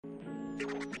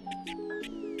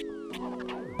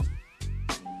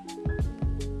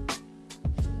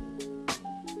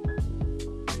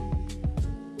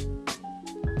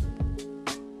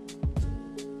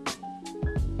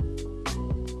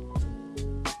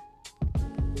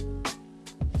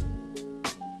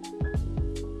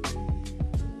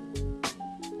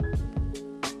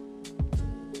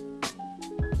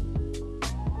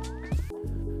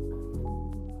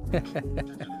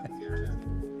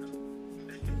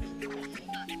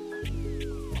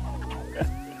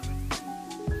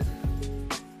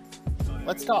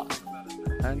Let's talk.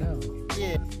 I know.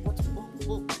 Yeah,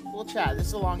 we'll chat. This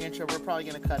is a long intro. We're probably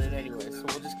gonna cut it anyway, so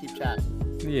we'll just keep chatting.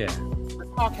 Yeah.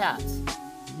 Let's talk hats.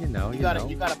 You know. You got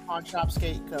a Pawn Shop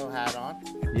Skateco hat on.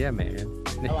 Yeah, man.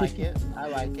 I like it. I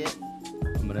like it.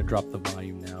 I'm gonna drop the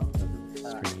volume now of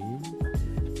the stream.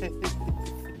 Yeah,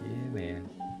 man.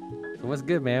 So what's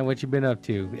good, man? What you been up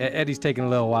to? Eddie's taking a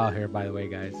little while here, by the way,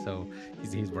 guys. So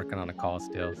he's working on a call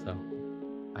still. So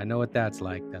I know what that's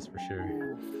like. That's for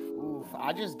sure. Oof.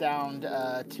 I just downed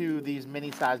these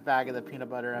mini-sized bag of the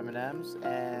peanut butter M&Ms,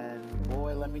 and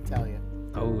boy, let me tell you.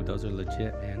 Oh, those are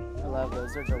legit, man. I love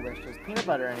those. They're delicious. Peanut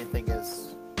butter anything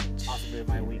is possibly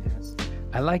my weakness.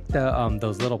 I like the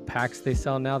those little packs they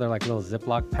sell now. They're like little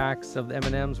Ziploc packs of the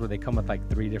M&Ms where they come with like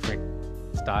 3 different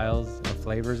styles or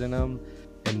flavors in them,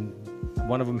 and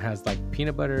one of them has like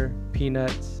peanut butter,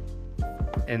 peanuts,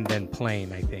 and then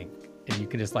plain, I think. And you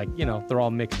can just like, you know, they're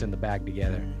all mixed in the bag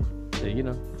together. So, you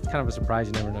know, it's kind of a surprise.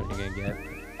 You never know what you're gonna get.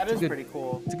 That is pretty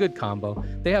cool. It's a good combo.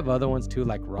 They have other ones too,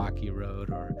 like Rocky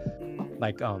Road or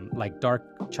like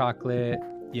dark chocolate.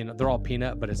 You know, they're all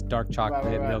peanut, but it's dark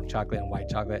chocolate, milk chocolate, and white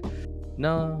chocolate.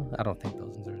 No, I don't think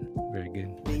those ones are very good.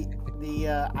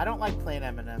 I don't like plain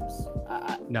M&Ms.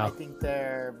 No. I think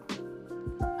they're,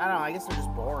 I don't know, I guess they're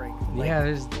just boring. Like, yeah,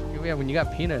 when you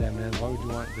got peanut M&Ms, why would you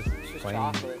want just plain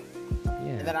chocolate? Yeah.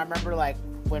 And then I remember like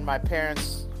when my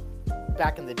parents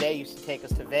back in the day used to take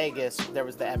us to Vegas, there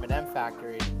was the M&M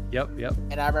factory. Yep.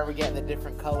 And I remember getting the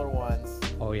different color ones.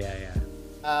 Oh yeah.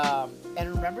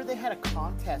 And remember they had a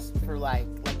contest for like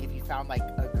if you found like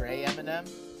a gray M&M.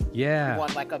 Yeah. You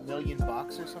won like $1 million or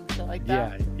some shit like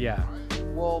that. Yeah.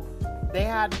 Well, they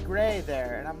had gray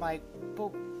there, and I'm like,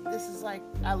 but this is like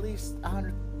at least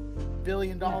 $100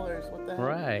 billion. What the hell?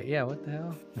 Right. Yeah. What the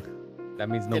hell? That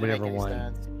means nobody ever won.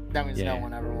 Sense. That means no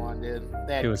one ever won, dude.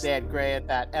 They had gray at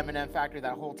that M&M factory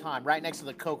that whole time, right next to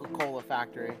the Coca-Cola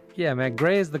factory. Yeah, man.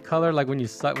 Gray is the color like when you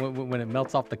suck when it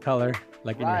melts off the color,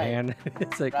 like in your hand.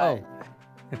 It's like oh.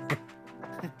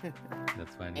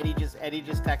 That's funny. Eddie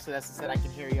just texted us and said, "I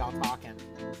can hear y'all talking."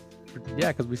 Yeah,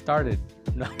 because we started.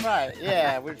 Right.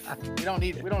 Yeah. We don't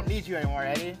need you anymore,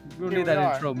 Eddie. We don't need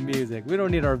that intro music. We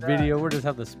don't need our video. We'll just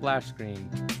have the splash screen.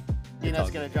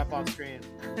 Peanut's gonna jump on screen.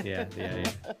 Yeah.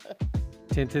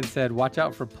 Tintin said, "Watch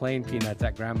out for plain peanuts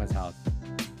at Grandma's house."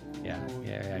 Yeah.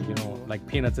 You know, like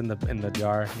peanuts in the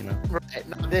jar. You know. Right.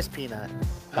 Not this peanut.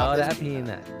 Not that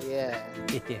peanut. Yeah.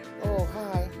 Oh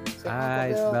hi. Hi,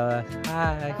 Isabella.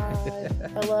 Hi.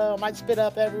 Hello. Might spit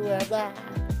up everywhere. Blah.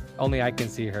 Only I can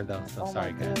see her though, so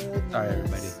sorry guys. Sorry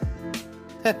everybody.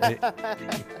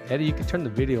 Eddie, you can turn the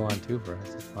video on too for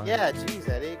us. It's fine. Yeah, geez,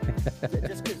 Eddie.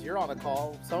 Just because you're on a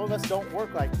call, some of us don't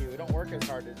work like you. We don't work as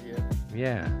hard as you.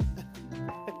 Yeah.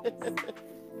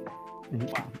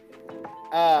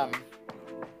 Wow.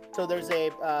 So there's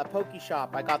a Poke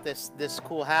Shop. I got this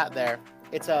cool hat there.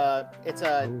 It's a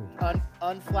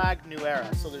unflagged New Era,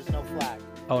 so there's no flag.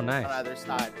 Oh, nice. On either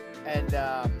side. And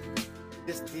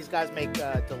these guys make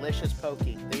delicious poke.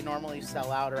 They normally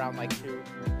sell out around like 2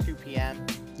 p.m.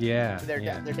 Yeah. They're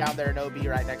down there in OB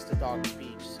right next to Dog's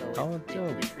Beach. So we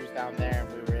cruised down there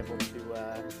and we were able to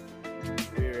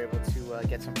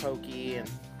get some poke. And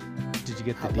did you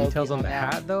get the details on the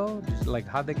hat though?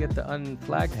 How'd they get the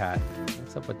unflagged hat?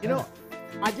 What's up with that? You know,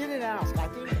 I didn't ask. I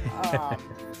think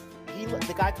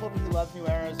the guy told me he loves New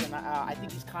Eras, and I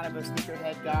think he's kind of a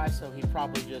sneakerhead guy, so he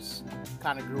probably just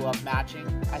kind of grew up matching.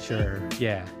 I think.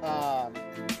 Yeah.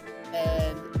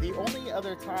 And the only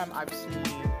other time I've seen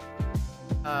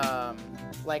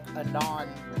like a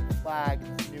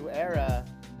non-flagged New Era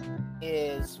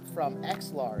is from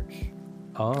X Large.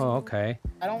 Oh, okay.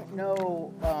 I don't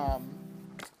know a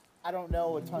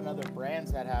ton of other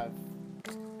brands that have,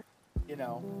 you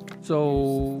know.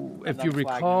 So if you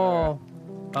recall,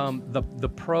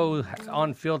 the pro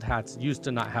on-field hats used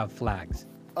to not have flags.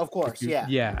 Of course, yeah.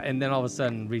 Yeah, and then all of a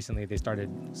sudden, recently, they started,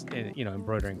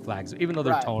 embroidering flags. Even though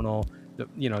they're tonal,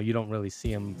 you don't really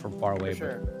see them from far away,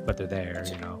 but they're there,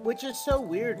 Which is so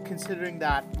weird, considering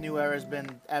that New Era's been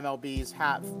MLB's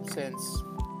hat since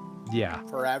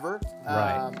forever.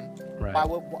 Right.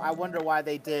 I wonder why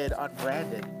they did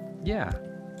unbranded. Yeah.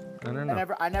 I don't know.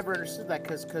 I never understood that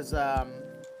because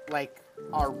like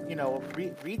our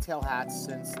retail hats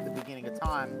since the beginning of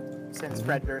time, since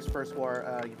Fred Durst first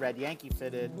wore red Yankee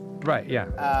fitted. Right.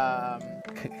 Yeah.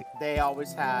 They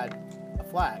always had a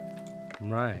flag.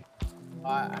 Right.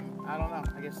 I don't know.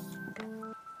 I guess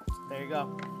there you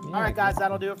go. Yeah, All right, guys,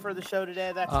 that'll do it for the show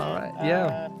today. That's all it. right.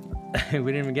 Yeah.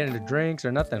 We didn't even get into drinks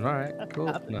or nothing. All right. Cool.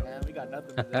 Nothing, No. man. We got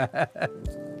nothing today.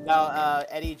 No,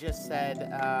 Eddie just said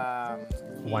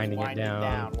he's Winding it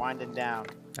down. Winding down.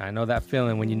 I know that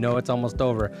feeling when you know it's almost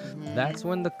over. That's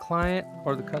when the client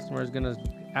or the customer is going to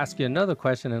ask you another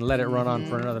question and let it run on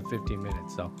for another 15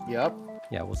 minutes. So, Yep.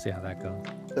 yeah, we'll see how that goes.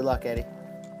 Good luck, Eddie.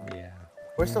 Yeah.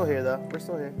 We're still here, though. We're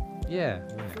still here. Yeah.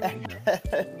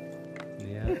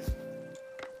 Yeah.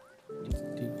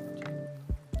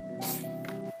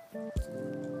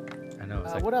 I know.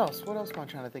 It's like, What else? What else am I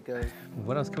trying to think of?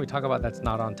 what else can we talk about that's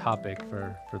not on topic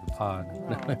for the pod?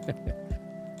 Oh.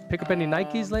 Pick up any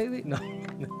Nikes lately? No.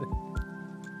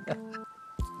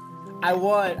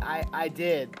 I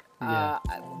did. Yeah.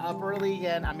 Up early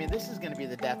again. I mean, this is going to be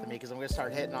the death of me because I'm going to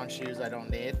start hitting on shoes I don't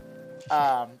need.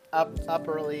 Up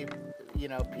early,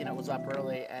 Peanut was up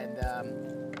early, and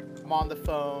I'm on the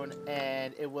phone,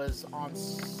 and it was on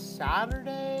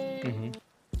Saturday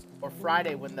or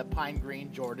Friday when the Pine Green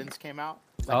Jordans came out.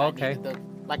 Like okay.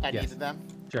 I needed them.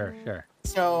 Sure.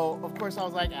 So, of course, I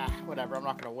was like, whatever, I'm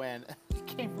not going to win.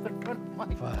 Came to the front, I'm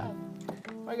like, Fuck.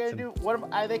 what am I going to do?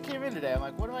 They came in today. I'm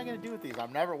like, what am I going to do with these?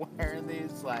 I'm never wearing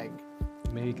these. Like,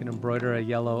 Maybe you can embroider a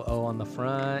yellow O on the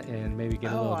front and maybe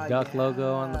get a little duck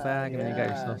logo on the back, and then you got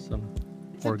yourself some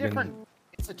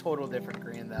it's a total different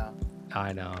green, though.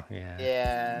 I know, yeah.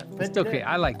 Yeah. It's still okay.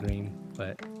 I like green,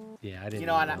 but yeah, I didn't.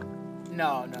 No.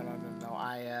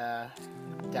 I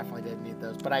definitely didn't need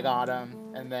those, but I got them,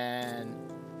 and then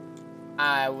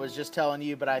I was just telling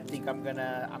you, but I think I'm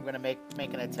gonna make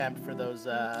an attempt for those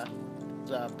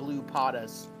blue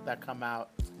Patas that come out.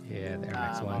 Yeah, they're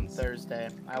nice on ones. Thursday.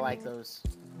 I like those.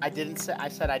 I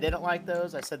said I didn't like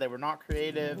those. I said they were not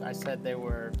creative. I said they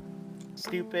were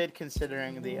stupid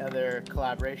considering the other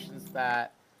collaborations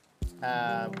that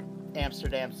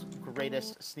Amsterdam's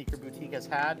greatest sneaker boutique has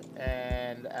had,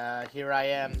 and here I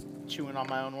am chewing on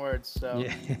my own words. So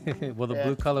yeah. Well, the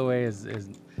blue colorway is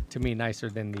to me nicer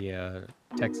than the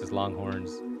Texas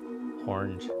Longhorns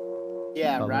orange.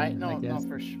 Yeah, color, right. No,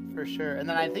 for sure. And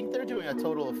then I think they're doing a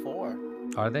total of 4.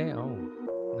 Are they? Oh,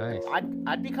 nice.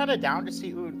 I'd be kind of down to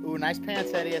see. Ooh, nice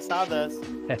pants, Eddie. I saw those.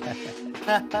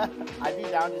 I'd be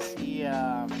down to see.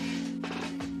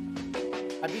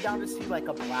 I'd be down to see like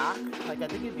a black. Like I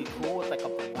think it'd be cool with like a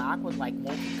black with like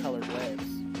multicolored lips.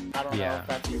 I don't know if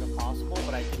that's even possible,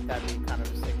 but I think that'd be kind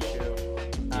of a sick shoe.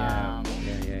 Yeah.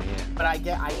 But I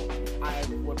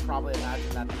would probably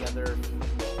imagine that the other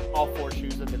all 4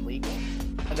 shoes have been leaked,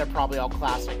 and they're probably all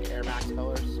classic Air Max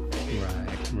colors. Maybe.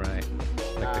 Right.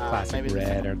 Like the classic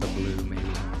red or the blue, maybe.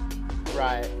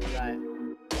 Right.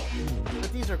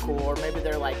 But these are cool, or maybe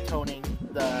they're like toning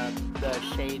the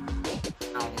shade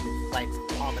down, like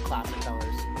on the classic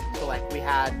colors. So like we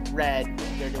had red,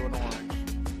 they're doing orange.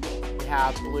 We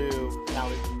have blue, now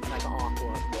it's like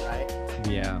aqua, right?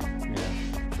 Yeah.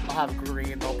 I'll have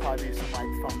green, they'll probably do some like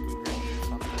funky green or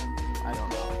something. I don't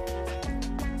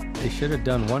know. They should have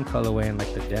done one colorway in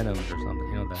like the denims or something.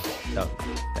 You know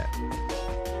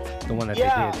the one that they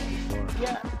did before.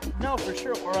 Yeah, no, for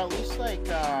sure. Or at least like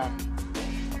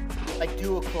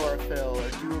do a chlorophyll or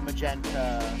do a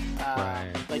magenta.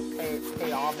 Right. Like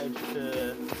pay homage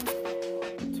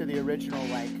to the original,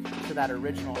 like to that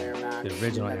original Air Max. The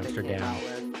original that they came Amsterdam. out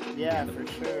with. Yeah, for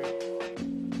sure.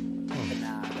 But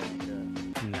nah, they don't do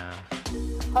it. Nah.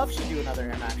 Huff should do another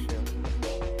Air Max shoe.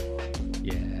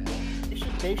 Yeah.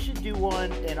 They should do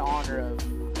one in honor of.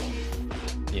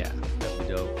 Yeah, that'd be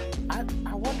dope. I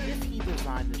wonder if he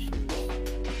designed the shoes.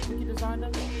 Think he designed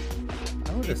them?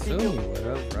 I would assume he would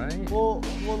have, right? Well,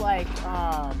 like,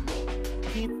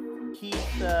 Keith,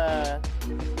 is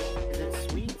it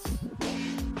Sweets?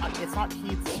 It's not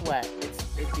Keith Sweat. It's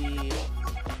the,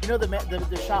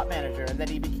 the shop manager, and then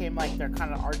he became like their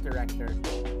kind of art director.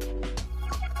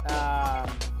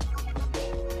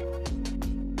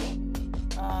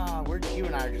 You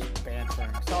and I are just bantering.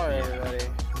 Sorry, everybody.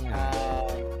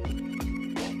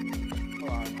 Hold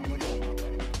on, I'm looking him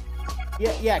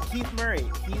up. Yeah, Keith Murray.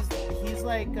 He's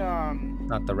like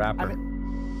Not the rapper.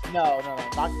 No,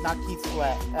 not Keith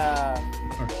Sweat.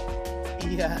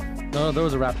 No, there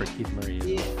was a rapper, Keith Murray.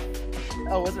 Yeah.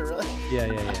 Oh, was it really? Yeah.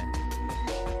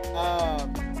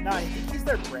 No, I think he's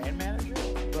their brand manager,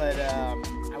 but I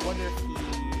wonder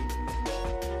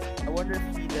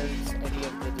if he does any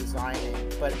of the designing.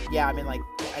 But yeah, I mean, like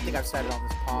I think I've said it on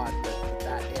this pod, but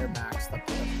that Air Max, the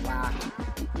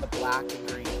black and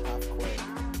green Puffquake.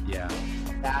 Yeah.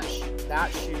 That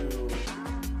shoe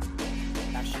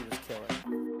was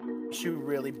killer. Shoe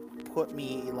really put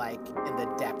me like in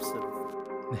the depths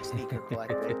of sneaker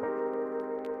collecting.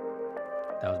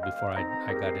 That was before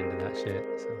I got into that shit.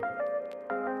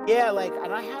 So. Yeah, like,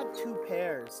 and I had 2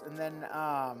 pairs, and then you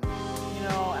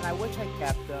know, and I wish I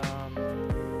kept them.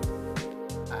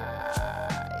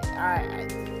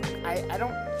 I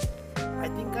don't. I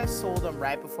think I sold them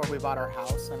right before we bought our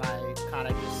house, and I kind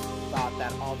of just thought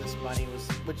that all this money was,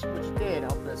 which did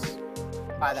help us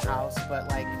buy the house, but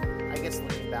like, I guess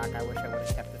looking back, I wish I would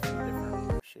have kept a few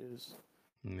different shoes.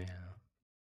 Yeah.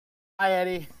 Hi,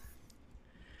 Eddie.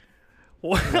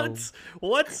 What's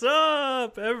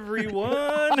up,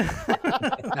 everyone?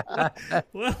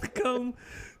 Welcome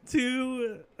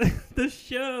to the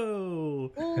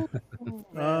show.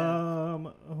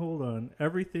 Hold on.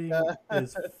 Everything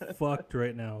is fucked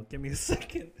right now. Give me a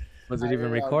second. Was it even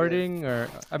recording, or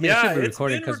I mean, Yeah, it should be it's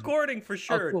recording been recording for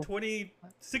sure. Oh, cool.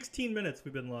 16 minutes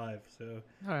we've been live, so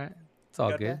All right, it's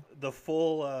all got good. the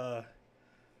full.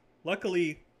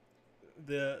 Luckily,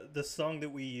 the song that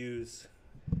we use.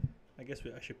 I guess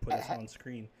I should put this on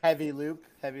screen. Heavy loop.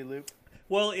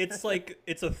 Well, it's like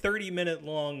it's a 30-minute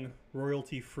long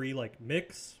royalty-free like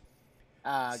mix.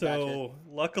 So Gotcha.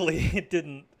 luckily it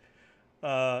didn't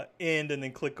end and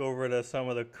then click over to some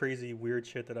of the crazy weird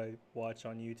shit that I watch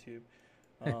on YouTube.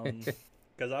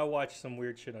 Because I watch some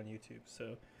weird shit on YouTube.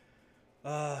 So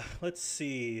let's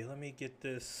see. Let me get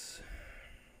this.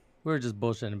 We were just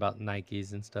bullshitting about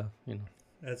Nikes and stuff, you know.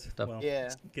 That's Stuff. well, Yeah.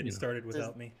 getting started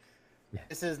without me.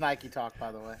 This is Nike talk,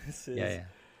 by the way. This is, Yeah.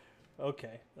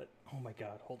 Okay. Oh my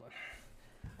God. Hold on.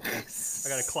 I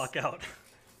gotta clock out.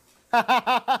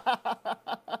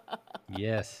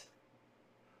 Yes.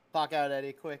 Clock out,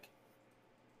 Eddie, quick.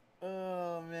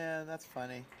 Oh man, that's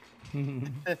funny.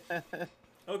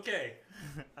 Okay.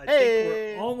 I Hey!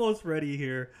 think we're almost ready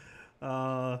here.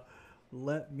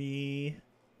 Let me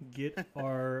get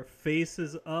our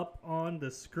faces up on the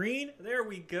screen. There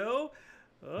we go.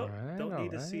 Oh, Alright, don't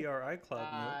need to alright. see our iCloud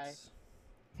Hi.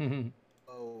 notes.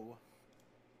 Oh.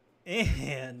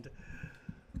 And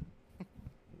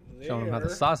Showing them how the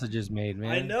there- sausage is made,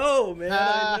 man. I know, man.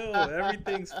 I know.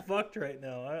 Everything's fucked right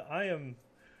now.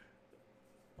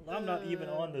 I'm not even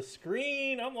on the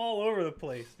screen. I'm all over the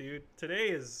place, dude. Today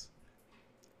is,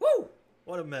 woo!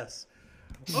 What a mess.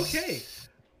 Okay,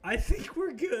 I think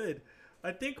we're good.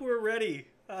 I think we're ready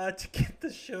to get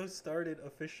the show started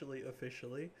officially.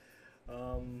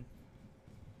 How's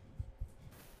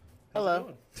Hello. it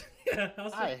going? Yeah,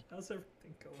 Hi. how's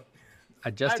everything going?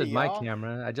 Adjusted Howdy, my y'all.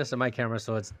 camera. Adjusted my camera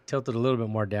so it's tilted a little bit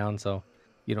more down, so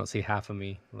you don't see half of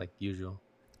me like usual.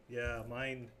 Yeah,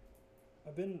 mine.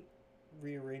 I've been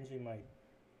rearranging my. I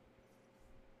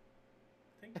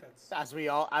think that's. As we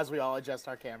all adjust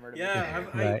our camera. To Yeah,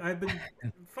 Right. I've been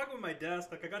fucking with my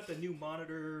desk. Like I got the new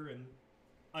monitor and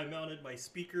I mounted my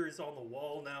speakers on the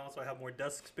wall now, so I have more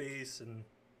desk space, and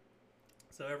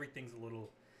so everything's a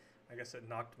little. I guess it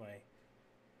knocked my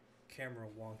camera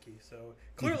wonky. So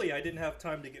clearly, I didn't have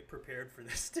time to get prepared for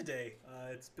this today.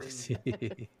 It's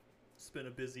been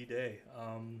a busy day.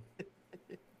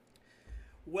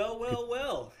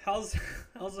 Well. How's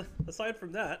aside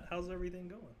from that? How's everything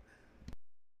going?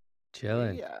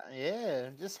 Chilling. yeah,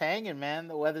 just hanging, man.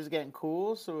 The weather's getting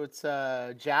cool, so it's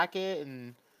jacket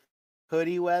and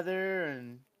hoodie weather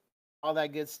and all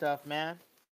that good stuff, man.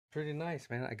 Pretty nice,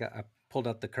 man. I pulled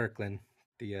out the Kirkland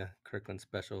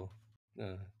special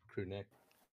crew neck.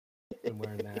 Been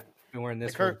wearing that. Been wearing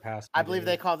this The for the Kirk- past. I few believe days.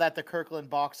 they call that the Kirkland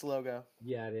box logo.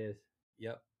 Yeah, it is.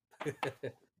 Yep.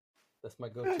 That's my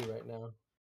go-to right now.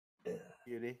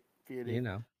 Beauty. You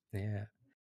know. Yeah.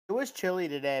 It was chilly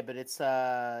today, but it's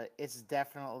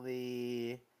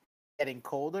definitely getting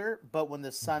colder. But when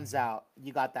the sun's out,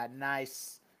 you got that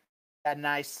nice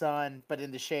sun. But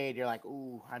in the shade, you're like,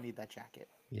 ooh, I need that jacket.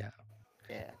 Yeah.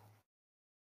 Yeah.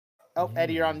 Oh,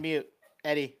 Eddie, you're on mute.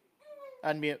 Eddie,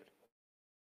 unmute.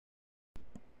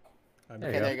 I'm There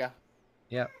Okay, you there you go.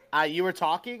 Yep. You were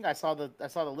talking. I saw the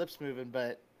lips moving,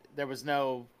 but there was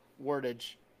no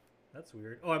wordage. That's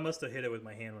weird. Oh, I must have hit it with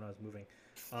my hand when I was moving.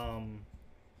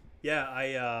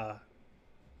 Yeah,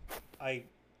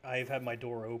 I've had my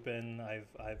door open.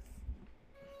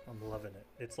 I'm loving it.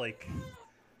 It's like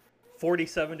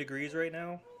 47 degrees right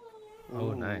now.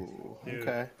 Oh, nice. Ooh, Dude,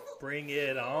 okay. bring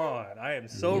it on. I am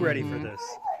so ready for this.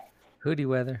 Hoodie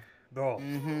weather. Bro.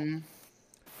 Mm-hmm.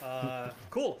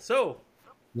 Cool. So,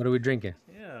 What are we drinking?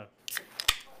 yeah.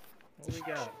 What we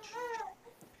got?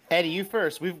 Eddie, you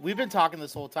first. We've been talking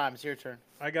this whole time. It's your turn.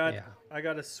 I got Yeah. I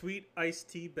got a sweet iced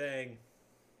tea bang.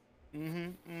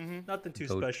 Nothing too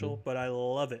Go special, to. but I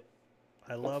love it.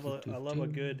 I love a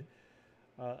good.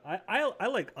 I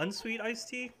like unsweet iced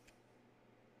tea.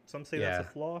 Some say that's a Yeah.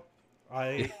 flaw.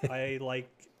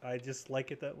 I just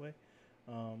like it that way.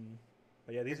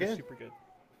 But yeah, these You're are good. super good.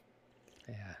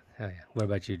 Yeah. Hell yeah. What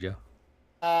about you, Joe?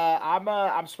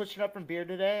 I'm switching up from beer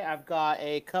today. I've got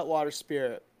a Cutwater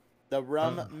Spirit, the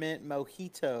rum mint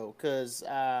mojito, because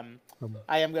I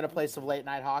am gonna play some late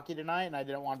night hockey tonight, and I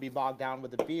didn't want to be bogged down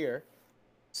with the beer,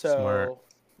 so Smart.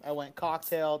 I went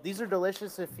cocktail. These are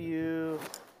delicious if you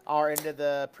are into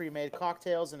the pre-made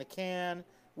cocktails in a can,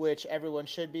 which everyone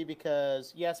should be,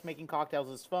 because yes, making cocktails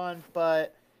is fun,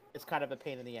 but it's kind of a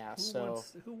pain in the ass.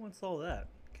 Who wants all that?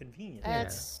 Convenient. Yeah.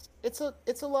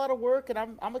 It's a lot of work, and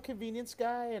I'm a convenience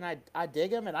guy, and I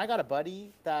dig them. And I got a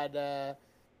buddy that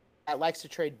likes to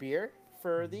trade beer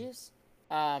for these,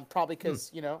 probably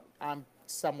because I'm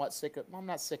somewhat sick of. Well, I'm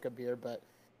not sick of beer, but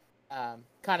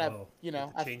kind of You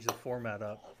have to change the format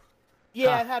up.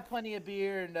 yeah, I've had plenty of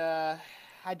beer, and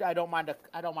I don't mind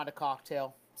a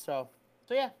cocktail. So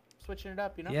yeah, switching it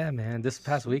up, Yeah, man. This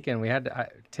past weekend we had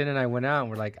Tin and I went out and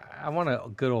we're like, I want a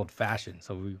good old fashioned.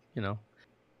 So we,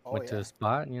 Oh, went to yeah. a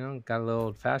spot, got a little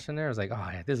old fashioned there. I was like, oh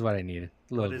yeah, this is what I needed.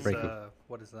 A little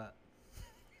What is that?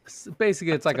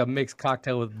 Basically, it's like a mixed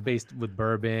cocktail based with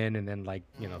bourbon and then like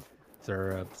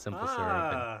syrup, simple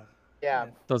syrup, and Yeah.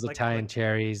 those Like- Italian like-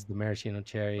 cherries, the maraschino Like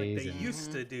cherries. they and,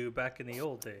 used to do back in the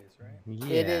old days, right? yeah,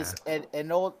 It is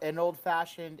an old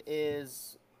fashioned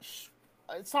is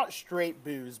it's not straight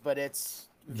booze, but it's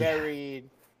very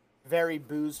very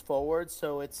booze forward.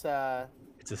 So it's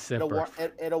it's a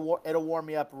sipper. it'll warm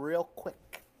me up real quick.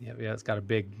 Yeah, it's got a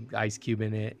big ice cube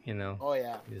in it. Oh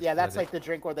yeah, Just yeah. That's let it- like the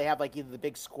drink where they have like either the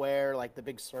big square, like the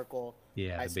big circle.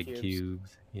 Yeah, ice the big cubes.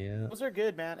 cubes. Yeah. Those are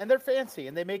good, man, and they're fancy,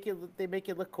 and they make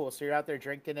it look cool. So you're out there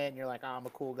drinking it, and you're like, oh, I'm a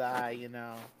cool guy,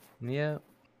 Yeah.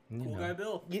 Cool guy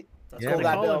Bill. You, That's Yeah, what cool they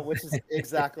guy call Bill, him. which is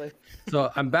exactly.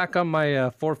 So I'm back on my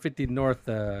 450 North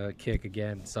kick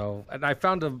again. So and I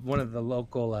found one of the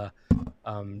local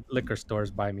liquor stores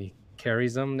by me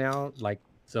carries them now. Like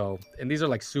so, and these are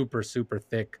like super super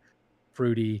thick,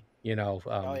 fruity. Oh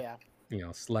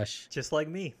yeah, slush. Just like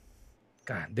me.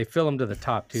 God, they fill them to the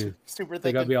top too. super thick.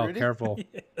 They gotta and be all fruity. careful.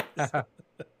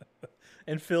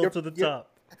 And filled to the top.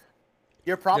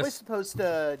 You're probably Just- supposed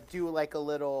to do like a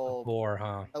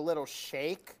little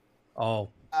shake. Oh,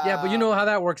 yeah, but you know how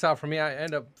that works out for me. I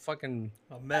end up fucking.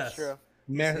 A mess. That's true.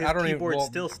 Man, His I don't even. keyboard's Well,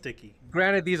 still sticky.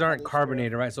 granted, these aren't is true.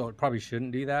 carbonated, right? So it probably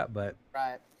shouldn't do that. But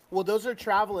Right. Well, those are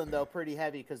traveling though pretty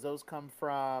heavy because those come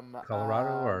from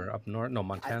Colorado or up north? No,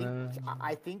 Montana.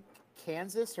 I think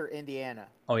Kansas or Indiana.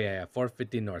 Oh yeah,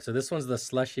 450 North. So this one's the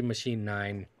Slushy Machine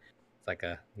 9. It's like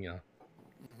a,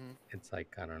 it's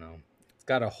like I don't know. It's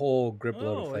got a whole grip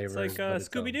load of Oh, flavors. it's like but its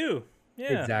own- Scooby Doo.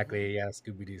 Yeah. Exactly. Yeah,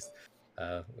 Scooby Doo's,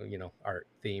 art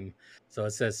theme. So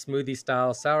it says smoothie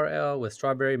style sour ale with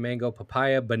strawberry, mango,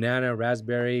 papaya, banana,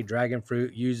 raspberry, dragon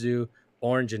fruit, yuzu,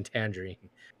 orange, and tangerine.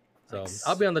 So Nice.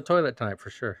 I'll be on the toilet tonight for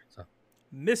sure. So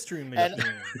Mystery And-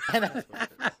 machine. and- That's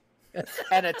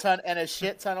what it is. and a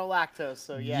shit ton of lactose.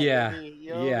 So yeah, Yeah.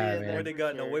 you'll Yeah, be in man. there Would have for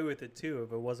gotten sure. away with it too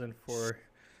if it wasn't for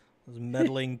those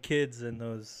meddling kids and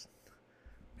those.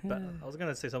 But I was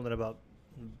gonna say something about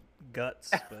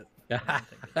guts, but I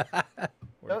don't think it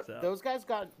works out. Those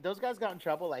guys got in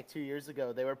trouble like 2 years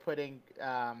ago. They were putting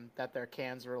that their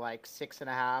cans were like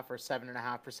 6.5 or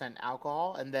 7.5%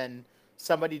 alcohol, and then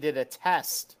somebody did a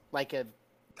test, like a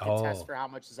test for how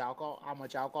much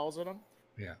alcohol's in them.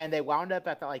 Yeah. And they wound up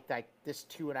at like this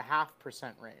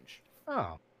 2.5% range.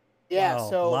 Oh, Yeah, Wow,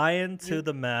 so lying to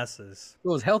the masses. it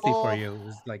was healthy for Oh. you. It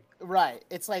was like right,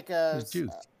 it's like it a was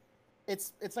juice.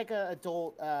 it's like a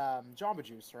adult Jamba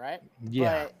Juice, right?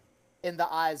 Yeah. But in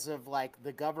the eyes of like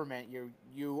the government,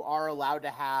 you are allowed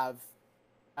to have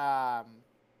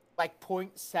like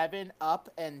 0.7 up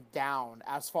and down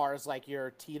as far as like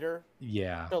your teeter.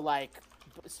 Yeah.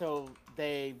 So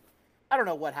they, I don't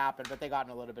know what happened, but they got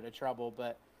in a little bit of trouble.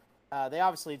 But they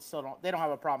obviously they don't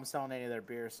have a problem selling any of their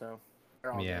beer, so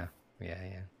they're all Yeah. good.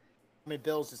 Yeah. I mean,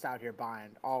 Bill's just out here buying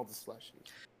all the slushies.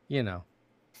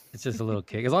 It's just a little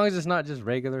kick. As long as it's not just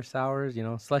regular sours,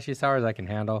 slushy sours I can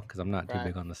handle because I'm not too Right.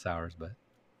 big on the sours. But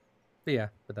yeah,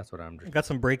 but that's what I'm I drinking. got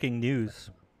some breaking news.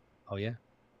 Oh yeah.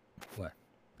 What?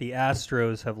 The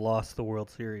Astros have lost the World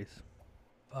Series.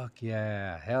 Fuck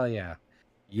yeah! Hell yeah!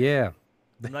 Yeah.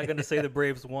 I'm not gonna say the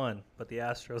Braves won, but the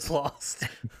Astros lost.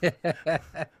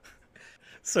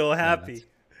 So happy.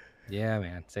 Yeah,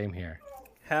 man. Same here.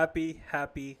 Happy.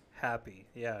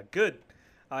 Yeah, good.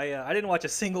 I didn't watch a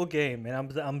single game,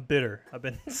 and I'm bitter. I've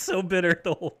been so bitter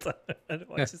the whole time. I didn't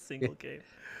watch a single game.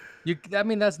 I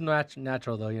mean, that's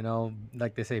natural though. You know,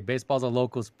 like they say, baseball's a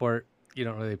local sport. You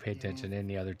don't really pay attention to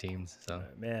any other teams. So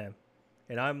Man,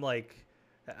 and I'm like,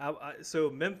 so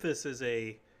Memphis is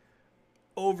a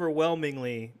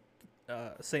overwhelmingly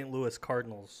St. Louis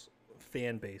Cardinals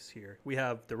fan base here. We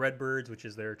have the Redbirds, which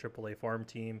is their AAA farm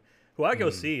team, who I go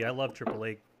see. I love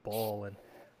AAA ball, and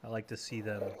I like to see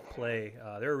them play.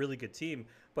 They're a really good team,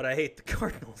 but I hate the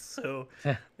Cardinals, so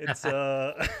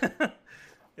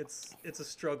it's it's a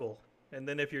struggle. And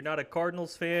then if you're not a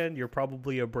Cardinals fan, you're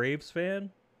probably a Braves fan,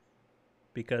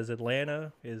 because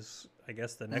Atlanta is, I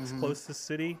guess, the next closest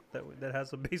city that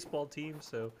has a baseball team.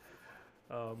 So,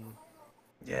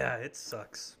 yeah, it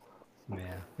sucks.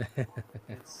 yeah,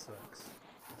 It sucks.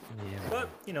 yeah. But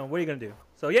what are you gonna do?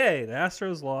 So yay, the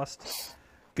Astros lost.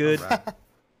 Good,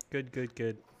 Alright.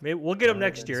 good. Maybe we'll get them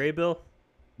next year, eh, Bill?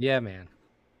 Yeah, man.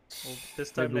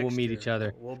 This time Maybe we'll next meet year, each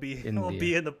other We'll be in the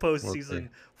be in the World postseason Series.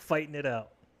 fighting it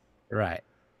out. Right.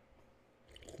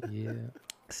 Yeah.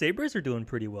 Sabres are doing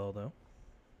pretty well though.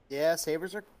 Yeah,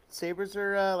 Sabres are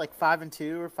like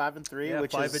 5-2 or 5-3, Yeah,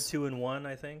 which 5-2-1,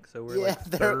 I think. So we're Yeah, like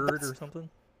they're- third or something.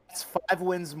 it's 5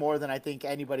 wins more than I think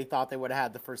anybody thought they would have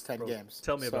had the first 10 Bro, games.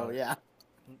 tell me So, about it. yeah.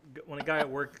 When a guy at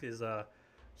work is a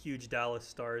huge Dallas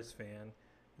Stars fan,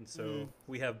 and so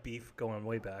we have beef going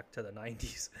way back to the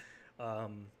 90s.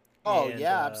 Oh, and,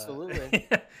 yeah, absolutely.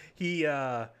 He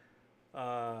was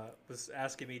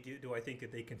asking me, do I think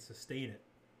that they can sustain it?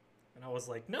 And I was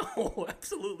like, no,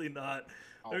 absolutely not.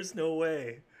 There's no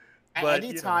way. But,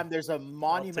 Anytime there's a take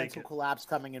monumental it. collapse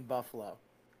coming in Buffalo,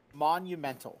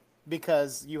 monumental,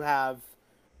 because you have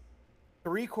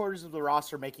 3/4 of the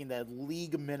roster making the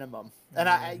league minimum, and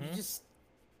I Mm-hmm. just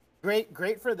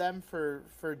great for them for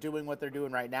doing what they're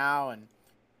doing right now, and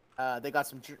they got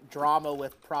some drama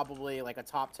with probably like a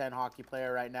top 10 hockey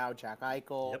player right now, Jack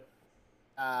Eichel. Yep.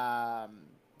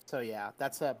 So yeah,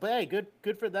 that's but hey,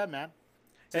 good for them, man.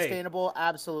 Hey. Sustainable?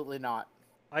 Absolutely not.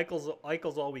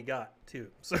 Eichel's all we got too.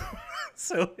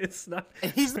 So it's not.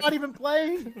 And he's not even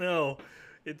playing. No,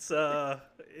 it's I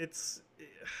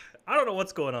don't know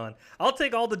what's going on. I'll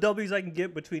take all the W's I can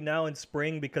get between now and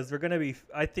spring, because they're gonna be,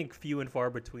 I think, few and far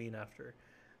between after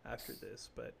this.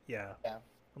 But yeah, Yeah.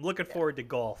 I'm looking forward to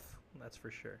golf. That's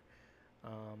for sure.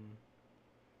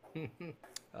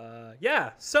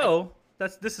 Yeah. So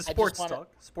this is I just sports wanna- talk,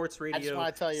 sports radio. I just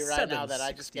want to tell you right now that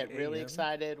I just 7:60 get really AM.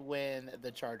 excited when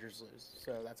the Chargers lose.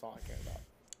 So that's all I care about.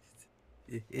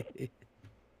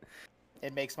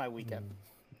 It makes my weekend.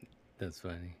 That's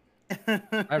funny. I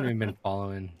haven't even been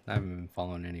following. I haven't been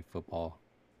following any football.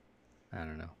 I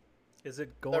don't know. Is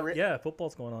it going? Yeah,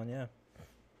 football's going on. Yeah.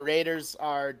 Raiders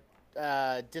are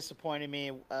disappointing me.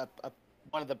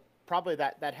 One of the probably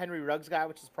that Henry Ruggs guy,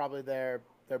 which is probably their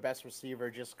best receiver,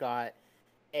 just got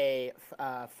a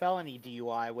felony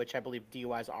DUI, which I believe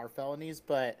DUIs are felonies,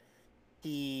 but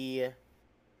he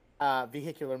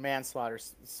vehicular manslaughter.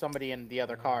 Somebody in the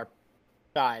other car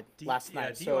died last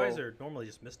night. DUIs so are normally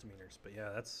just misdemeanors, but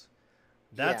yeah,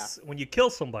 that's when you kill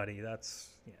somebody. That's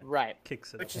right,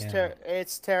 kicks it. which up. is Yeah.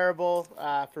 it's terrible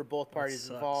for both parties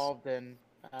sucks. involved, and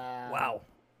Wow.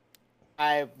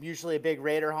 I'm usually a big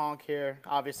Raider honk here,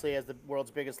 obviously as the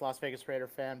world's biggest Las Vegas Raider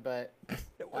fan, but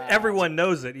Everyone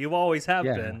knows it. You always have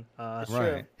Yeah. been. it's Right. true. Ever since the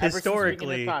beginning of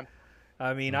Historically, time.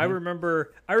 I mean, I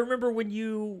remember when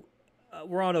you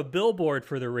were on a billboard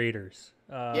for the Raiders.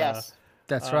 Yes.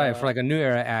 That's right. For like a New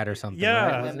Era ad or something. yeah.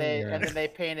 Right? And Wasn't then it? Yeah. they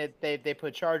painted they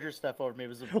put Charger stuff over me. It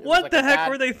was What like the a heck bad-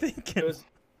 were they thinking?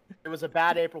 It was a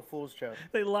bad April Fool's joke.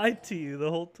 They lied to you the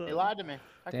whole time. They lied to me.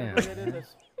 I couldn't Damn. believe they did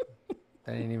this.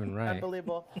 That ain't even right.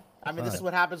 Unbelievable. I mean, this is Fun.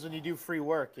 what happens when you do free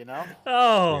work, you know?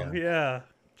 Oh Yeah. yeah.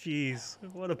 Jeez,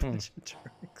 what a bunch of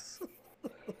jerks.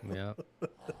 Yep.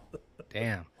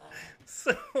 Damn.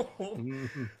 So,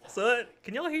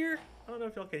 can y'all hear? I don't know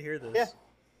if y'all can hear this.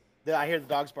 Yeah. I hear the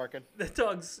dogs barking. The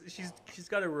dog's she's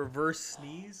got a reverse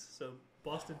sneeze, so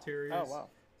Boston Terriers Oh, wow.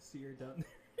 see her down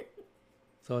there.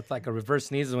 So it's like a reverse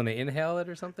sneeze is when they inhale it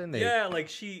or something. Yeah,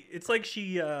 it's like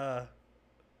she I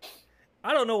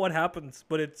don't know what happens,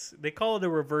 but they call it a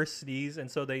reverse sneeze, and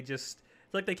so it's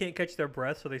like they can't catch their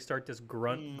breath, so they start this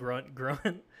grunt,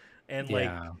 and like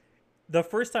Yeah. the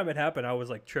first time it happened, I was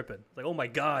like tripping, like, oh my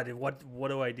god, what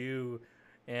do I do?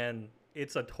 And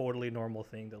it's a totally normal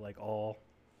thing that like all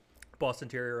Boston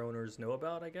Terrier owners know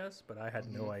about, I guess, but I had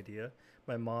no idea.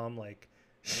 My mom, like,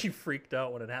 she freaked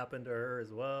out when it happened to her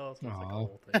as well. So it's like a Aw.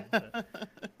 whole thing. But,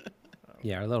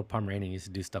 Yeah, our little Pomeranian used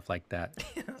to do stuff like that.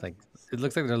 It's like it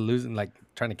looks like they're losing, like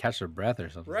trying to catch their breath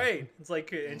or something. right. It's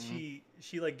like, and she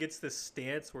like gets this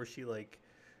stance where she like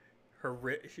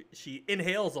she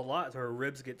inhales a lot, so her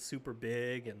ribs get super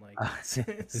big and like.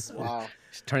 It's Wow.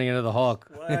 She's turning into the Hulk.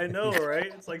 well, I know, right?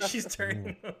 It's like she's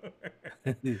turning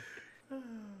over.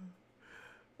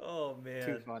 Oh man.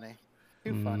 Too funny.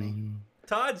 Too funny. Mm,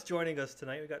 Todd's joining us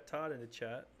tonight. We got Todd in the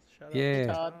chat. Shout out Yeah. to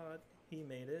Todd. Todd. He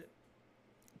made it.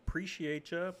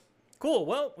 Appreciate you. Cool.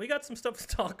 Well, we got some stuff to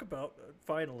talk about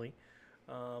finally.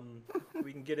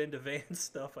 We can get into van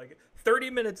stuff. 30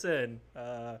 minutes in.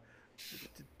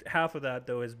 Half of that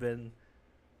though has been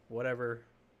whatever.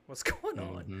 What's going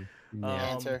on? mhm. Um, Yeah,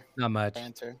 Banter. not much.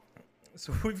 Banter.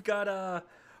 So we've got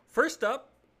first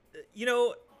up, you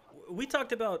know, we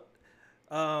talked about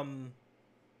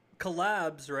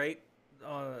collabs, right?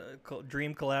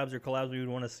 Dream collabs or collabs we would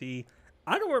want to see.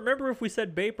 I don't remember if we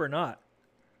said Bape or not.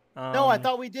 No, I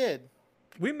thought we did.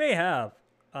 we may have.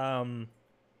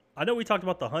 I know we talked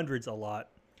about the hundreds a lot.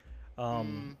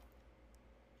 And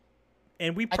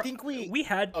I think we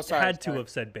had Oh, sorry, had to sorry. have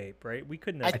said Bape, right? We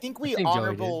couldn't I have. think I think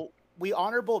Joey we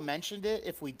honorable mentioned it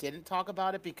if we didn't talk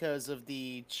about it because of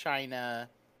the China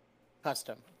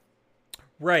custom.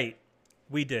 Right.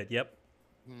 We did, yep.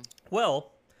 Mhm.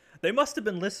 Well, they must have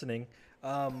been listening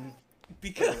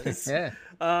because Yeah.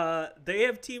 they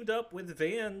have teamed up with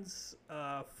Vans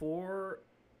for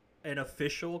an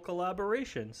official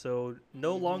collaboration. So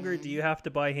no longer do you have to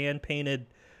buy hand-painted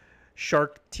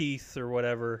shark teeth or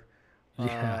whatever,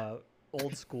 Yeah.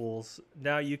 old schools.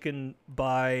 Now you can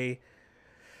buy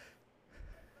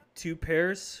 2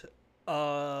 pairs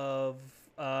of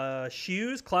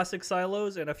shoes, classic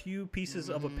silos, and a few pieces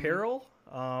of apparel.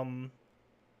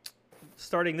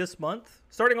 Starting this month,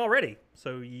 starting already.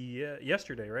 So yeah,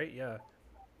 yesterday, right? Yeah,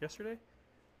 yesterday,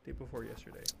 day before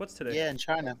yesterday. What's today? Yeah, in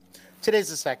China. Today's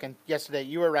the 2nd. Yesterday,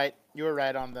 you were right. You were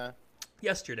right on the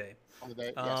Yesterday.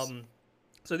 date. Yes.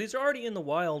 So these are already in the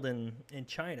wild in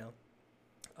China.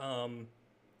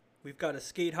 We've got a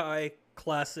Skate High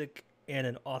Classic and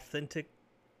an Authentic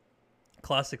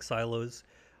Classic Silos.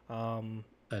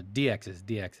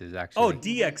 DXs actually. Oh,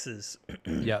 DXs.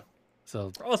 Yep.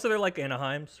 So Oh, so they're like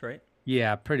Anaheims, right?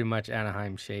 yeah, pretty much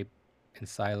Anaheim shape and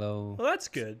silo. Well, that's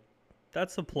good.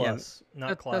 That's a plus, not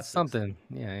That's classics. something.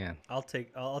 Yeah. I'll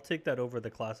take that over the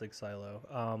classic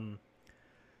silo.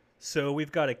 So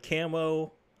we've got a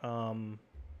camo,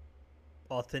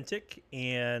 authentic,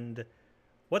 and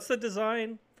what's the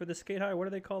design for the Skate High? What do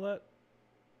they call that?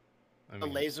 I The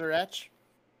mean, laser etch.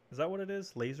 Is that what it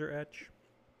is? Laser etch?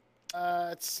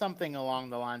 It's something along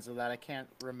the lines of that. I can't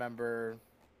remember.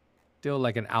 still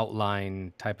like an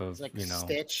outline type of, It's like you know.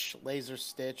 stitch, laser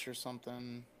stitch, or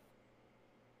something.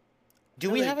 Do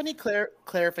I we like- have any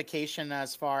clarification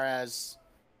as far as,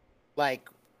 like,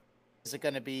 is it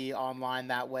going to be online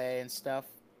that way and stuff?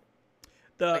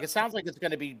 Like, it sounds like it's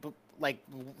going to be like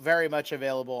very much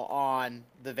available on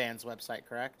the Vans website,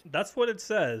 correct? That's what it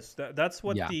says. That's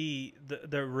what Yeah.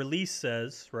 the release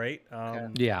says, right?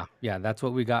 Yeah, that's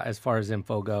what we got as far as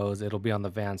info goes. It'll be on the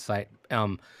Van site.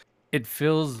 It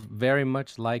feels very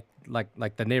much like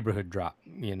the neighborhood drop,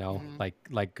 you know, Mhm.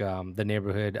 like the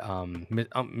neighborhood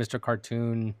Mr.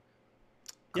 Cartoon Yeah,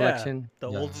 collection,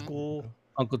 the yeah. old school.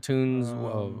 Uncle Toon's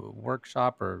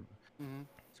workshop or Mhm.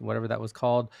 whatever that was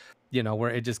called, you know, where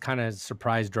it just kind of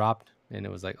surprise dropped and it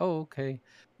was like, oh, okay.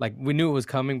 Like we knew it was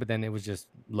coming, but then it was just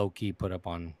low key put up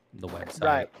on the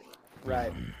website.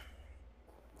 Right.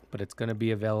 But it's going to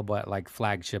be available at like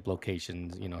flagship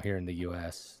locations, you know, here in the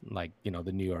US, like, you know,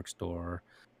 the New York store,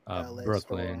 LA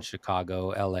Brooklyn, store. Chicago,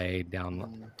 LA,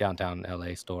 downtown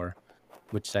LA store,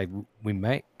 which we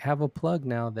might have a plug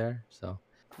now there. So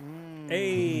Mm.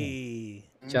 Hey.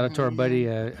 shout out to our buddy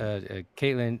Mhm.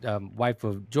 Caitlin, wife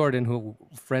of Jordan,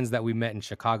 friends that we met in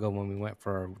Chicago when we went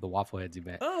for the Waffle Heads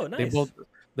event. Oh, They nice. both,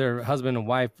 their husband and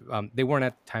wife, they weren't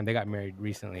at the time. They got married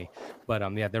recently, but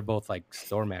yeah, they're both like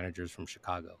store managers from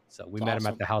Chicago. So we That's met them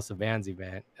awesome. at the House of Vans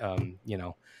event, you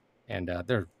know, and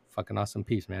they're fucking awesome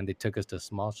peeps, man. They took us to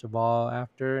Small Cheval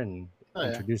after and Oh, yeah.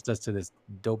 introduced us to this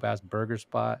dope ass burger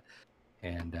spot,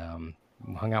 and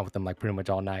hung out with them like pretty much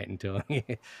all night until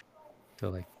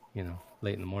till like, you know,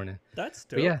 late in the morning. That's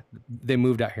dope. But yeah, they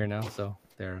moved out here now, so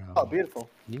they're Oh, beautiful.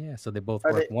 yeah, so they both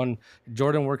Are work. they- One,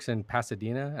 Jordan works in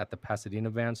Pasadena at the Pasadena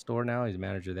Van store now. He's a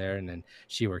manager there, and then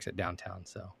she works at downtown.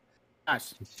 So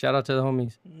Nice. shout out to the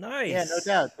homies. Nice. Yeah, no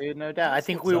doubt, dude. No doubt. I That's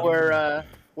think what's we're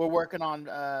working on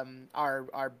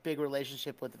our big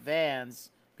relationship with Vans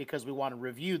because we want to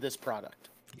review this product.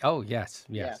 Oh yes.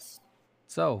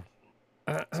 So,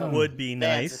 Would be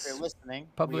Vans, if nice. you're listening,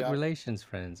 public we are- relations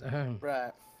friends.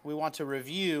 Right. We want to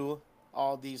review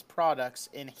all these products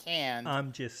in hand.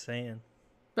 I'm just saying.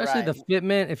 Especially the Right.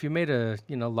 fitment. If you made a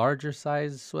larger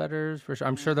size sweaters, for sure.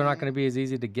 I'm sure they're not Hmm. going to be as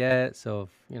easy to get. So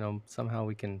if somehow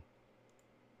we can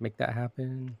make that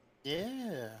happen.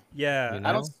 Yeah. Yeah, You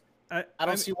I don't. know. I don't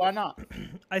I'm see why not.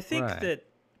 I think Right. that.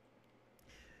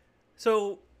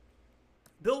 So,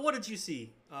 Bill, what did you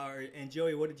see? And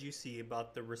Joey, what did you see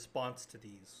about the response to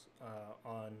these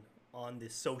on the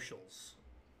socials?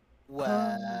 Um.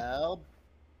 Well,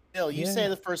 Bill, you say Yeah.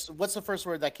 the first. What's the first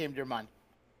word that came to your mind?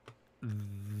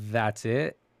 That's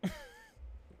it.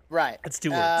 Right. That's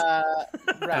 2 words.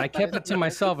 And I Right. But kept it to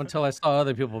myself until I saw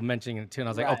other people mentioning it too, and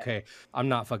I was like, right. okay, I'm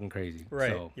not fucking crazy. Right.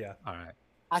 So, Yeah. all right.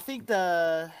 I think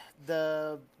the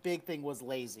big thing was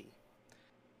lazy.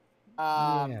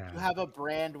 Yeah. You have a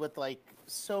brand with like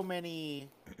so many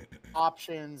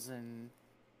options, and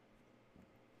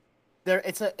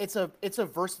it's a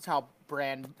versatile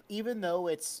brand, even though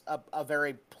it's a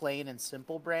very plain and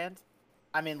simple brand.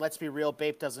 I mean, let's be real,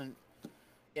 Bape doesn't,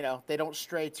 they don't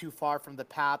stray too far from the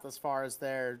path as far as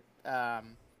their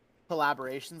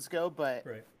collaborations go, but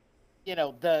Right.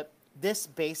 the this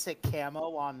basic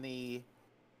camo on the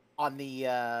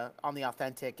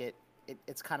authentic,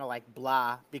 it's kind of like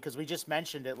blah, because we just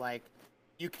mentioned it. Like,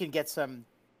 you can get some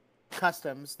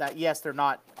customs that, yes, they're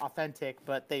not authentic,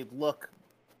 but they look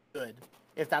good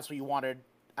if that's what you wanted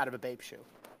out of a Bape shoe.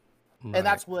 and Right.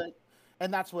 that's what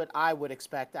and that's what I would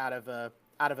expect out of a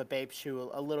Bape shoe,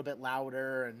 a little bit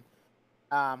louder. And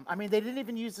I mean, they didn't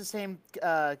even use the same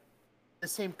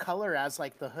color as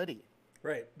like the hoodie.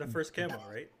 Right. The first camo,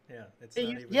 right? Yeah. It's They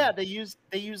not use, even. yeah, they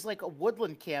use like a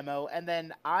woodland camo, and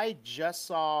then I just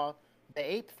saw the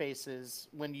ape faces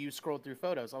when you scrolled through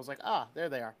photos. I was like, there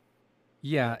they are.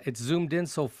 Yeah, it's zoomed in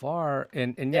so far,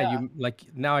 and yeah, Yeah, you like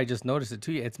now I just noticed it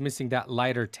too. It's missing that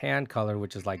lighter tan color,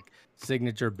 which is like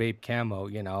signature Bape camo,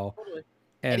 totally.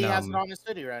 And and he has it on his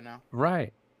hoodie right now.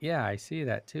 right, yeah, I see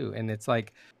that too, and it's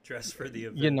like, Dress for the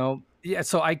event. yeah.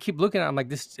 So I keep looking at, it, I'm like,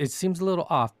 this. It seems a little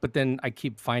off, but then I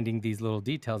keep finding these little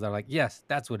details that are like, yes,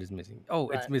 that's what is missing. Oh,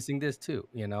 it's Right, missing this too,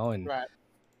 and right.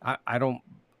 I don't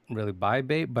really buy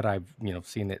Bape, but I've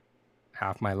seen it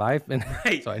half my life, and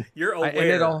Right. so You're and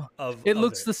it aware all of it of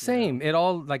looks it. the same. It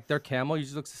all like their camo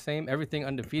usually looks the same. Everything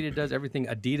Undefeated does, everything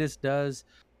Adidas does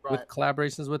Right. with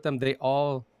collaborations with them, they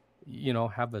all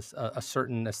have a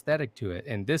certain aesthetic to it.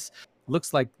 And this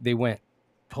looks like they went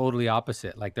totally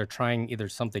opposite. Like they're trying either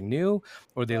something new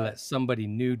or they Right. let somebody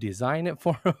new design it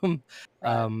for them.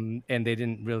 Right. And they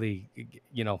didn't really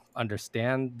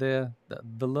understand the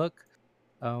look.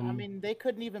 I Um, mean, they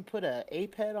couldn't even put a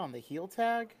ape head on the heel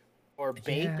tag or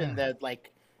Bape in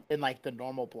yeah. the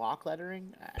normal block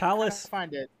lettering. I kind of Palace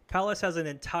find it Palace has an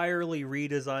entirely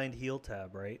redesigned heel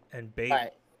tab, right? And Bape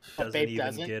right, but doesn't Bape even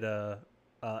doesn't. get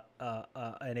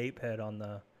an ape head on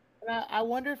the. And I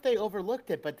wonder if they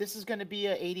overlooked it, but this is going to be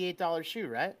a $88 shoe,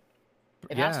 right?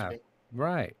 It has to Yeah, be.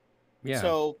 right. Yeah.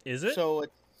 So, Is it? so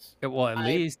it's Well, at I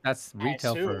least that's I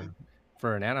retail assume,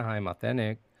 for an Anaheim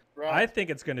authentic. I right? think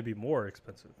it's going to be more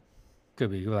expensive. Could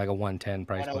be like a 110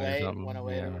 price point or 108, something.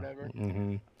 108 or Yeah. whatever.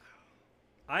 Hmm.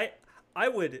 I I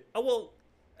would. Oh, well,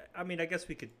 I mean, I guess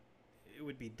we could. It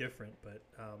would be different, but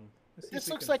let's see if This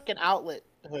we looks can. like an outlet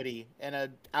hoodie and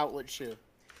an outlet shoe.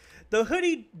 The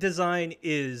hoodie design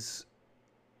is,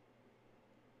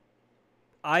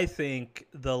 I think,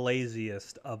 the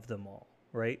laziest of them all.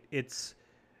 Right? It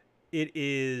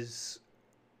is,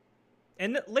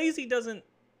 and lazy doesn't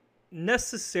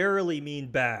necessarily mean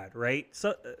bad, right?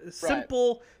 So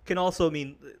simple can also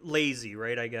mean lazy,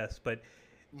 right? I guess, but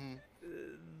Mhm.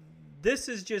 this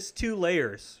is just 2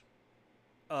 layers.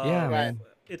 Yeah, Of, Right. man.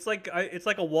 it's like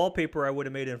a wallpaper I would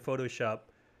have made in Photoshop,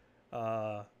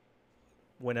 uh,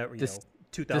 whenever This is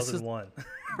 2001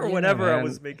 or yeah, whenever I man.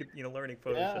 was making learning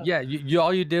Photoshop. Yeah, you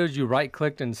all you did is you right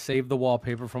clicked and saved the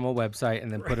wallpaper from a website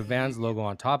and then put a Right. Vans logo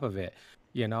on top of it.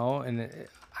 And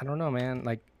I don't know, man.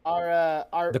 Like the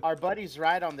Our buddies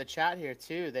right on the chat here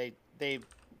too. They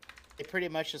pretty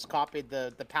much just copied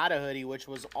the Pata hoodie, which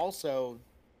was also,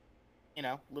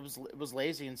 it was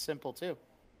lazy and simple too.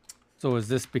 so is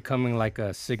this becoming like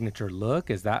a signature look?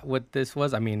 Is that what this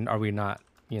was? I mean, are we not,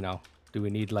 do we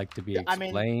need like to be Yeah, I mean,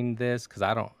 explained this? Because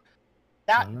I don't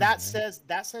that know, that man. says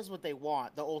that says what they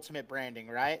want, the ultimate branding,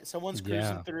 right? Someone's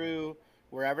cruising Yeah. through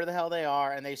wherever the hell they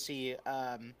are, and they see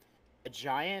a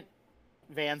giant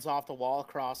Vans off the wall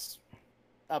across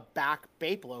a back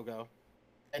Bape logo,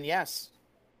 and yes,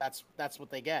 that's what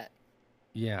they get.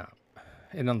 Yeah.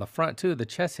 And on the front too, the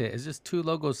chest hit is just two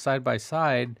logos side by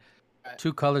side, Right.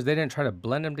 two colors. They didn't try to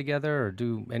blend them together or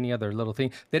do any other little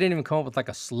thing. They didn't even come up with like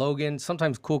a slogan.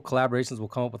 Sometimes cool collaborations will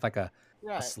come up with like a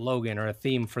Right. slogan or a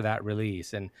theme for that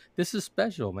release. And this is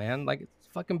special, man. Like it's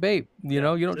fucking Bape. You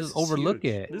know, you don't This just is overlook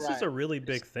huge. it. This is a really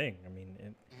big thing. I mean,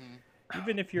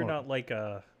 even if you're Well- not like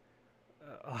a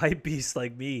hype beast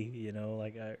like me, you know,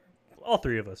 like all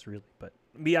three of us really, but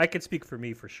me, I can speak for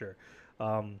me for sure.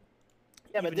 Yeah,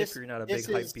 Even but this, if you're not a this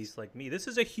big hype is- beast like me, this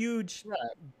is a huge, Right.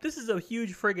 this is a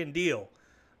huge friggin' deal,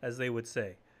 as they would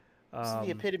say. This is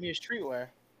the epitome of streetwear.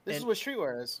 This is and- what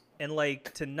streetwear is. And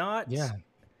like to not, Yeah.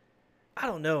 I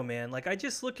don't know, man. Like I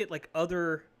just look at like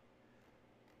other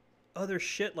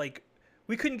shit. Like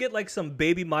we couldn't get like some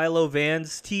Baby Milo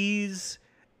Vans tees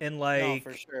and No, like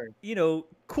for sure. you know,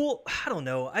 cool. I don't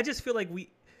know. I just feel like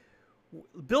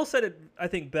Bill said it, I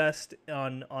think, best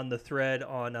on the thread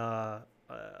on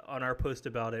our post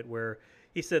about it, where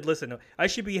he said, "Listen, I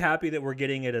should be happy that we're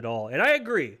getting it at all," and I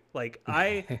agree. Like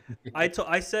I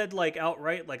said like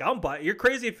outright, like I'm buying. You're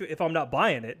crazy if I'm not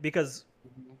buying it, because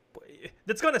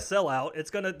it's gonna sell out.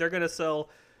 They're gonna sell,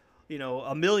 you know,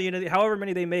 1 million, however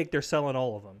many they make, they're selling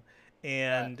all of them,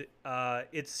 and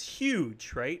it's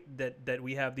huge, right? That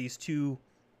we have these two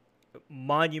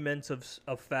monuments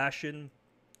of fashion,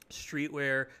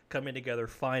 streetwear coming together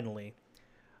finally.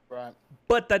 Right.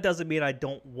 But that doesn't mean I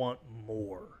don't want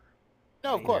more.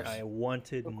 No, of course. I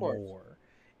wanted Of course. more.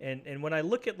 And when I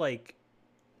look at like,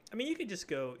 I mean, you can just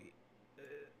go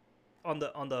on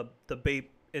the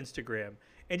Bape Instagram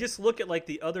and just look at like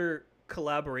the other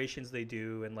collaborations they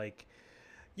do, and like,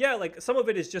 yeah, like some of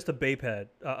it is just a Bape head,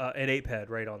 an ape head,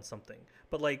 right, on something.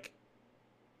 But like,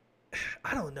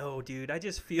 I don't know, dude. I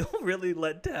just feel really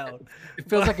let down. It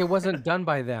feels like it wasn't done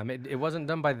by them. It wasn't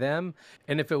done by them.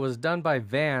 And if it was done by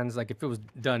Vans, like if it was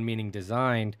done, meaning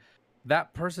designed,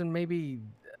 that person maybe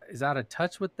is out of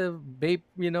touch with the Bape,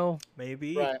 you know,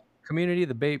 Maybe. Right. community,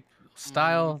 the Bape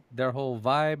style, their whole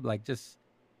vibe. Like just,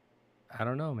 I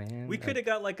don't know, man. We could have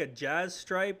got like a jazz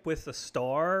stripe with a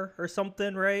star or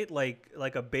something, right? Like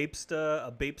a Bape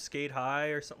Skate High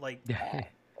or something. Like,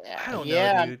 I don't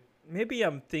know, dude. Maybe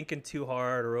I'm thinking too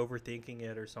hard or overthinking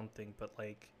it or something, but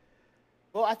like,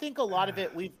 Well, I think a lot of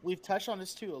it we've touched on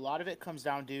this too. A lot of it comes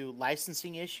down to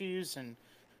licensing issues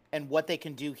and what they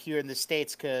can do here in the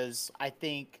States, because I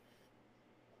think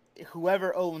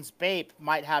whoever owns Bape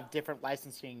might have different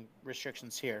licensing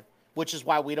restrictions here, which is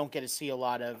why we don't get to see a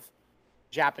lot of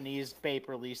Japanese Bape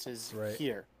releases Right.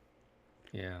 here.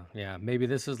 Yeah. Maybe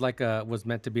this is like was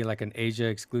meant to be like an Asia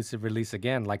exclusive release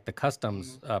again, like the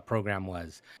customs program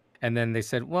was. And then they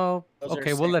said, well, Those are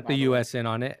okay, we'll sick, let by the the way. U.S. in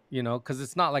on it, you know, because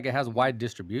it's not like it has wide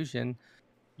distribution.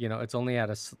 You know, it's only at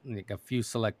like a few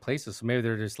select places. So maybe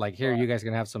they're just like, here, you guys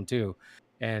can have some too.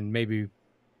 And maybe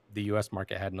the U.S.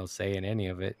 market had no say in any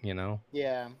of it, you know?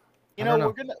 Yeah, I don't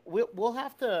know. we'll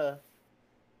have to.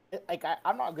 Like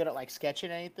I'm not good at like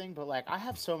sketching anything, but like I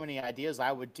have so many ideas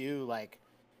I would do, like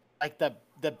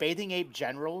the Bathing Ape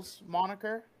Generals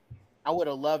moniker. I would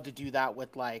have loved to do that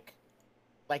with like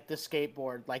the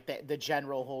skateboard, like the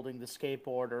general holding the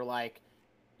skateboard, or like,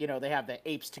 you know, they have the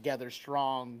apes together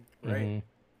strong, right? Mhm.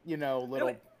 you know,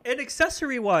 little. And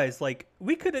accessory wise, like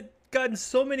we could have gotten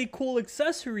so many cool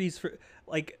accessories for,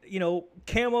 like, you know,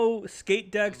 camo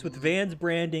skate decks with Vans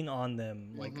branding on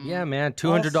them, like Yeah, man.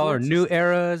 sorts $200 of new stuff.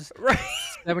 eras, right.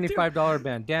 $75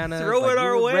 bandanas. Throw like, it we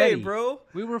our were way, ready. bro.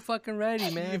 We were fucking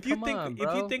ready, man. If you Come think on, if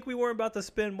bro. you think we weren't about to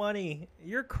spend money,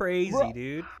 you're crazy, Bro.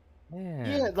 dude. Man.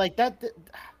 Yeah, like that.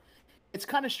 It's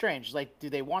kind of strange. Like, do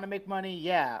they want to make money?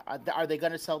 Yeah. Are they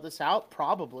going to sell this out?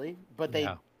 Probably. But they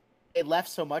Yeah. left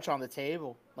so much on the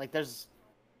table. Like,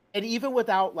 and even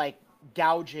without like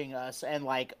gouging us and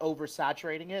like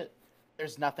oversaturating it,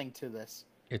 there's nothing to this.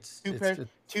 It's Two pairs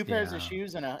yeah. of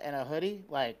shoes and a hoodie.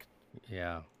 Like,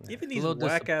 Yeah. Even It's a these little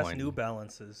whack ass disappointing. New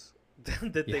Balances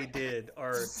that they did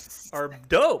are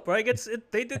dope, right?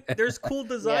 There's cool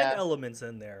design Yeah. elements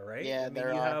in there, right? Yeah, I mean,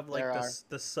 there you are, have like there are.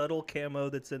 the subtle camo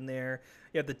that's in there.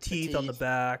 You have the teeth on the teeth.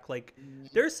 back. Like,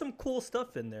 there's some cool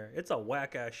stuff in there. It's a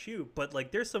whack ass shoe, but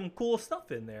like there's some cool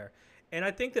stuff in there. And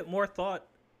I think that more thought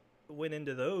went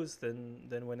into those than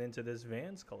went into this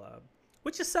Vans collab,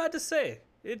 which is sad to say.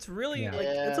 It's really Yeah. like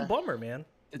it's a Yeah. bummer, man.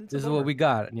 It's a This is what bummer. we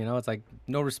got. You know, it's like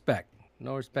no respect for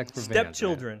Vans, man.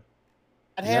 Stepchildren.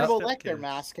 that Yep. Hannibal Step Lecter kids.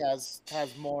 mask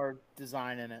has more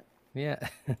design in it. Yeah.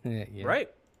 Yeah. Right.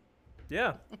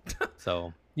 Yeah.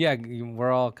 So yeah,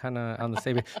 we're all kind of on the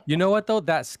same. You know what though?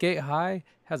 That Skate High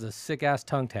has a sick ass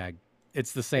tongue tag.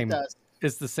 It's the It same. does.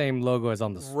 It's the same logo as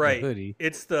on the Right. hoodie.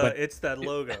 It's But- that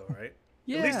logo, right?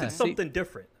 Yeah. At least it's see- something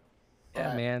different. Yeah,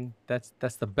 Right. man. That's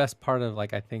the best part of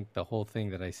like I think the whole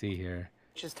thing that I see here.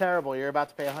 Which is terrible. You're about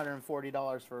to pay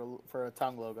 $140 for a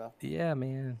tongue logo. Yeah,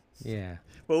 man. Yeah.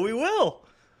 But we will.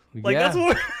 Like yeah. that's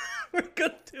what we're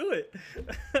gonna do it.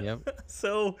 Yep.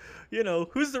 So, you know,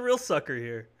 who's the real sucker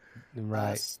here?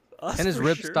 Right. Us. Us And his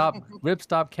for sure.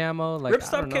 ripstop camo, like I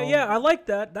don't Ripstop know. yeah, I like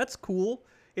that. That's cool.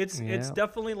 It's Yeah.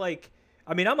 definitely like,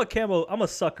 I mean, I'm a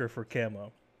sucker for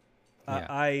camo. Yeah.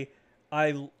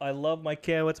 I love my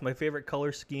camo. It's my favorite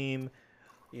color scheme.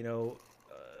 You know,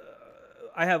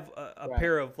 I have a Right.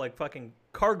 pair of like fucking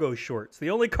cargo shorts. The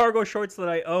only cargo shorts that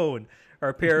I own are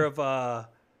a pair of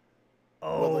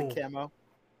Woodland camo.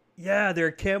 yeah, they're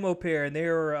a camo pair, and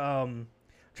they're I'm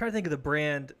trying to think of the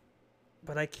brand,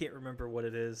 but I can't remember what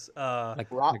it is. like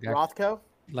Rothko.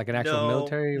 like an actual No,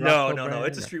 military. no, Roscoe no, no. brand,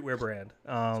 It's a or- streetwear brand.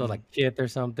 So like Kith or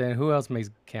something. Who else makes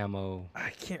camo?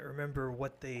 I can't remember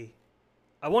what they.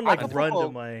 I want to like run to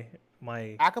Acapulco-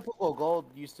 my. Acapulco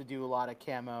Gold used to do a lot of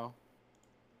camo.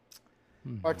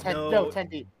 Hmm. Or 10 No. no 10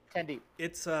 deep. 10 deep.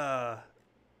 It's Not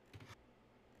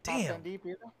damn. 10 deep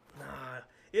either. Nah,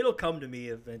 it'll come to me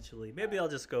eventually. Maybe I'll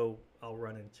just go. I'll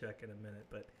run and check in a minute,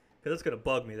 but because it's gonna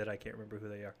bug me that I can't remember who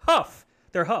they are. Huff.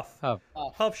 They're Huff. Huff.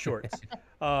 Huff shorts.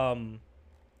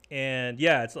 And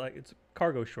yeah, it's like it's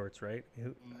cargo shorts, right?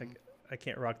 I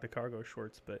can't rock the cargo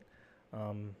shorts, but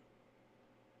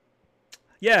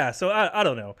yeah. So I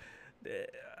don't know.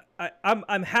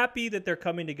 I'm happy that they're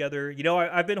coming together. You know,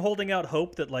 I've been holding out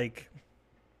hope that like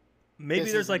maybe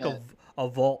This there's like isn't a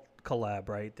Vault collab,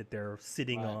 right? That they're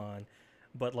sitting Right. on,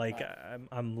 but like Right.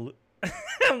 I'm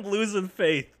losing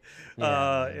faith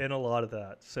Yeah. in a lot of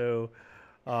that. So.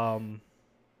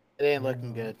 It ain't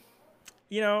looking good.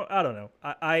 You know, I don't know.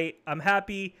 I'm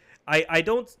happy. I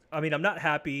don't. I mean, I'm not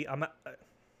happy.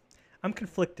 I'm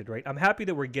conflicted, right? I'm happy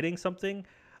that we're getting something.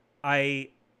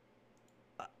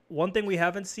 One thing we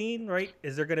haven't seen, right?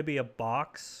 Is there going to be a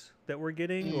box that we're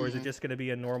getting, or is it just going to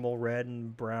be a normal red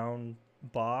and brown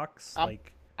box?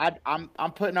 Like, I'm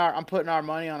putting our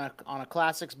money on a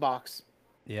classics box.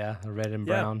 Yeah, a red and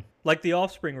Yeah. brown. like the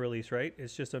Offspring release, right?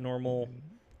 It's just a normal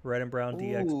red and brown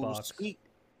DX Ooh, box.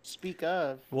 Speak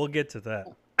of. We'll get to that.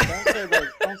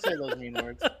 Don't say those mean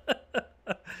words.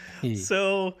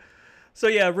 So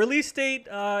yeah, release date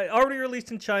already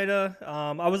released in China.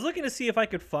 I was looking to see if I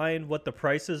could find what the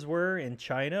prices were in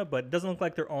China, but it doesn't look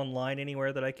like they're online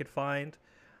anywhere that I could find.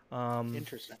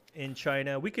 Interesting. In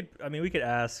China, we could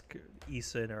ask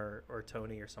Eason or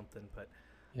Tony or something, but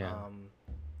Yeah.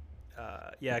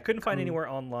 yeah, I couldn't find anywhere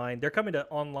online. They're coming to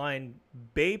online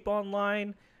Bape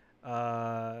online.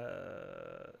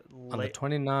 On the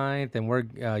 29th, and we're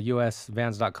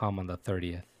usvans.com on the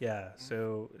 30th. Yeah,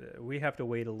 so we have to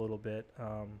wait a little bit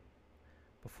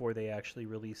before they actually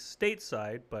release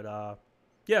stateside. But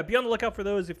yeah, be on the lookout for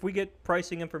those. If we get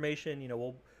pricing information, you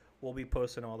know, we'll be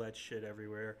posting all that shit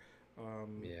everywhere.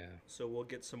 Yeah. So we'll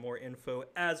get some more info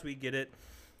as we get it.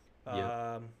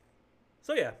 Yep.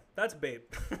 So yeah, that's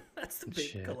Bape. That's the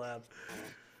Bape Shit. collab.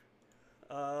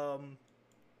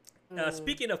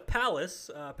 Speaking of Palace,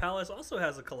 Palace also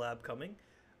has a collab coming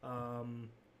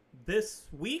this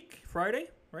week, Friday,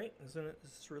 right? Isn't it?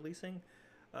 Is this releasing?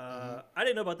 I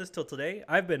didn't know about this till today.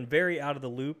 I've been very out of the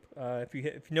loop. If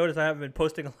you notice, I haven't been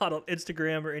posting a lot on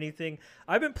Instagram or anything.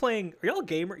 I've been playing. Are y'all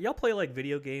gamer? Y'all play like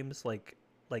video games, like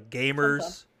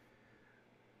gamers?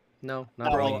 No,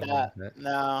 Not really. like that.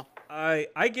 No.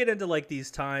 I get into like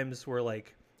these times where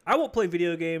like I won't play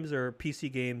video games or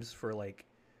PC games for like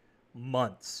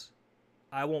months.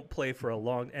 I won't play for a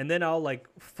long, and then I'll like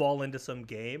fall into some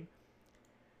game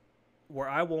where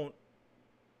I will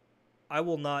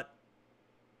not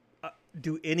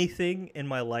do anything in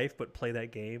my life but play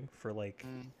that game for like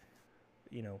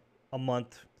you know, a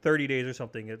month, 30 days or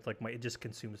something. It's like it just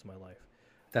consumes my life.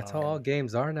 That's how all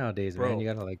games are nowadays, man. bro. You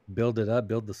gotta like build it up,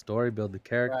 build the story, build the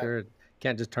character.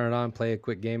 Can't just turn it on, play a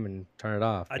quick game, and turn it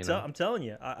off. You know? I'm telling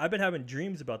you, I've been having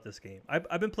dreams about this game.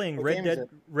 I've been playing What game is it?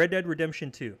 Red Dead Redemption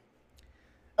 2.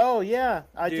 Oh yeah,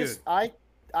 Dude.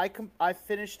 I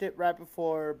finished it right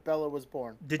before Bella was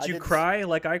born. Did I you cry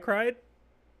like I cried?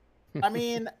 I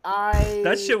mean, I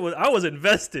That shit was. I was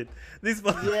invested. These.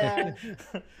 Yeah.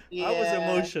 I was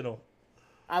emotional.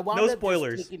 I wound No up just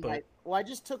spoilers, taking but- I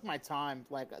just took my time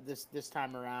like this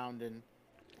time around, and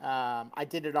I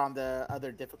did it on the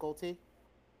other difficulty,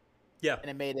 Yeah.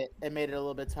 and it made it a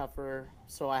little bit tougher.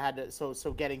 So I had to so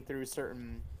getting through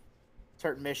certain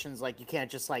missions, like you can't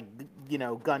just like gun.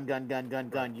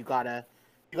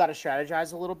 You gotta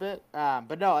strategize a little bit.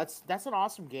 But no, that's an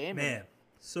awesome game. Man,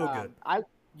 so good.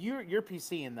 You're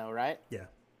PCing though, right? Yeah.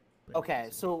 Okay,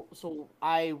 so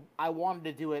I wanted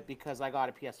to do it because I got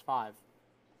a PS5.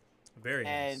 Very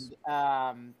nice.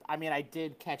 And I mean, I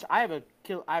did catch. I have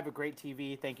a great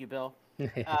TV. Thank you, Bill.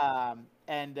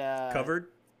 And Covered?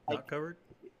 like- Not covered?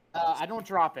 I don't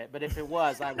drop it, but if it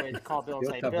was, I would call Bill and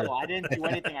You'll say, cover "Bill, it." I didn't do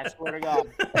anything. I swear to God."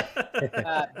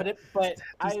 But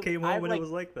Just came home I've, when like, it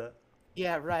was like that.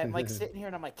 Yeah, right. I'm like sitting here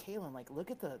and I'm like, Kaylin, like look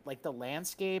at the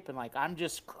landscape and like I'm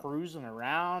just cruising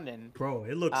around and Bro,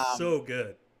 it looks um so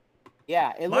good.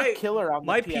 yeah, it looked My killer on the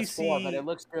my PS4, but it PC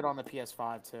looks good on the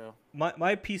PS5 too.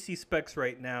 my PC specs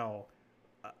right now,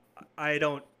 I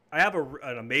don't. I have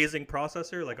an amazing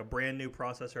processor, like a brand new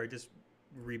processor. I just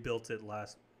rebuilt it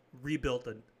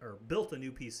built a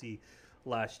new PC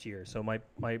last year. So my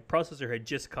processor had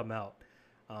just come out.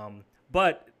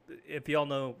 But if y'all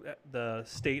know the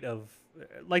state of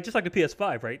like just like the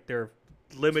PS5, right? They're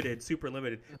limited, super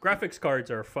limited. Graphics cards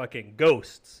are fucking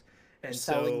ghosts. They're And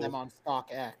selling so them on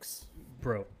StockX.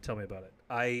 bro, tell me about it.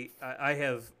 I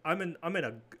have I'm in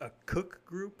a cook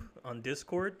group on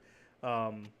Discord. It's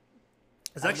I knew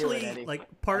it, actually Eddie.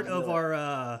 like part I of knew it.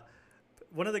 our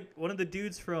one of the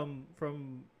dudes from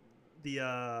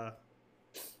the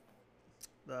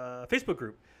Facebook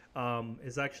group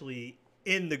is actually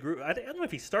in the group. I don't know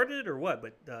if he started it or what,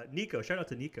 but Nico, shout out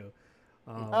to Nico.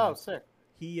 Oh, sick.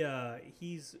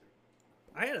 He's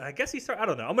I guess he started. I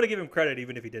don't know. I'm gonna give him credit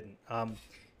even if he didn't.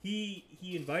 He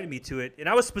invited me to it, and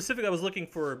I was looking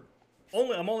for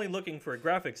I'm only looking for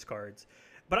graphics cards,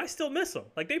 but I still miss them.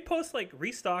 Like they post like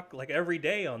restock like every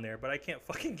day on there, but I can't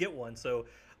fucking get one. So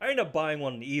I ended up buying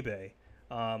one on eBay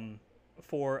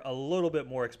for a little bit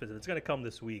more expensive. It's gonna come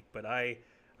this week, but I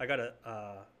got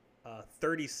a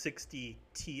 3060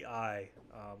 Ti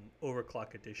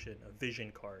overclock edition, a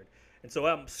Vision card. And so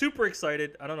I'm super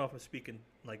excited. I don't know if I'm speaking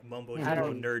like mumbo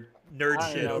jumbo nerd I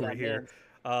don't shit know over that here. means.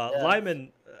 Yeah.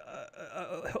 Lyman,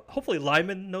 hopefully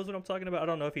Lyman knows what I'm talking about. I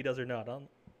don't know if he does or not. I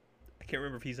can't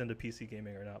remember if he's into PC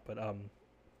gaming or not, but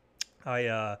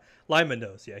Lyman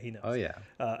knows. Yeah, he knows. Oh yeah.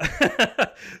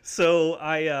 So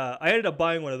I ended up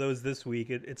buying one of those this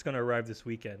week. It's going to arrive this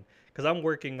weekend because I'm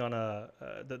working on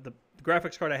the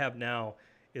graphics card I have now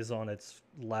is on its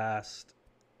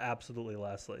absolutely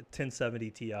last like 1070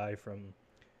 Ti from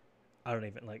I don't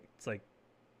even like it's like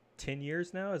 10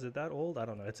 years now. Is it that old? I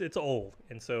don't know. It's old,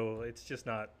 and so it's just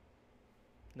no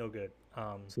good.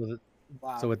 So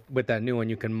Wow. so with that new one,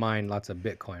 you can mine lots of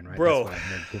Bitcoin, right? Bro. That's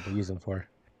what people use them for.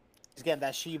 He's getting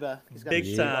that Shiba. He's got Big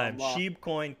the Shiba time unlocked.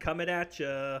 Sheepcoin coming at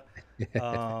ya.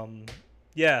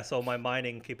 Yeah, so my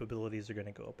mining capabilities are going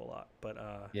to go up a lot,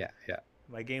 but Yeah.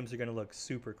 my games are going to look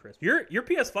super crisp. Your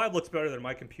PS5 looks better than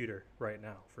my computer right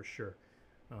now, for sure.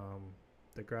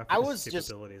 The graphics I was just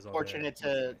capabilities on fortunate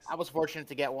there. I was fortunate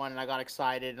to get one, and I got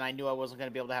excited, and I knew I wasn't going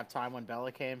to be able to have time when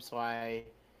Bella came, so I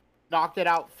knocked it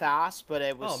out fast. But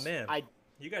it was Oh man,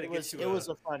 you got to it was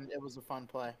a fun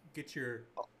play. get your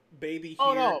baby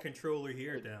Oh, here, no. controller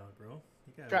here down, bro.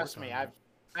 You gotta Trust work me, on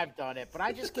I've done it, but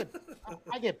I just get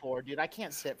I get bored, dude. I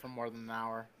can't sit for more than an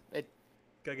hour. that.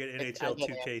 Gotta get I NHL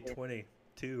get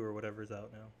 2K22 or whatever's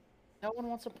out now. No one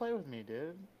wants to play with me,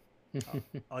 dude.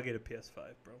 I'll get a PS5,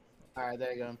 bro. All right,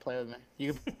 there you go, and play with me.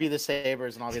 You can be the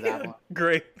Sabres, and I'll be that one.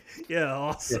 Great. Yeah,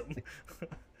 awesome.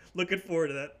 Looking forward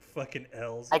to that fucking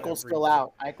L's. Eichel's still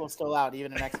out. Eichel's still out,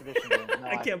 even in exhibition games. No,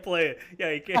 I can't play it.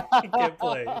 Yeah, you can't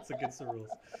play. It's against the rules.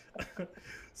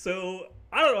 So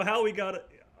I don't know how we got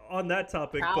on that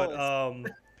topic, but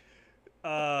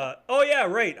oh yeah,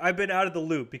 right. I've been out of the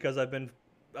loop because I've been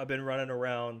running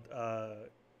around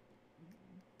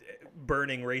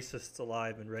burning racists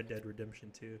alive in Red Dead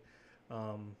Redemption 2.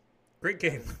 Great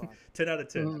game. 10 out of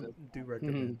 10. Do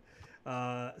recommend.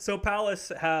 So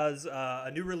Palace has a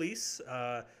new release.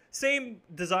 Same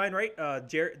design, right?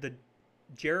 The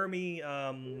Jeremy.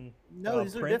 No,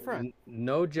 these are print? different.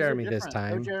 No Jeremy this different.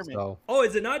 No time. Jeremy. So Oh,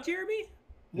 is it not Jeremy?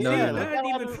 No, Yeah, no, no. I didn't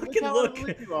even fucking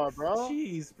look. You are, bro.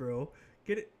 Jeez, bro.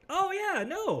 Get it? Oh yeah,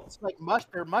 no. It's like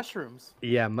mushrooms.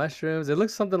 yeah, mushrooms. It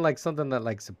looks something that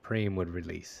like Supreme would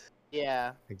release.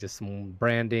 Yeah. Like just some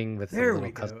branding with some There little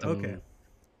we go. custom. Okay. It's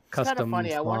kind of Custom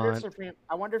funny. I wonder if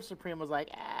font. Supreme was like,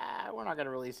 we're not gonna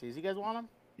release these. You guys want them?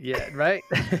 Yeah, right.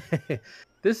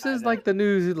 This is like the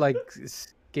new like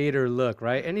skater look,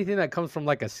 right? Anything that comes from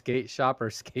like a skate shop or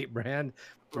skate brand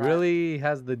Right. really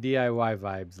has the DIY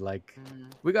vibes. Like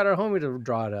we got our homie to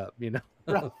draw it up, you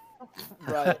know.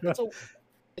 Right.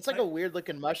 It's like a weird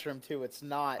looking mushroom too. It's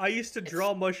not. I used to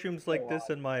draw mushrooms like this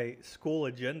in my school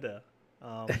agenda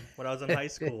when I was in high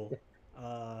school.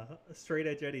 Straight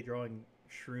Edge Eddie drawing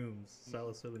shrooms,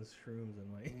 psilocybin shrooms,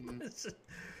 and like,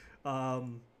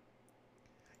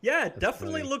 yeah, it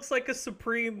definitely funny. looks like a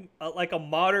Supreme, like a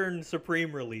modern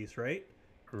Supreme release, right?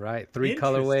 Right. 3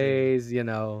 Interesting. colorways, you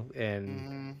know, and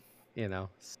Mhm. you know,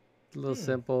 a little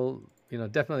simple, you know,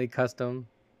 definitely custom.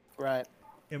 Right.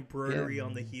 Embroidery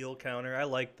on the heel counter. I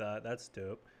like that. That's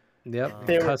dope. Yep.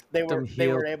 They custom were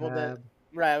heel able to. tab.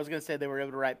 Right. I was gonna say they were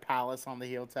able to write Palace on the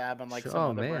heel tab and like some Oh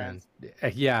other man. brands.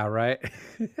 Yeah, right.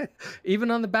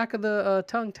 Even on the back of the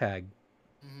tongue tag,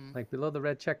 like below the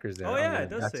red checkers there. Oh on yeah, the it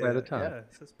does say backside of the that. tongue. Yeah, it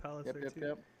says Palace Yep, there yep, too.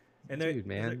 yep. And Dude, is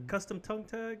man. it custom tongue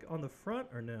tag on the front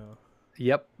or no?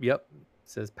 Yep. It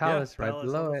says Palace yeah, right Palace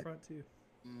below on the it. front too.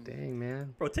 Mm. Dang,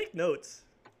 man. Bro, take notes.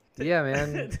 Yeah,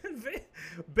 man.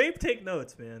 Babe, take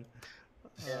notes, man.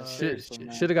 Yeah, Should seriously,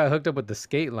 man. have got hooked up with the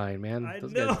skate line, man. I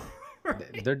Those know. guys,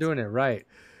 right? they're doing it right.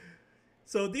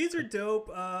 So these are dope.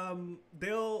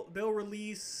 They'll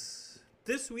release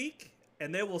this week,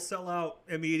 and they will sell out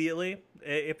immediately.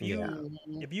 If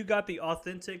you got the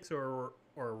Authentics or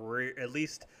were at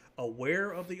least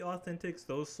aware of the Authentics,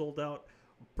 those sold out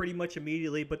pretty much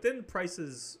immediately. But then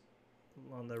prices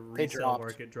on the resale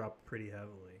market dropped pretty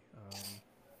heavily.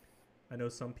 I know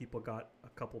some people got a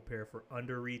couple pair for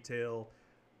under retail.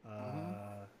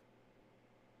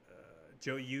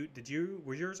 Joe,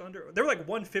 was yours under? They were like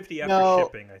 $150 after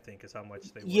shipping, I think, is how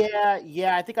much they were.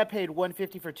 Yeah. I think I paid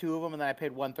 $150 for two of them, and then I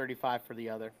paid $135 for the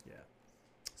other. Yeah.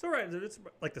 So it's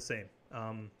like the same.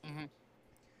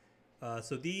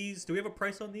 So these, do we have a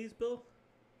price on these, Bill?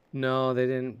 No, they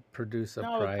didn't produce a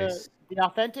price. The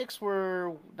Authentics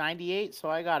were 98, so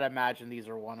I gotta imagine these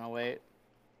are 108.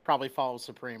 Probably follow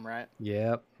Supreme, right?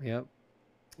 Yep.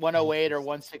 108 or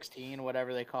 116,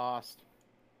 whatever they cost.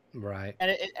 Right.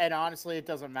 And honestly, it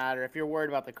doesn't matter if you're worried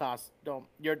about the cost.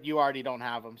 You already don't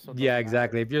have them. So yeah,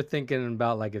 exactly. Matter. If you're thinking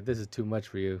about like if this is too much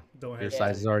for you, your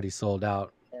size is already sold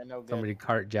out. Yeah, no good. Somebody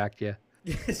cart jacked you.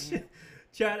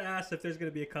 Chad asked if there's going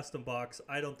to be a custom box.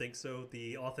 I don't think so.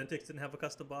 The Authentics didn't have a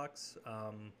custom box.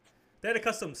 They had a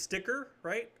custom sticker,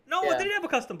 right? No, they didn't have a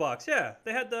custom box. Yeah,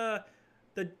 they had the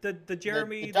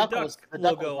Jeremy the Duck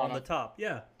logo on the top.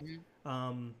 Yeah.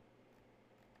 Mm-hmm.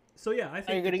 So yeah, I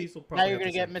think these will probably. Now you're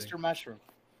gonna get Mr. Mushroom.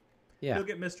 Yeah. You'll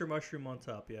get Mr. Mushroom on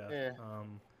top. Yeah.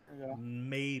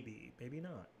 Maybe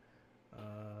not.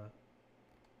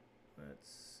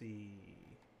 Let's see.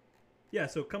 Yeah.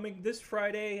 So coming this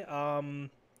Friday.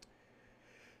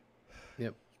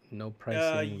 Yep. No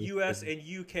pricing. U.S. and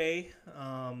U.K.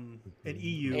 And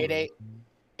EU. 8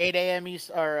 a.m. East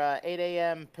or 8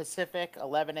 a.m. Pacific,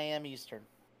 11 a.m. Eastern.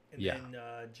 And then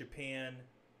Japan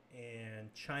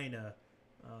and China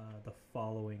the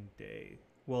following day.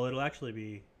 Well, it'll actually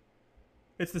be.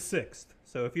 It's the 6th.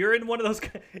 So if you're in one of those,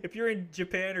 if you're in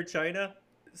Japan or China,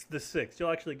 it's the 6th.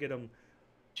 You'll actually get them.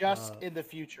 Just in the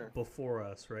future. Before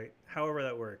us, right? However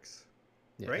that works.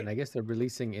 Yeah, right? And I guess they're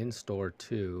releasing in store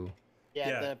too.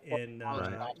 Yeah, in LA,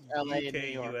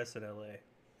 UK, US, and LA.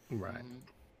 Right. Mm-hmm.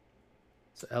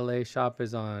 So LA shop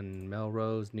is on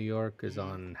Melrose. New York is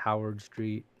on Howard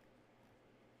Street.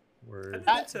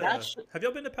 Have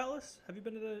y'all been to Palace? Have you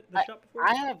been to the shop before?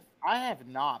 I have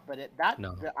not, but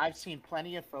I've seen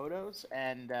plenty of photos,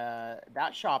 and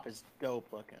that shop is dope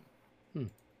looking.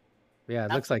 Yeah,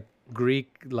 it looks like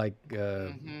Greek, like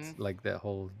like that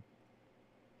whole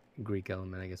Greek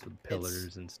element, I guess, with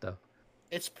pillars and stuff.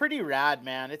 It's pretty rad,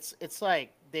 man. It's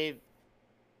like the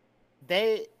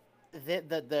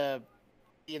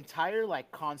entire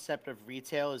like concept of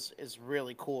retail is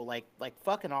really cool. Like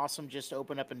fucking awesome. Just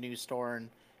open up a new store in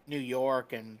New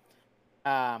York, and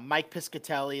Mike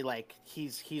Piscatelli, like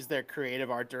he's their creative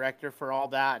art director for all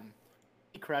that, and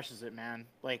he crushes it, man.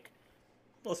 Like,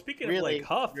 well, speaking of like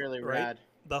Huff, really right? rad.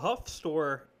 The Huff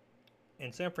store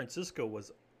in San Francisco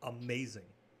was amazing.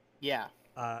 Yeah.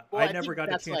 I never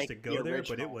got a chance to go there,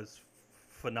 but it was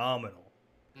phenomenal.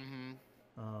 Mm-hmm.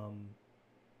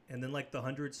 And then like the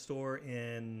 100 store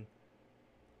in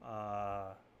New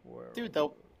York,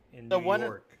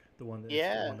 the one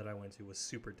that I went to was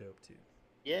super dope too.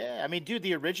 Yeah, I mean, dude,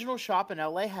 the original shop in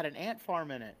LA had an ant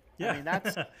farm in it. Yeah, I mean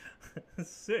that's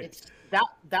sick.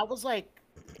 That was like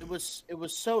it was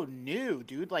so new,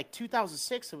 dude. Like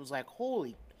 2006, it was like,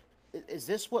 holy, is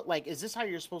this how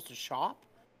you're supposed to shop?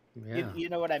 Yeah. You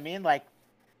know what I mean? Like,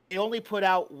 they only put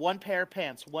out one pair of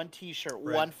pants, one T-shirt,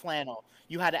 one flannel.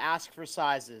 You had to ask for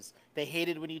sizes. They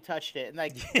hated when you touched it, and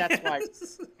like that's why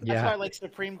like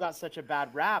Supreme got such a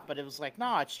bad rap. But it was like,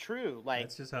 no, it's true. Like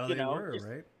that's just how they were,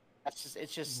 right?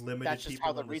 It's just limited. That's just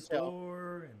how the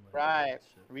retail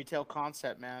retail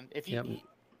concept, man. If you,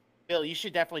 Bill, you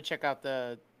should definitely check out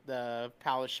the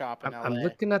Palace shop in LA. I'm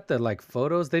looking at the like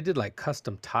photos. They did like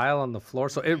custom tile on the floor,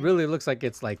 so it really looks like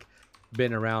it's like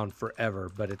been around forever,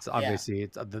 but it's obviously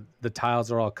it's the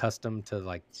tiles are all custom to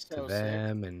like to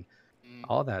them and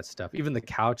all that stuff. Even the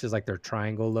couch is like their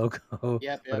triangle logo, but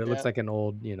it looks like an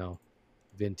old,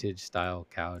 vintage style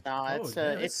couch. No,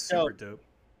 it's super dope.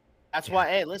 That's why,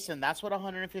 hey, listen, that's what a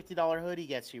 $150 hoodie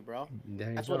gets you, bro.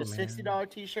 That's what a $60 man.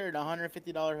 T-shirt and a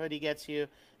 $150 hoodie gets you,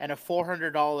 and a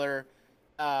 $400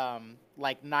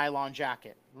 like nylon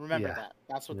jacket. Remember that.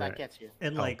 That's what that gets you.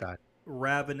 And like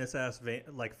ravenous ass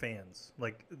like fans.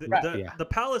 Like Right. the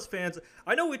Palace fans.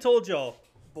 I know we told y'all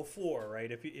before,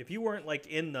 right? If you weren't like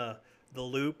in the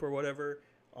loop or whatever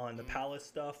on the Palace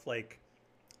stuff, like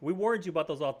we warned you about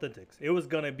those authentics. It was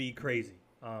gonna be crazy.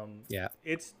 Yeah.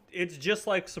 It's just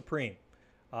like Supreme,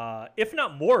 if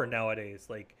not more nowadays.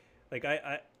 Like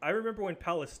I remember when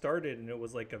Palace started and it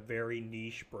was like a very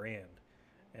niche brand,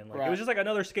 and like it Right. was just like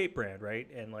another skate brand, right?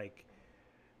 And like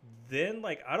then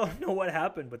like I don't know what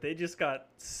happened, but they just got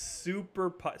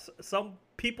super. Some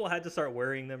people had to start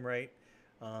wearing them, right?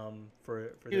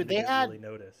 For them Dude, to they get had- really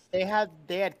noticed. They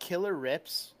had killer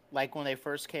rips like when they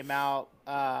first came out.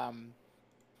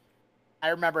 I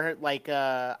remember like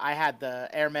I had the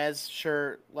Hermes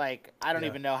shirt. Like I don't Yeah.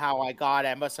 even know how I got it.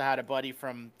 I must have had a buddy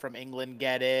from England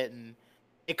get it, and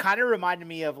it kind of reminded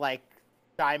me of like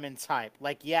Diamond's hype.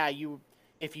 Like yeah,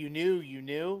 if you knew, you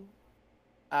knew.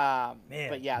 Man.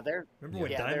 But yeah, they're Remember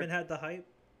when yeah, they're- Diamond had the hype?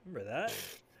 Remember that?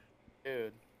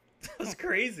 dude. That was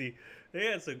crazy. They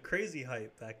had some crazy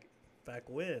hype back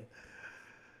when.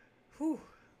 Whew.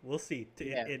 We'll see.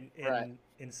 Yeah, in right.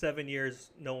 in 7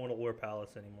 years, no one will wear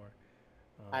Palace anymore.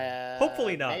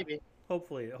 Hopefully not. Maybe.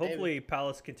 Hopefully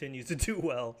Palace continues to do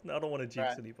well. I don't want to jinx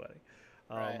Right. anybody.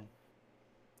 Right.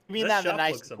 I mean that that in the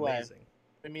shop looks nicest way. amazing.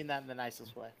 I mean that in the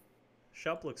nicest way.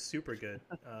 Shop looks super good.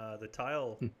 The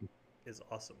tile is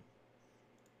awesome.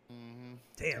 Mm-hmm.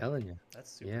 Damn, Telling you.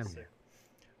 that's super Yeah, sick.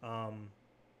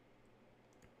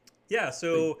 Yeah,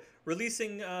 so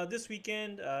releasing this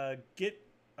weekend.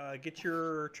 Get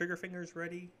your trigger fingers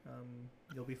ready.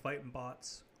 You'll be fighting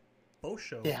bots. Both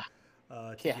show. Yeah.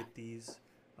 To Yeah. get these.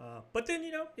 But then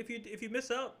if you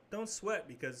miss out, don't sweat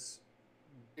because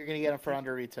You're gonna get them for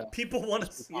under retail. people want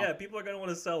Just to. be Yeah, people are gonna want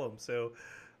to sell them. So,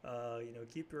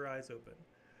 keep your eyes open.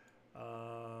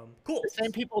 Cool. The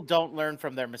same people don't learn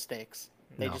from their mistakes.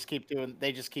 They No. just keep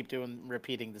doing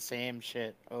repeating the same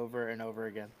shit over and over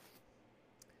again.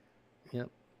 Yep.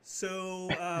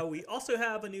 So we also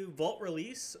have a new Vault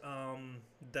release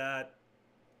that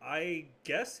I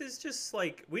guess is just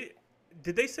like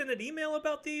did they send an email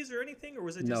about these or anything, or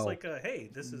was it just No. like hey,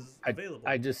 this is available?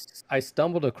 I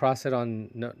stumbled across it on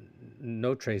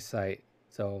No Trace site.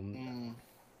 So Mm.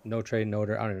 No Trade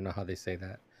Noter. I don't even know how they say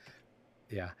that.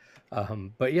 Yeah.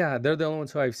 But yeah, they're the only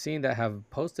ones who I've seen that have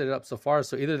posted it up so far.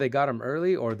 So either they got them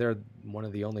early or they're one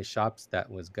of the only shops that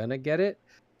was gonna get it.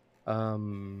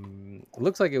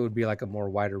 Looks like it would be like a more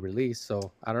wider release.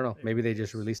 So I don't know. Maybe they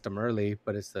just released them early,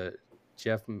 but it's the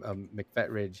Jeff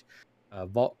McFetridge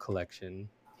Vault collection.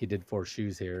 He did 4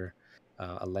 shoes here.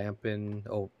 A Lampin.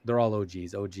 Oh, they're all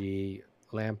OGs. OG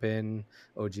Lampin,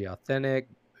 OG Authentic,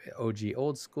 OG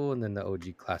Old School, and then the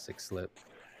OG Classic Slip.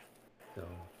 So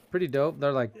pretty dope.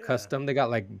 They're like Yeah. custom. They got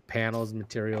like panels,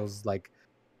 materials like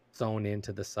sewn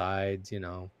into the sides.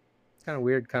 Kind of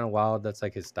weird, kind of wild. That's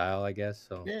like his style, I guess.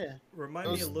 So Yeah. Remind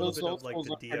me a Those- little those bit old of like schools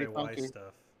the look pretty DIY funky.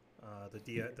 stuff.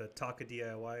 The Taka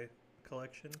DIY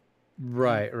collection.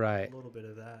 right. A little bit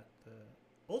of that.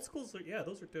 Old schools,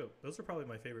 those are dope. Those are probably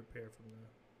my favorite pair from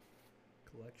the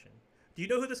collection. Do you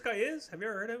know who this guy is? Have you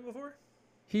ever heard of him before?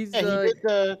 He's Yeah, he did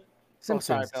the.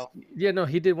 Simpsons. Bill. Yeah, no,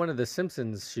 he did one of the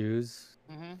Simpsons shoes.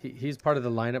 Mhm. He's part of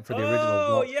the lineup for the original.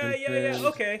 Oh, Walt yeah. Simpsons.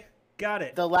 Okay, got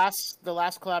it. The last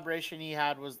collaboration he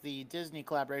had was the Disney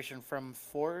collaboration from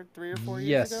 3 or 4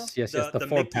 years ago. Yes. The The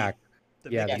 4-pack.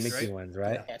 The Yeah, the Mickeys, Mickey right? ones,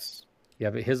 right? Yeah. Yes. Yeah,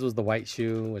 but his was the white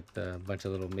shoe with a bunch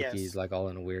of little Mickeys, Yes. like all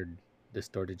in a weird,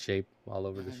 distorted shape all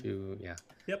over the Mhm. shoe. Yeah.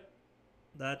 Yep.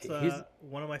 That's He's-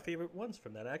 one of my favorite ones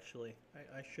from that. Actually,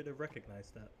 I should have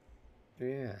recognized that.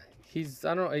 Yeah.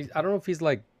 I don't know if he's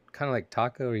like kind of like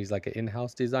Taka, or he's like an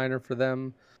in-house designer for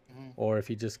them, Mhm. or if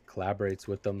he just collaborates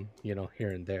with them,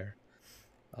 here and there.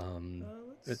 It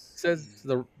Let's says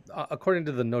see. according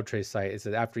to the No Trace site, it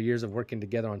says after years of working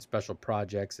together on special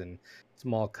projects and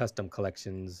small custom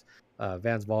collections,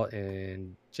 Vans Vault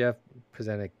and Jeff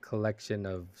present a collection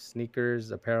of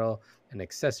sneakers, apparel, and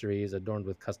accessories adorned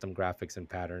with custom graphics and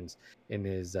patterns in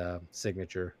his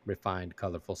signature, refined,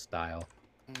 colorful style.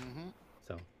 Mhm.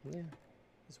 So yeah,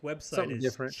 His website something is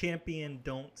different. Champion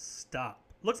Don't Stop.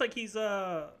 Looks like he's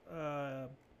at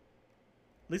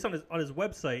least on his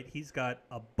website, he's got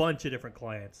a bunch of different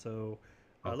clients. So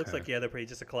it looks Okay. like they're pretty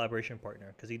just a collaboration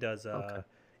partner because he does Okay.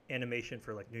 animation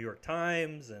for like New York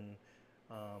Times and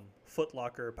Foot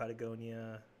Locker,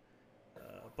 Patagonia,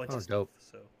 a bunch Oh, of stuff. dope.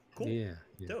 So cool, Yeah,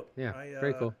 dope. yeah, I,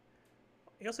 very cool.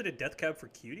 He also did Death Cab for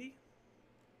Cutie.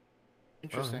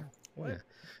 Interesting. What? Yeah.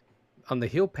 On the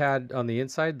heel pad on the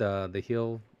inside, the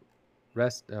heel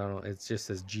rest, I don't know, it just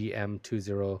says GM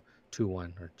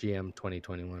 2021 or GM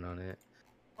 2021 on it.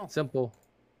 Oh. Simple.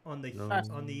 On the No,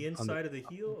 on the inside of the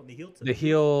heel, on the heel to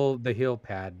The heel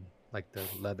pad. like the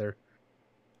leather,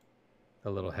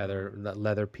 that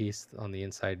leather piece on the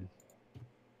inside.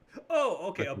 Oh,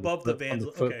 okay, Like above the Vans.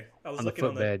 foot, Okay, I was on the looking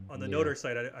footbed. on the yeah. Noter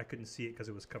side. I couldn't see it because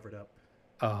it was covered up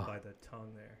Oh, by the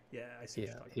tongue there. Yeah, I see what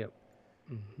yeah. you're talking Yep.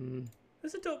 Mm-hmm. about.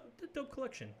 It's a dope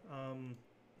collection.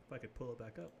 If I could pull it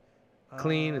back up.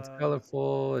 Clean. It's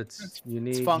colorful. It's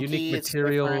unique. funky, Unique it's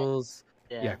different. materials.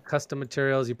 Yeah. Yeah, custom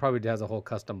materials. He probably has a whole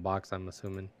custom box, I'm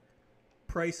assuming.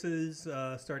 Prices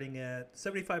starting at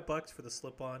 $75 for the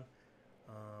slip-on.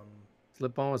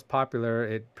 Slip-on was popular.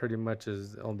 It pretty much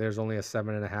is. Oh, there's only a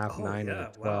 7.5, Oh, 9, yeah, and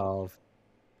a wow.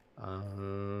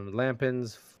 12.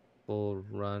 Lampins, full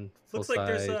run, full Looks like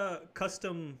there's size. a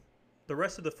custom. The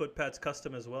rest of the foot pads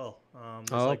custom as well.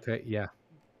 There's Oh, like okay. Yeah.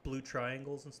 blue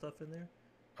triangles and stuff in there.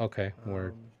 Okay.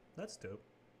 Word. That's dope.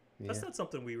 Yeah. That's not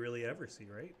something we really ever see,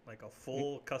 right? Like a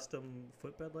full custom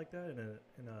footbed like that in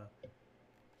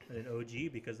an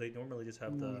OG, because they normally just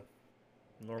have the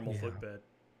normal Yeah. footbed.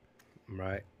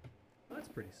 Right. That's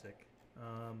pretty sick.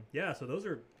 Yeah, so those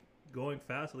are going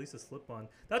fast. At least the slip-on.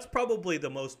 That's probably the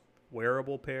most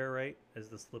wearable pair, right? Is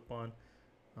the slip-on.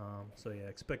 So yeah,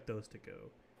 expect those to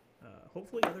go.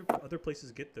 Hopefully other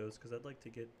places get those, because I'd like to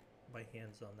get my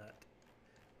hands on that.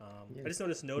 Yeah. I just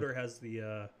noticed Noter has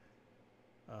the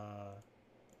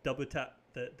double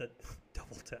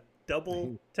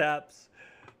taps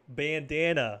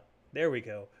bandana. There we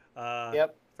go.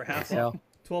 Yep. For half Hell. off,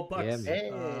 $12. Yeah, man. Hey,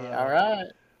 all right.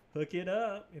 Hook it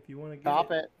up if you want to get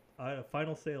Stop it. A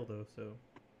final sale though, so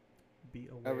be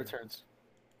aware. No returns.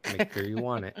 Make sure you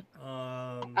want it.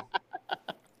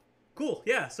 Cool.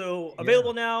 Yeah. So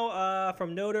available now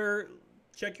from Noter.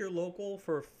 Check your local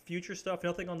for future stuff.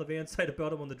 Nothing on the van site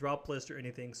about them on the drop list or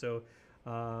anything. So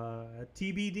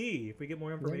TBD. If we get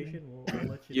more information, we'll let you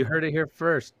know. You heard it here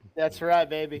first. That's right,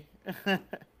 baby.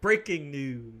 Breaking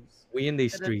news. We in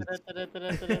these streets.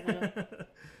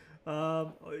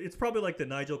 It's probably like the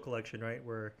Nigel collection, right?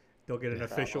 Where they'll get an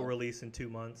official release in 2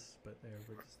 months, but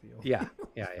they're just the only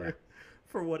Yeah.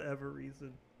 for whatever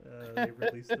reason, they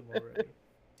released them already.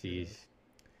 Jeez.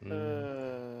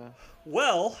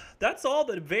 Well, that's all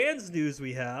the Vans news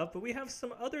we have, but we have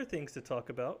some other things to talk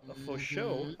about for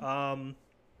show.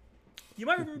 You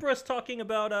might remember us talking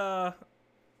about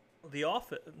the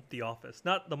Office,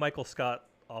 not the Michael Scott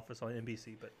Office on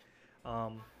NBC, but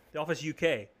the Office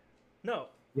UK. No,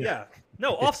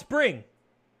 Offspring,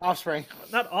 Offspring.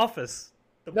 not Office.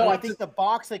 No, I think the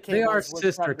box that came They are was part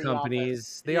sister of the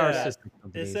companies. They Yeah. are sister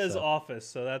companies. It says so. Office,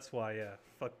 so that's why. Yeah,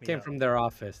 fuck me. Came up. from their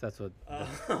office. That's what.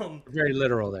 Um, Very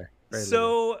literal there. Very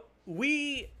literal. So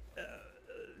we,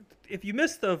 if you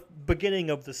missed the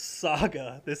beginning of the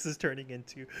saga, this is turning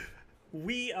into.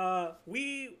 We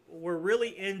were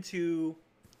really into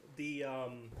the.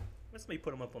 Let me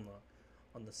put them up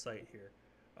on the site here,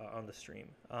 on the stream.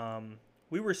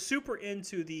 We were super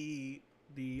into the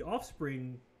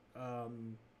Offspring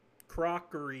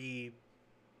crockery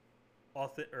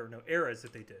eras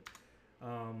that they did.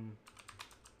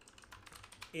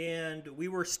 And we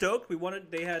were stoked.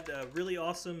 They had a really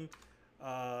awesome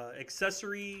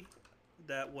accessory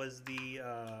that was the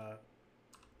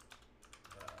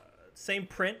same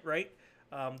print, right?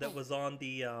 That was on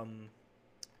the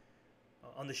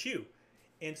shoe.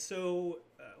 And so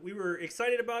we were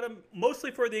excited about them,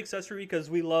 mostly for the accessory, because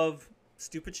we love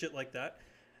stupid shit like that.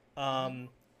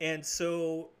 And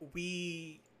so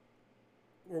we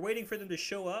were waiting for them to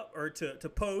show up or to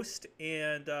post,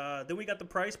 and then we got the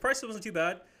price. Price wasn't too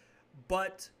bad,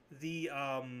 but the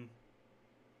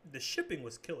shipping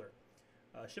was killer.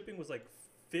 Shipping was like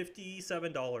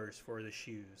 $57 for the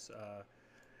shoes,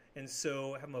 and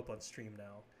so I have them up on stream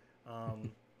now.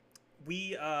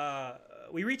 We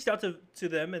reached out to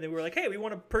them, and they were like, "Hey, we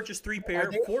want to purchase 4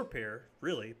 pair,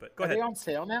 really." But go ahead. Are they on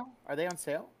sale now? Are they on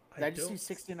sale? Did I just see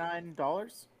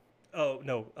 $69? Oh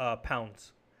no,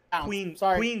 pounds. Pounds.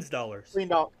 Sorry. Queen's dollars.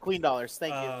 Queen dollars.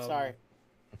 Thank you. Sorry.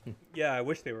 Yeah, I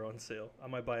wish they were on sale. I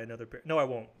might buy another pair. No, I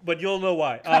won't. But you'll know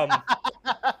why.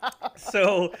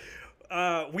 So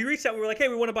we reached out. We were like, hey,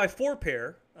 we want to buy 4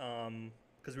 pair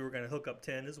because we were going to hook up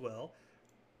 10 as well.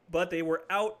 But they were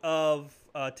out of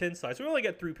 10 size. So we only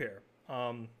got 3 pair.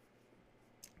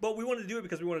 But we wanted to do it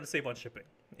because we wanted to save on shipping.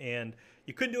 And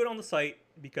you couldn't do it on the site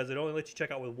because it only lets you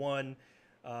check out with 1.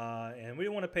 And we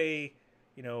didn't want to pay,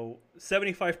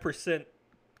 75%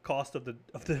 cost of the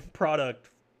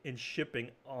product in shipping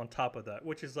on top of that,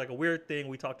 which is like a weird thing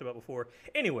we talked about before.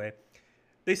 Anyway,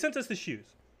 they sent us the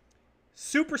shoes.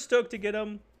 Super stoked to get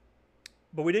them,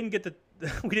 but we didn't get the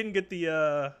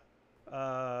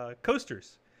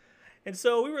coasters. And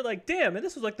so we were like, damn, and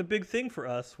this was like the big thing for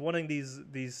us, wanting these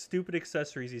stupid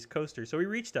accessories, these coasters. So we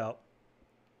reached out,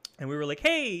 and we were like,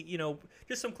 hey,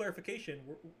 just some clarification.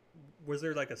 Was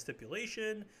there like a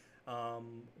stipulation?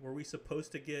 Were we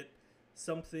supposed to get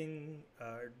something,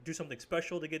 do something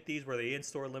special to get these? Were they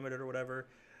in-store limited or whatever?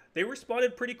 They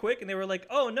responded pretty quick, and they were like,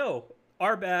 oh, no,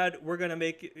 our bad. We're going to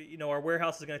make, our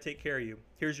warehouse is going to take care of you.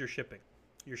 Here's your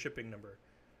shipping number.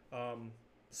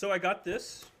 So I got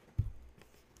this.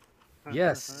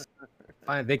 Yes.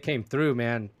 Fine. They came through,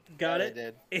 man. Got Yeah,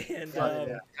 it. they did. And Yeah,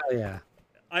 they Hell yeah.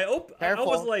 I was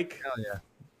Careful. like, Hell yeah.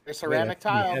 They're ceramic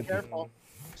Wait, I tile. think Careful.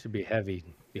 Should be heavy.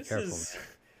 Be this careful.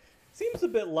 seems a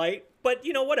bit light, but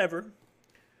whatever.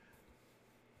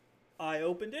 I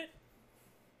opened it.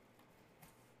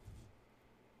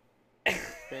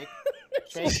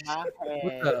 Shake my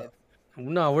What head. the?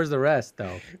 No, where's the rest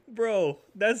though? Bro,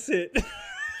 that's it.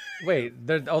 Wait,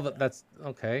 that's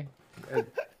okay.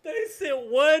 They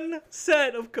sent one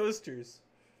set of coasters.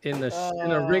 In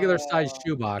a regular sized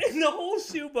shoebox. And the whole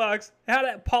shoebox had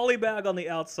a poly bag on the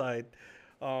outside.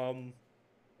 So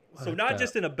What not the-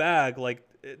 just in a bag,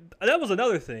 that was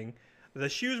another thing. The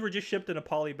shoes were just shipped in a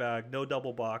poly bag, no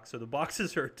double box, so the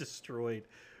boxes are destroyed.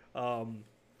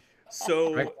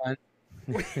 So Right,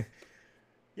 Glenn?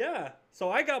 yeah, so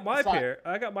I got my Sorry. pair.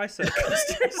 I got my set of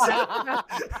coasters.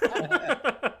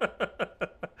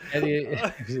 Eddie,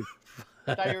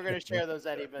 I thought you were gonna share those,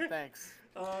 Eddie, but thanks.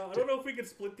 I don't know if we could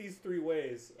split these 3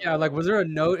 ways. yeah, like was there a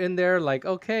note in there like,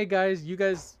 okay, guys, you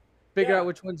guys figure Yeah. out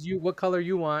which ones what color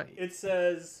you want? It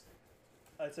says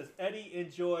Eddie,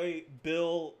 enjoy.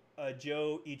 Bill,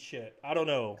 Joe, eat shit. I don't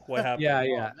know what happened. Yeah, Oh,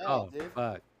 yeah. man, Oh, dude.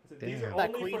 fuck. These are Damn. That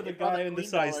only for queen- the it's on guy in the queen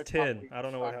size dollar 10. topic I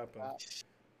don't know what talked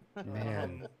happened.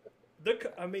 about.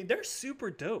 Man. They're super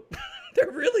dope.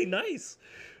 They're really nice.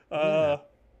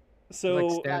 So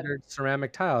Like standard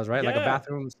ceramic tiles, right? Like a Yeah.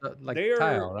 bathroom like they are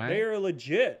tile, right? they are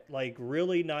legit, like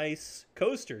really nice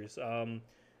coasters.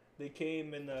 They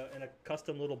came in a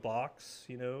custom little box,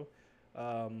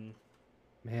 Man.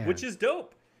 which is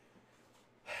dope.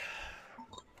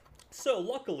 So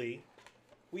luckily,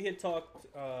 we had talked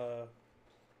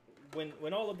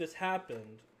when all of this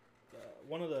happened.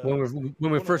 One of the when we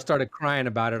one of first the- started crying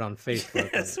about it on Facebook.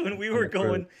 yes, when we on were the group.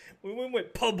 going, when we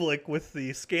went public with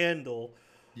the scandal.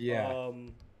 Yeah.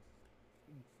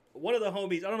 One of the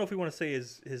homies, I don't know if we want to say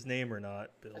his name or not,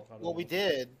 Bill. I don't Well, we know.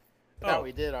 did. Oh. Oh,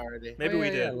 we did already. Maybe Oh, we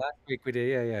yeah, did. Yeah, last week we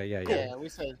did. Yeah. Yeah, we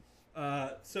said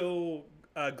So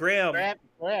Graham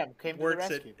Graham came to the works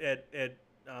rescue. at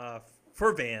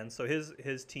Furvan, so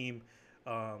his team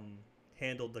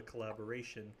handled the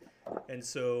collaboration, and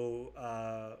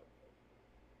so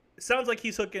it sounds like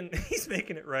he's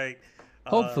making it right.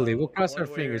 Hopefully, we'll cross one our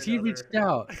way or fingers. He reached another.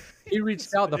 out. He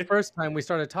reached out the first time we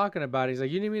started talking about it. He's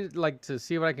like, "You need me to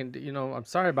see what I can do. I'm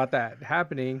sorry about that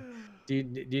happening. Do you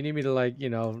need me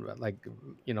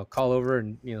to call over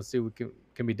and see what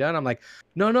can be done?" I'm like,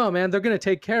 "No, man. They're gonna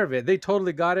take care of it. They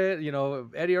totally got it.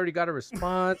 Eddie already got a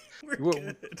response. We're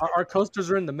good. Our coasters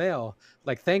are in the mail.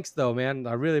 Like, thanks though, man.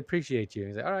 I really appreciate you."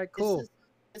 He's like, "All right, cool."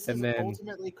 This And is then-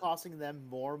 ultimately costing them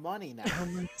more money now. Oh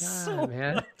my So god,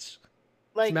 man. much.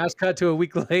 Like, Smash cut to a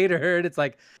week later, and it's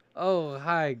like, "Oh,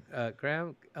 hi,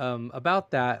 Graham. About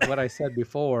that, what I said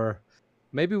before,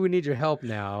 maybe we need your help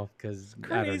now because I don't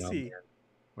know." Crazy. Man.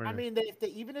 We're- I mean,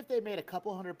 even if they made a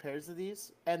couple hundred pairs of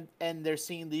these, and they're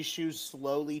seeing these shoes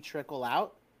slowly trickle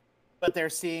out, but they're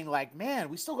seeing like, man,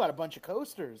 we still got a bunch of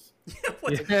coasters.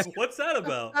 Yeah. What's that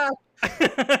about?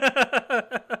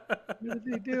 what are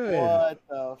they doing? What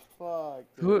the fuck?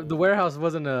 The dude? warehouse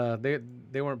wasn't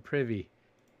they weren't privy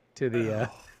to the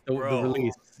the Bro.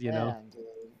 release. Man, dude.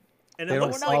 And They it don't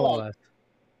looks, not follow like- us.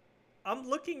 I'm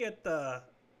looking at the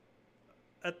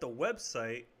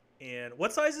website, and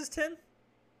what size is 10?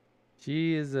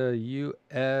 She is a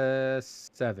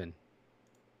US 7,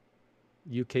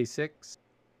 UK 6.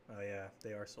 Oh yeah,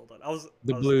 they are sold out. I was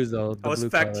Blues though. The I was blue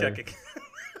fact color. checking.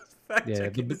 fact Yeah,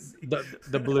 checking to see.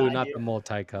 the blue, I not do. the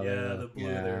multicolor. Yeah, though. the blue.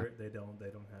 Yeah. They don't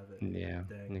have it. Yeah.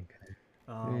 Dang.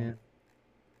 Okay. Yeah.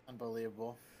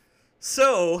 Unbelievable.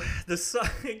 So the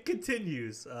site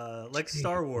continues, like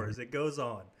Star Wars. It goes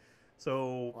on.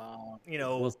 So Wow.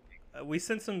 We'll- we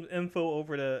sent some info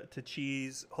over to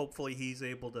Cheese. Hopefully he's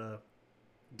able to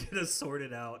get us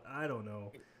sorted out. I don't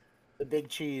know. The big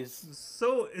cheese.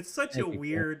 So it's such a Thank you,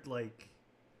 weird like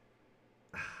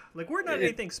we're not It-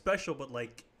 anything special, but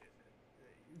like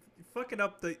fucking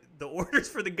up the orders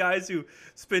for the guys who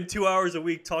spend 2 hours a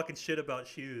week talking shit about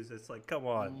shoes. It's like, come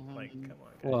on, like, come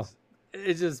on, guys. Well,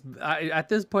 it's just at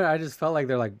this point, I just felt like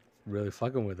they're like really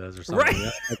fucking with us or something. Right. you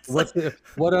know? Like, It's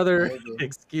what other Maybe.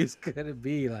 excuse could it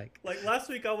be? Like, Last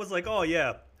week, I was like, oh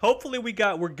yeah, hopefully we're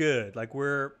good. Like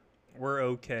we're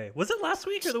okay. Was it last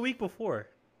week or the week before?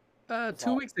 It's 2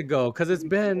 all- weeks ago, because it's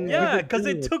been we've Yeah, been because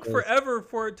dealing it with took this. forever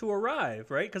for it to arrive,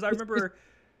 right? Because I It's just- remember.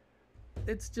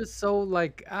 It's just so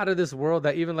like out of this world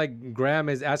that even like Graham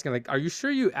is asking, like, are you sure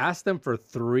you asked them for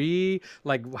 3?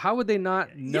 Like, how would they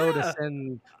not know to Yeah.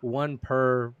 send 1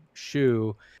 per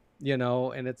shoe?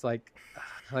 And it's like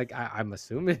I'm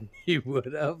assuming he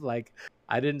would have. Like,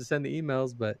 I didn't send the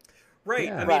emails, but Right.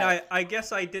 I yeah, mean, Right. I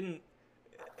guess I didn't.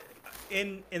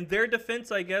 In their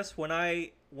defense, I guess when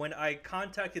I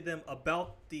contacted them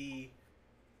about the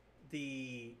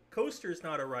coasters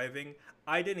not arriving,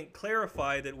 I didn't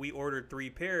clarify that we ordered 3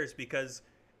 pairs because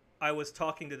I was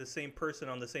talking to the same person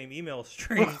on the same email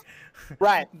string.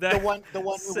 Right. that The one who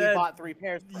we said, bought 3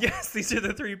 pairs from. Yes, these are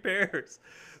the 3 pairs.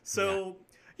 So,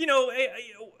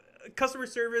 customer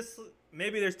service,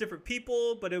 maybe there's different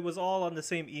people, but it was all on the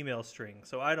same email string.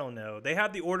 So I don't know. They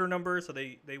had the order number, so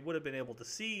they would have been able to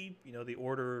see, the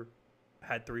order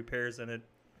had 3 pairs in it.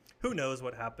 Who knows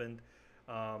what happened?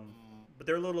 But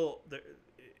their little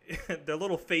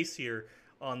face here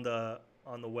on the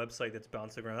website that's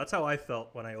bouncing around. That's how I felt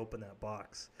when I opened that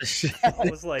box. I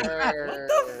was like, what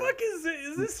the fuck is it?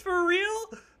 Is this for real?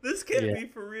 This can't Yeah. be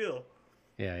for real.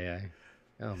 yeah.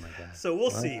 Oh my god. So we'll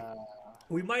Well, see.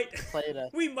 We might Played a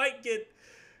we might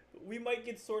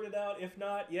get sorted out. If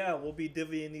not, yeah, we'll be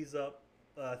divvying these up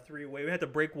 3-way. We had to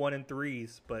break 1 in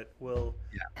 3s, but we'll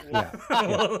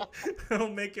we'll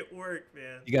make it work,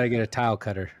 man. You gotta get a tile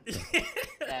cutter.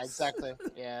 Yeah, exactly.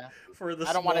 Yeah. For the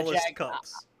I don't wanna smallest jag-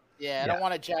 cups. Yeah, I don't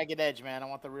want a jagged edge, man. I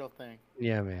want the real thing.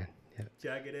 Yeah, man.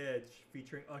 Jagged Edge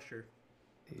featuring Usher.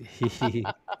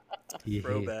 Yeah.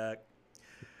 Throwback.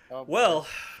 Oh, Well,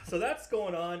 so that's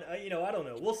going on. I don't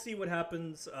know. We'll see what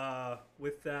happens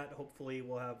with that. Hopefully,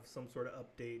 we'll have some sort of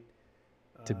update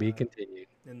To be continued.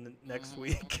 in the next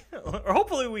week, or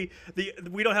hopefully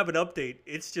we don't have an update.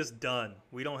 It's just done.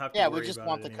 We don't have to. yeah, worry we just about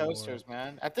want it the anymore. coasters,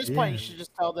 man. At this point, you Yeah. should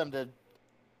just tell them to.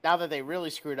 Now that they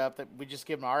really screwed up, that we just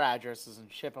give them our addresses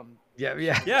and ship them. Yeah.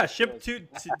 Yeah, ship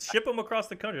them across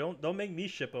the country. Don't make me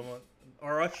ship them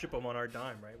or us ship them on our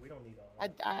dime, right? We don't need all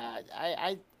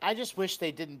that. I just wish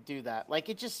they didn't do that. Like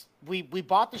it just we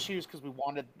bought the shoes because we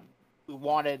wanted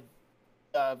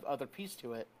other piece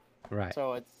to it. Right.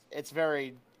 So it's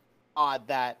very odd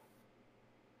that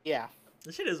yeah.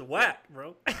 This shit is whack,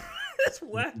 bro. It's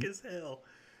whack as hell.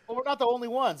 Well, we're not the only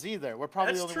ones either. We're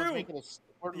probably That's the only true. ones making it.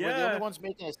 We're the Yeah. only ones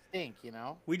making it stink. You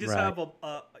know. We just Right.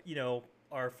 have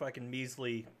our fucking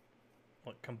measly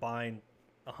combined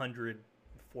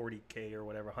 140K or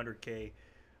whatever 100K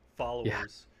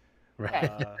followers.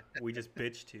 Right. We just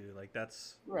bitch to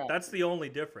that's Right. that's the only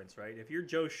difference, right? If you're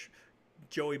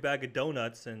Joey Bag of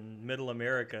Donuts in Middle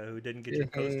America who didn't get your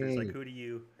coasters, like who do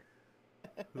you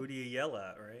yell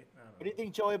at, right? I What don't do you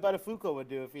think Joey Buttafuoco would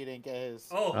do if he didn't get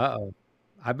his? know. Uh-oh.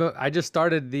 I just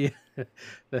started the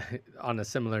on a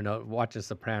similar note, watch The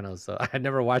Sopranos, so I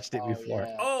never watched it before.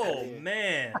 yeah. Oh Yeah.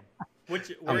 man, where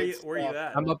you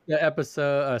at? I'm up to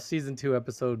episode season 2,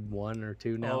 episode 1 or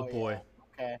 2 now. Oh boy,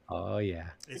 Okay. Oh yeah.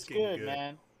 It's getting good,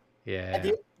 man. Yeah.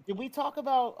 Did we talk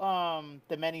about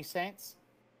the Many Saints?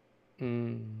 The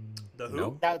who?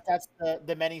 No. That's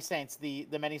the Many Saints, the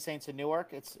Many Saints in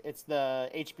Newark. It's the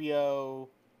HBO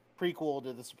prequel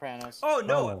to The Sopranos. Oh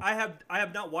no, Oh. I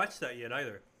have not watched that yet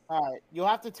either. All right, you'll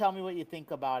have to tell me what you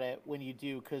think about it when you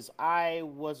do, because I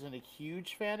wasn't a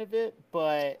huge fan of it.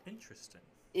 But Interesting.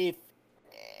 if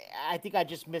I think I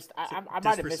just missed, I might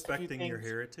have missed a few Disrespecting your things.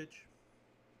 heritage.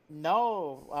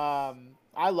 No,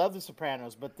 I love The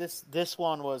Sopranos, but this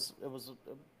one it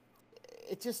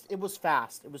was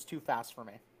fast. It was too fast for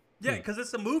me. Yeah, because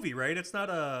it's a movie, right? It's not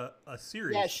a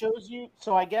series. Yeah, it shows you.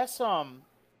 So I guess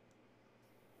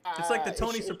It's like the it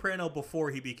Tony sh- Soprano before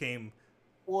he became.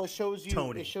 Well, it shows you.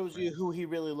 Tony, It shows you right. who he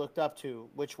really looked up to,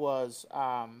 which was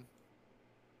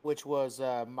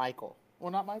Michael.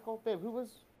 Well, not Michael. Babe, who was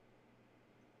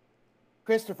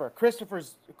Christopher?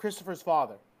 Christopher's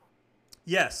father.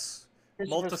 Yes,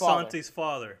 Christopher's father. Moltisanti's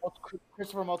father.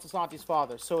 Christopher Moltisanti's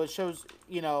father. So it shows,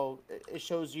 it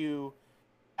shows you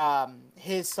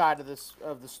his side of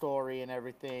the story and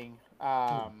everything.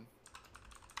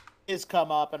 His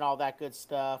come up and all that good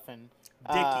stuff, and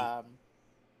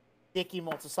Dickie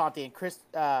Moltisanti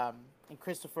and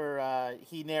Christopher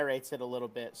he narrates it a little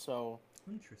bit. So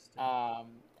Interesting. I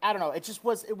don't know. It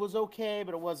was okay,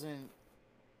 but it wasn't.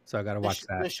 So I gotta watch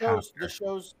that. The show's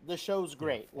after.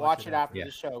 great. Watch Watch it it after Yeah.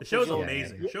 the show. the show's 'cause you'll-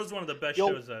 amazing. The show's one of the best you'll-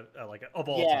 shows of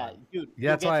all Yeah, time. dude. Yeah, you'll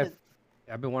that's get why to-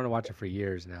 I've been wanting to watch it for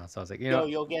years now. So I was like,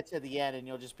 you'll get to the end and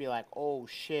you'll just be like, oh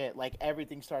shit, like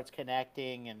everything starts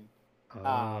connecting and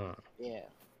yeah.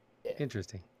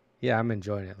 interesting. Yeah, I'm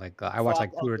enjoying it. Like I watched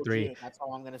like Fuck 2 or Uncle 3. June, that's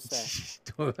all I'm gonna say.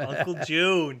 Uncle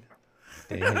June.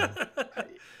 Damn.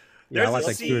 Yeah, I There's watch a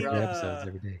like 2 or 3 scene. episodes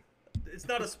every day. It's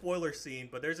not a spoiler scene,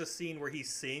 but there's a scene where he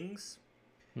sings,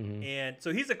 Mhm. and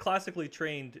so he's a classically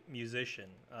trained musician,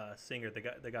 singer,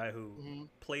 the guy who Mhm.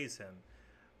 plays him.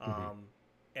 Mhm.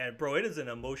 And bro, it is an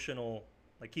emotional.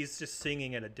 Like he's just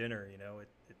singing at a dinner, you know.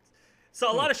 So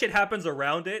a Hmm. lot of shit happens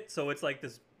around it. So it's like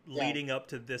this Yeah. leading up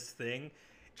to this thing,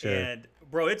 Sure. and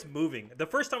bro, it's moving. The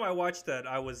first time I watched that,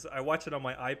 I watched it on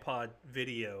my iPod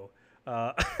video,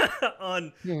 on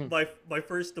Mhm. my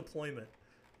first deployment,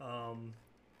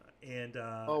 and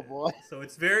Oh boy. so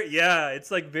it's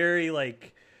it's like very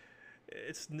like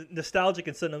it's nostalgic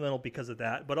and sentimental because of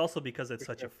that, but also because it's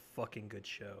such a fucking good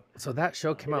show. So that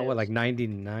show came It out what, is. like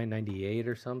 99, 98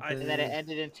 or something? And then it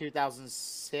ended in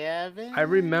 2007. I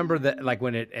remember that, like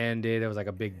when it ended, it was like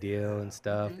a big deal and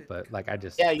stuff. Mhm. But like I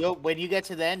just, Yeah, when you get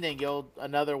to the ending, you'll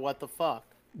another what the fuck.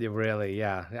 yeah, really,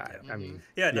 yeah. I Mhm. mean,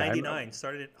 Yeah, I remember- 99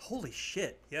 started it. Holy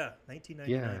shit. Yeah,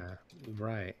 1999. Yeah,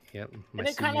 right. Yep. My And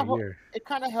it kind senior of year.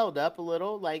 held up a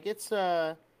little. Like it's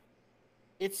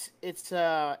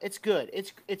good.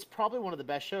 It's probably one of the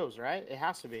best shows, right? It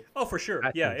has to be. Oh, for sure.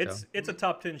 I Yeah, think it's so. it's a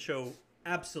top 10 show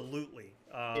absolutely,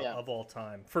 Yeah. of all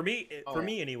time. For me, Oh, for yeah.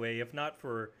 me anyway, if not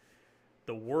for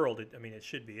the world, I mean it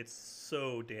should be. It's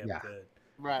so damn Yeah. good.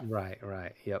 Right.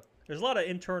 Right. Yep. There's a lot of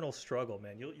internal struggle,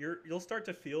 man. You'll start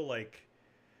to feel like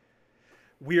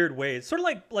weird ways. Sort of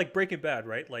like Breaking Bad,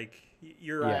 right? Like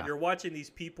Yeah. you're watching these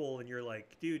people and you're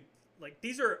like, dude, like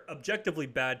these are objectively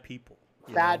bad people.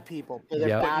 you Bad know? people. They're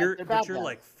Yeah. But bad. you're they're but bad you're guys.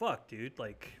 like, fuck, dude,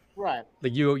 like right.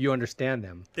 Like you understand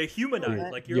them. they're humanized. Yeah.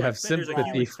 Like you're You like, have man, there's a human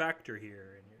sympathy. factor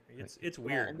here, and it's Right.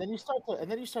 weird. And then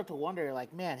you start to wonder, you're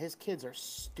like, man, his kids are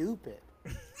stupid.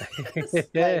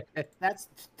 Yeah. That's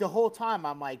the whole time.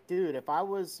 I'm like, dude, if I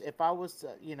was,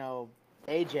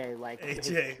 AJ, like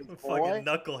AJ, his fucking boy,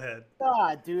 knucklehead.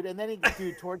 God, dude. And then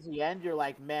dude, towards the end, you're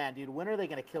like, man, dude, when are they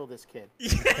gonna kill this kid?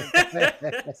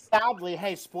 Yes. Sadly,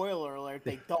 hey, spoiler alert,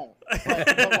 they don't. But,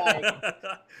 like,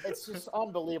 it's just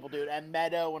unbelievable, dude. And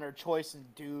Meadow and her choice in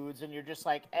dudes, and you're just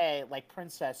like, hey, like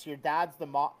Princess, your dad's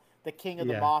the king of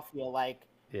the Yeah. mafia. Like,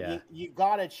 Yeah. you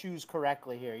gotta choose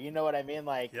correctly here. You know what I mean?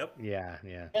 Like, Yep. Yeah.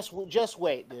 just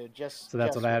wait, dude. So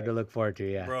that's what I have to look forward to.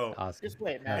 Yeah. Bro. Awesome. Just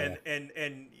wait, Hell man. yeah.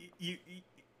 And you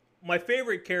my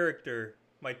favorite character,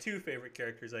 my two favorite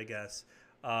characters, I guess,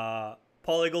 Paulie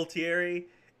Gualtieri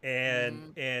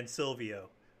and Silvio.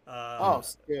 Oh,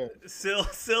 dude. Sil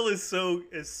is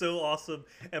so awesome,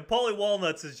 and Paulie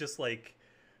Walnuts is just like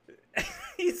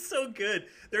he's so good.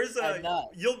 There's A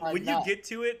nut. when you get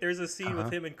to it, there's a scene with Uh-huh.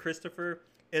 him and Christopher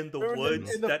in the They're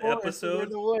woods. in the That forest, they're episode, in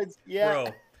the woods. Yeah. bro,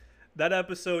 that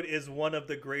episode is one of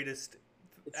the greatest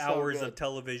It's so hours good. of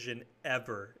television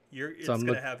ever. It's So I'm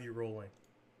gonna look- have you rolling.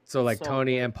 So like So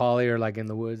Tony good. and Polly are like in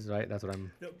the woods, right? That's what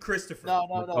I'm. No, Christopher. No,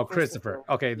 Oh, Christopher.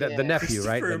 Okay, the Yeah. nephew,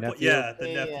 right? The Christopher and nephew. Yeah, the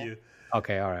Yeah, yeah, yeah. nephew.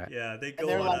 Okay, all right. Yeah, they go And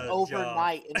they're on like a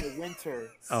overnight in the winter.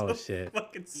 job. Oh, So shit.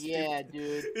 Fucking stupid. Yeah,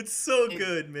 dude. It's so It-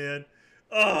 good, man.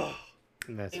 Oh,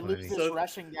 That's They funny. lose this So-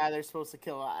 Russian guy they're supposed to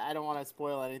kill. I don't want to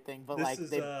spoil anything, but This like is,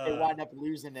 they wind up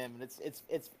losing him, and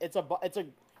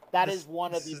that is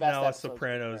one of this the is best now a episodes.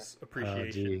 Sopranos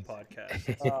appreciation geez.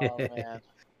 podcast. Oh man.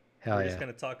 Hell We're yeah. just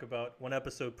gonna talk about one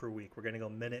episode per week. We're gonna go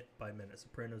minute by minute.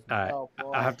 Sopranos. All right. Oh,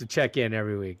 boy. I have to check in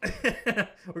every week.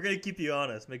 We're gonna keep you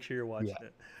honest. Make sure you're watching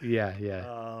it. Yeah.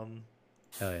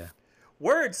 Hell yeah.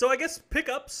 Word. So I guess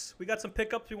pickups. We got some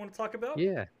pickups we want to talk about.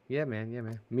 Yeah,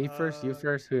 man. Me first, you Uh,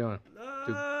 first. Who you want?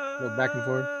 Go back and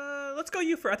forth? Let's go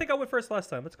you first. I think I went first last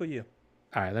time. Let's go you.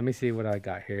 All right, let me see what I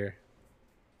got here.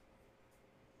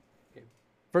 Okay.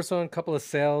 First one, couple of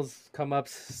sales come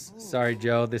ups. Sorry,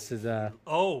 Joe. This is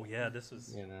Oh yeah, this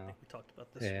was. You I know. think we talked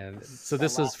about this. and so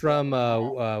this was from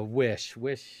Wish.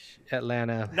 Wish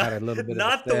Atlanta had a little bit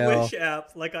Not of a the sale. Wish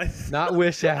app. Like I. Not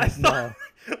Wish I app. No. thought-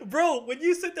 Bro, when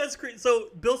you sent that screen, so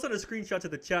Bill sent a screenshot to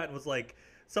the chat and was like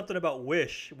something about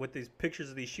Wish with these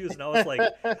pictures of these shoes, and I was like,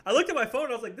 I looked at my phone,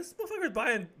 and I was like, this motherfucker's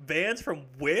buying Vans from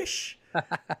Wish,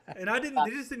 and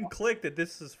it just didn't click that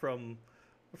this is from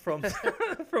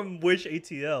from Wish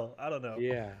ATL. I don't know.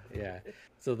 Yeah.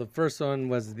 So the first one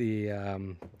was the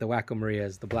Wacko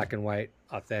Marias, the black and white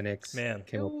authentics. Man.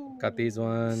 Got these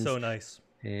ones. So nice.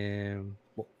 And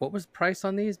what was price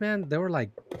on these, man? They were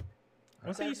like, I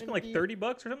want to say you spent like $30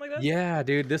 or something like that. yeah,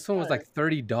 dude. This one was like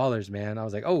 $30, man. I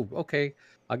was like, oh, okay,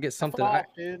 I'll get something.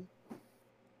 Fuck, dude.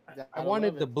 I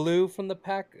wanted the blue from the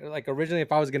pack. Like originally,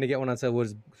 if I was gonna get one on sale, it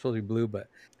was supposed to be blue, but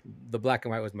the black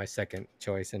and white was my second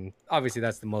choice, and obviously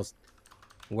that's the most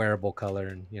wearable color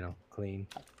and clean.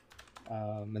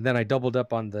 And then I doubled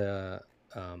up on the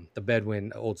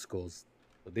Bedouin old schools.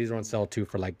 So these are on sale too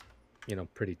for like,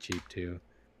 pretty cheap too.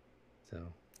 So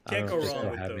I don't Can't know go if they wrong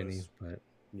still with have those. any, but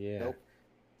yeah. Nope.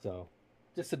 So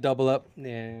just a double up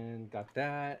and got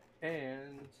that.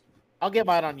 And I'll get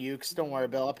mine on Ukes. Don't worry,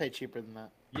 Bill. I'll pay cheaper than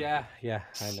that. yeah,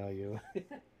 I know you.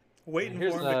 Waiting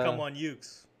Here's, for him to come on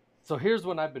Ukes. So here's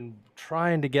one I've been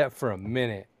trying to get for a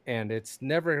minute, and it's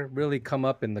never really come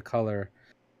up in the color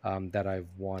that I've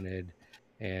wanted,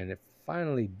 and it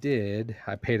finally did.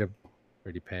 I paid a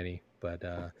pretty penny, but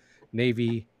the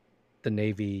navy.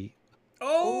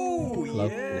 Oh,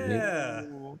 Love the navy. yeah.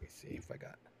 Let me see if I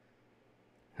got.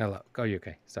 Hello. Oh, you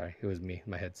okay? Sorry, it was me.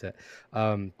 My headset.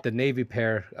 The navy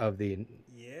pair of the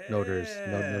Yeah. noters,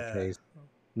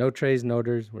 no trays,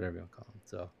 noters, whatever you want to call them.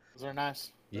 So Those are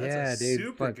nice. That's yeah, a dude,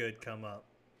 super good come up.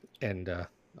 and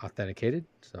authenticated.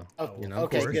 So Oh, you know, of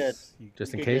okay, course. good.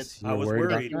 just in Good, case I you're was worried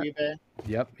worried. about that.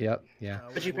 eBay. Yep, yeah.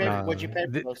 What'd you pay? What'd you pay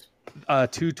for those?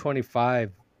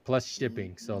 225 plus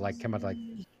shipping, so like came out like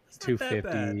It's not that bad.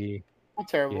 250. Not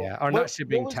terrible. Yeah, or What- not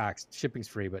shipping, what was- tax. Shipping's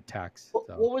free, but tax. What,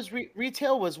 So what was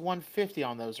retail was 150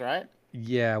 on those, right?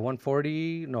 yeah,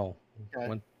 140. No, Okay.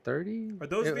 130. Are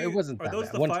those it wasn't are that those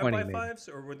bad. the 120 5x5s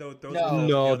maybe. or were those No. are the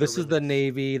No, other this is the release?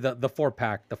 navy, the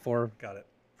 4-pack, the Got it.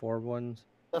 four ones.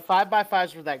 The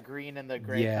 5x5s were that green and the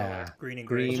gray Yeah, color. Green and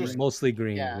gray. green, Just- mostly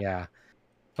green. yeah. Yeah.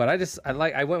 But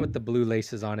I went with the blue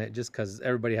laces on it just because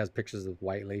everybody has pictures of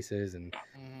white laces, and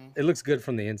Mhm. it looks good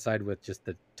from the inside with just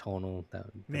the tonal. The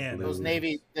Man, blue. Those Blue. the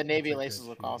navy That's a laces good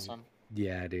look shoe, awesome.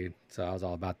 Yeah, dude. So I was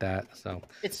all about that. So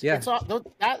It's Yeah. it's all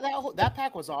that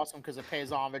pack was awesome because it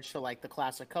pays homage to like the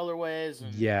classic colorways.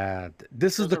 And yeah,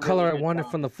 this is Those the are really color I good wanted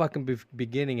job. from the fucking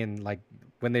beginning, and like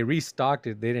when they restocked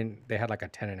it, they had like a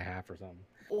 10.5 or something.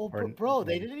 Well, Or- bro,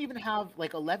 they didn't even have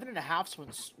like 11 and a half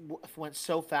went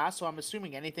so fast. So I'm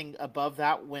assuming anything above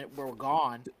that were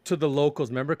gone. To the locals,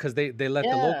 remember, because they let the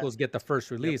Yeah. locals get the first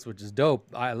release, which is dope.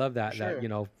 I love that. Sure.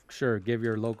 That sure, give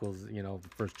your locals the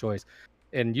first choice.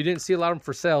 And you didn't see a lot of them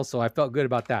for sale, so I felt good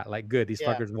about that. Like, good, these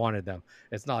Yeah. fuckers wanted them.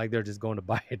 It's not like they're just going to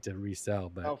buy it to resell,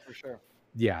 but Oh, for sure.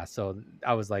 yeah. So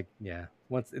I was like, yeah,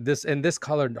 once this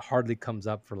color hardly comes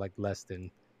up for like less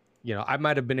than, I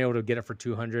might have been able to get it for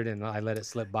 200, and I let it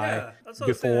slip by. Yeah, that's what I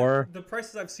was saying. before. The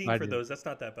prices I've seen I for did. those, that's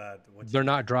not that bad. They're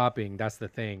not dropping. That's the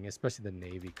thing, especially the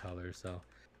navy color. So,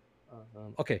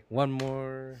 okay, one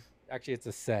more. Actually, it's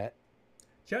a set.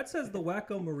 Chat says the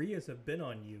Wacko Marias have been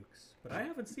on Ukes, but I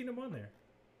haven't seen them on there.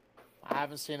 I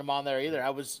haven't seen them on there either. I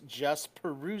was just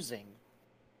perusing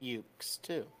Ukes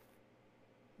too.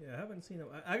 Yeah, I haven't seen them.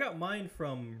 I got mine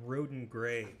from Rodin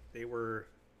Gray. They were,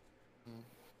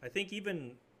 I think,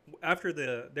 even after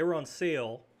they were on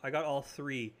sale. I got all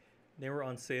three. They were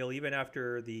on sale even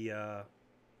after the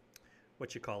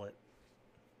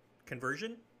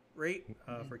conversion rate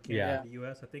for Canada Yeah. to the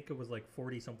US. I think it was like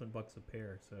 40 something bucks a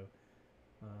pair. So,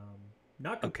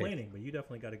 not Okay. complaining, but you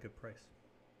definitely got a good price.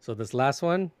 So this last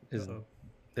one Uh-oh.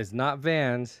 is not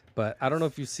Vans, but I don't know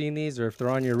if you've seen these or if they're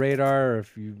on your radar or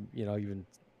if you've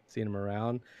seen them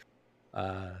around.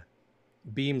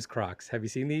 Beams Crocs. Have you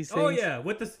seen these things? Oh yeah,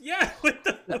 with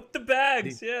the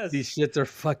bags. Yes. These shits are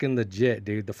fucking legit,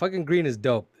 dude. The fucking green is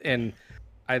dope. And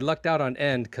I lucked out on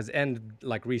End because End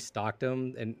like restocked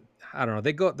them, and I don't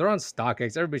know. They're on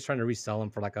StockX. Everybody's trying to resell them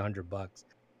for like $100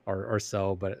 or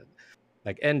so, but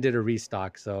like End did a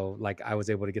restock, so like I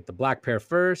was able to get the black pair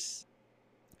first.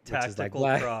 Which is like Tactical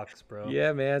black. Crocs, bro.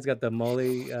 Yeah, man, it's got the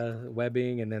molly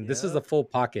webbing, and then this is Yeah. the full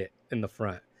pocket in the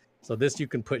front. So this you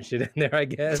can put shit in there, I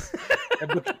guess.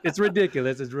 It's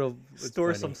ridiculous. It's real. It's Store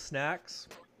funny. some snacks.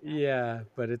 Yeah,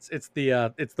 but it's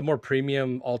the more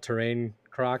premium all-terrain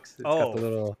Crocs. It's got Oh. the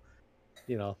little,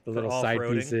 the little side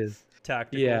off-roading? pieces.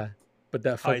 Tactical. Yeah, but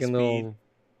that High fucking speed.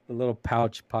 the little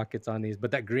pouch pockets on these.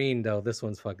 But that green though, this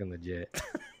one's fucking legit.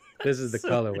 This is the So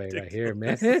colorway right here,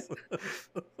 man. ridiculous.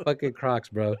 Fucking Crocs,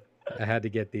 bro. I had to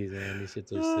get these, man. These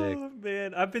shits are sick. Oh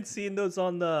man, I've been seeing those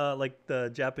on the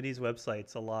Japanese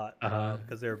websites a lot Uh-huh.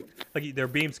 because they're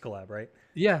Beams collab, right?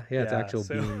 Yeah, it's actual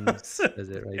so- beams. so Is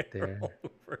it right they're there? all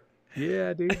over.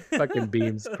 Yeah, dude. Fucking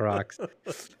beams, Crocs.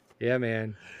 Yeah,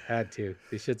 man. Had to.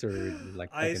 These shits are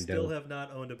like fucking I still dope. have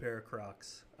not owned a pair of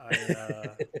Crocs. I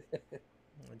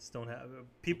just don't have.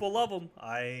 People love them.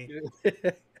 I've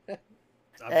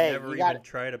Hey, never you even gotta-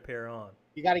 tried a pair on.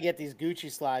 You got to get these Gucci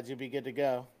slides. You'll be good to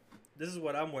go. This is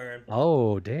what I'm wearing.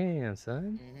 Oh, damn,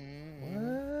 son. Mm-hmm.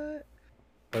 What?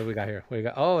 What do we got here?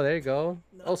 Oh, there you go.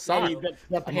 Oh, socks. Hey,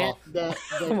 the pant, the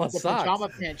I'm on the socks. pajama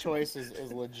pant choice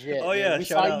is legit. Oh, man. yeah, we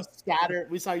shout saw out. you scatter.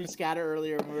 We saw you scatter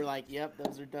earlier, and we were like, "Yep,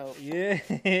 those are dope." Yeah,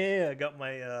 I got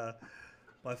my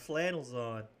my flannels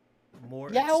on. More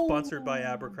Yow. sponsored by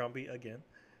Abercrombie again.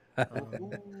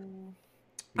 Ooh.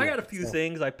 I got a few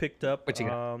things I picked up. What you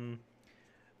got?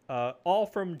 all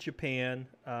from Japan.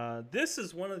 This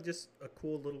is one of just a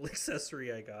cool little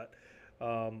accessory I got.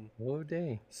 Oh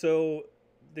dang. So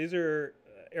these are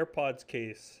AirPods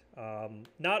case,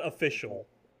 not official,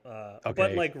 but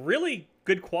Okay. like really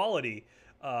good quality,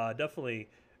 definitely.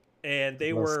 And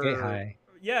they Well, skate were, high.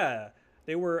 yeah,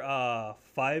 they were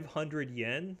 500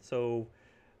 yen, so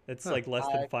it's Huh. like less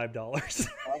than $5.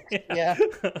 Yeah.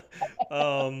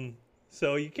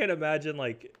 So you can't imagine,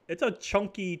 like, it's a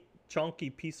chunky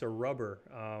piece of rubber.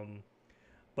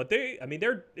 But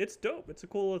it's dope. It's a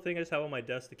cool little thing I just have on my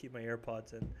desk to keep my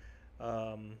AirPods in.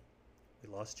 We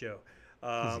lost Joe.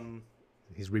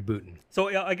 He's rebooting. So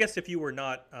yeah, I guess if you're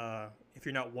not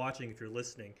watching, if you're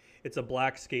listening, it's a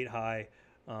black skate high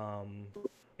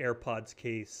AirPods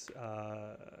case.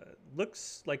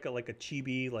 Looks like a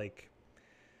chibi, like,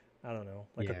 I don't know,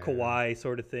 like a Yeah. kawaii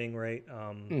sort of thing, right?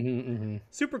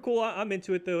 Super cool. I'm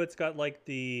into it though. It's got like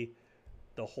the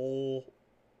whole,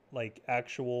 like,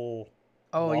 actual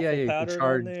Oh yeah, waffle you can pattern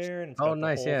charge. on there, and it's Oh, got the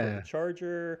nice, hole for yeah. the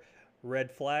charger,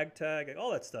 red flag tag, like,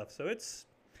 all that stuff. So it's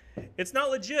not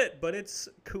legit, but it's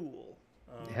cool.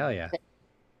 Hell yeah.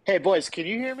 Hey boys, can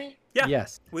you hear me? Yeah.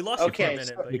 Yes. We lost you for a Okay, minute,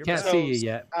 so- but We you're can't back. see you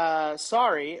yet.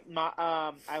 Sorry,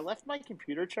 I left my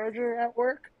computer charger at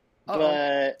work, Uh-oh.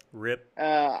 but Rip.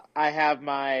 I have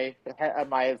my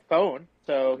phone,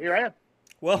 so here I am.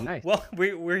 Well, Nice.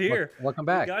 we're here. Welcome We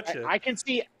back. gotcha. I can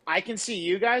see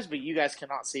you guys, but you guys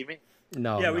cannot see me.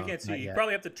 No. Yeah, we no, can't see. not You yet.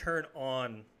 probably have to turn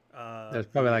on. There's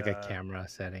probably the, like a camera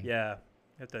setting. Yeah, you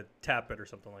have to tap it or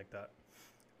something like that.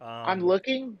 I'm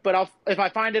looking, but if I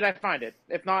find it, I find it.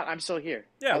 If not, I'm still here.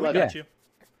 Yeah, I we love got it.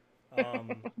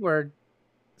 you. Word.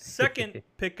 Second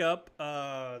pickup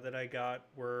that I got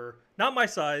were not my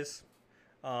size,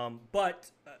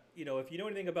 but if you know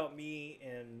anything about me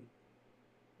and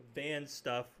van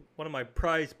stuff, one of my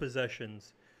prized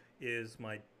possessions is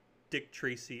my Dick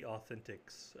Tracy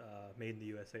Authentics, made in the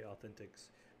USA Authentics.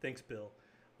 Thanks, Bill.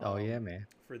 Oh yeah, man.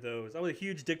 For those. I was a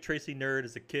huge Dick Tracy nerd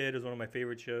as a kid. It was one of my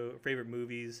favorite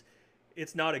movies.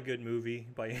 It's not a good movie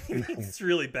by any means. It's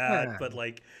really bad, but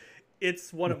like,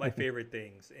 it's one of my favorite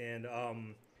things. And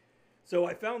so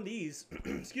I found these.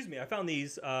 Excuse me. I found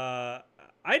these. I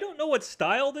don't know what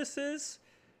style this is.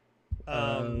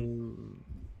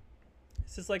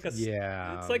 This is like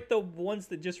yeah. It's like the ones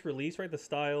that just released, right? The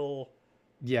style.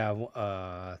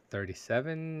 Yeah.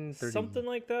 37. 30, Something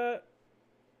like that.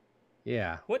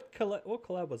 Yeah. What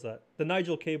collab was that? The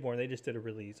Nigel Caborn. They just did a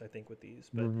release, I think, with these.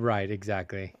 But Right.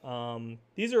 Exactly.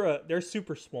 these are they're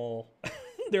super small.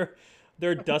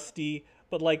 they're dusty,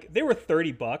 but like they were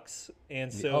 $30,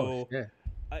 and so Oh shit.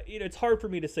 it's hard for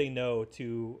me to say no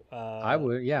to. I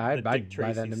would. Yeah. the I'd buy Dick that in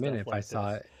Tracy a stuff minute if I like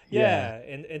saw this. it. Yeah,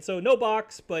 and so no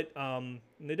box, but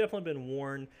they've definitely been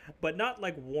worn, but not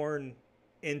like worn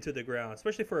into the ground,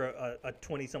 especially for a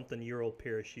 20-something-year-old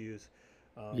pair of shoes.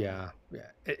 Yeah.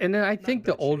 And then I think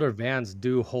the bad shape. older vans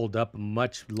do hold up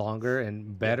much longer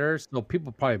and better, so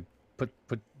people probably put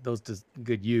those to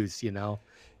good use.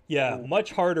 Yeah,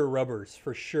 much harder rubbers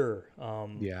for sure.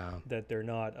 Yeah. That they're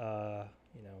not, the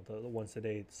ones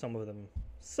today. Some of them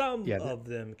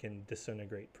can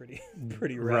disintegrate pretty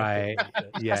Right. rapidly.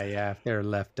 but, Yeah. If they're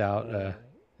left out uh,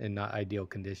 in not ideal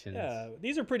conditions. yeah,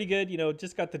 these are pretty good.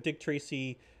 Just got the Dick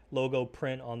Tracy logo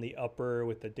print on the upper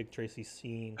with the Dick Tracy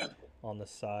scene on the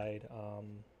side.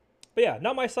 But yeah,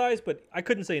 not my size, but I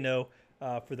couldn't say no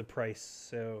for the price.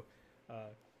 So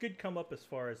good come up as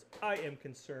far as I am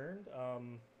concerned.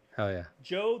 Hell yeah.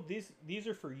 Joe, these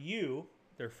are for you.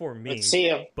 They're for me. Let's see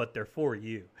 'em. But they're for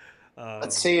you.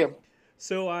 Let's see him.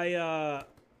 So I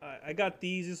got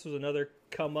these. This was another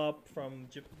come up from.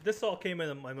 This all came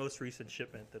in my most recent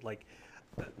shipment. That, like,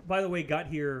 by the way, got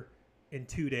here in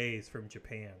 2 days from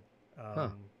Japan,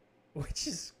 which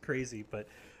is crazy. But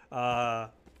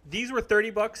these were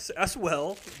 $30 as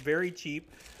well, very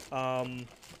cheap. A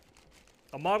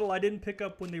model I didn't pick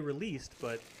up when they released,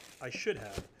 but I should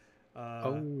have.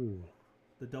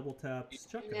 The double taps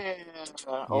Chukka. Yeah.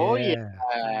 Oh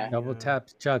yeah. Double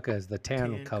tapped Chukkas, the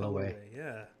tan colorway.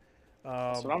 Yeah.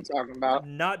 That's what I'm talking about.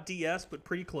 Not DS, but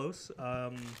pretty close.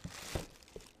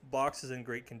 Box is in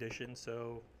great condition,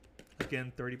 so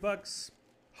again, $30.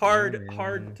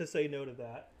 Hard to say no to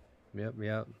that. Yep.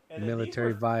 And then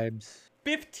Military these vibes.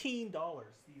 $15.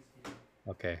 These here.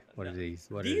 Okay. What are these?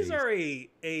 These are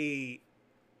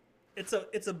it's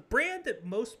a brand that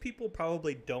most people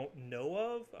probably don't know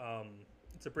of.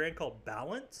 It's a brand called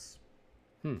Balance.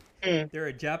 They're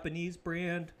a Japanese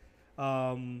brand.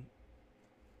 They've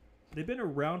been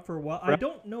around for a while. I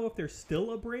don't know if they're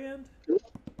still a brand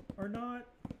or not.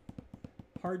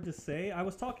 Hard to say. I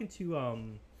was talking to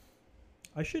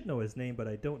I should know his name, but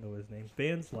I don't know his name.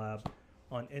 Vans Lab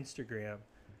on Instagram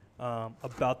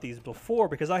about these before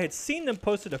because I had seen them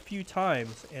posted a few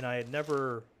times and I had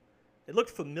never. It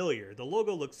looked familiar. The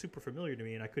logo looked super familiar to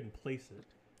me, and I couldn't place it.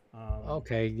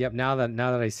 Okay. Yep. Now that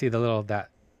I see the little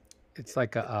it's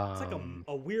like It's like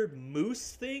a weird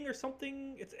moose thing or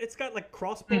something. It's got like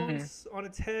crossbones on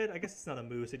its head. I guess it's not a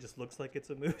moose. It just looks like it's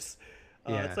a moose.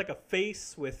 Yeah. It's like a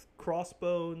face with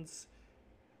crossbones.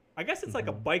 I guess it's like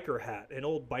a biker hat, an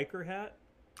old biker hat.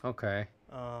 Okay.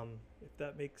 If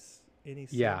that makes any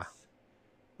sense. Yeah.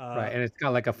 Right, and it's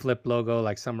got like a flip logo,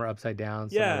 like some are upside down,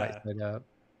 some are right side up.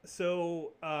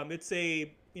 So it's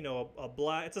a a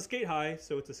black. It's a skate high,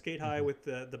 so it's a skate high with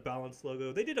the Balance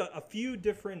logo. They did a few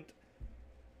different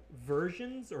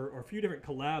versions or a few different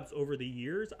collabs over the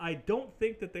years. I don't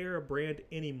think that they're a brand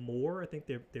anymore. I think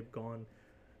they've gone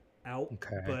out.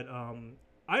 Okay. But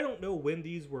I don't know when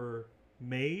these were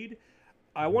made.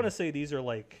 I want to say these are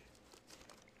like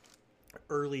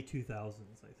early 2000s,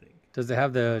 I think. Does it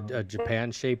have the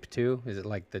Japan shape too? Is it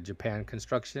like the Japan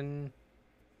construction?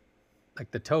 Like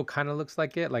the toe kind of looks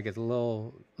like it, like it's a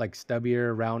little like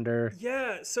stubbier, rounder.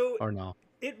 Yeah, so or no?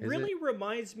 It really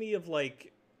reminds me of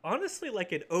like honestly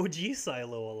like an OG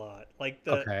Silo a lot. Like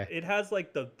it has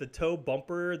like the toe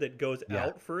bumper that goes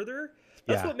out further.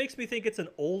 That's what makes me think it's an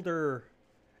older.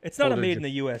 It's not a made in the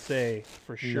USA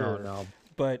for sure. No.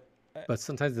 But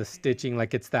sometimes the stitching,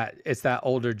 like it's that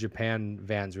older Japan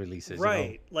Vans releases. Right.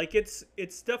 You know? Like it's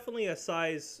definitely a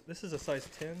size. This is a size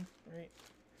 10, right?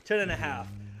 10 and a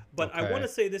half. But I want to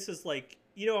say this is like,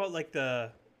 like the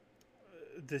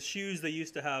shoes they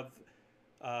used to have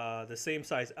the same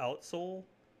size outsole,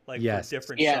 like for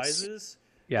different sizes.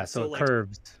 Yeah, so like,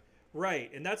 curves.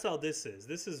 Right, and that's how this is.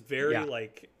 This is very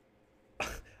like,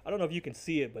 I don't know if you can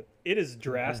see it, but it is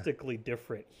drastically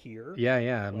different here.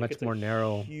 Yeah, like much more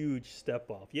narrow. Huge step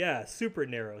off. Yeah, super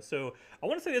narrow. So I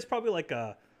want to say there's probably like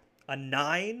a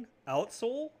 9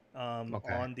 outsole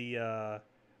on the.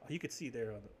 You could see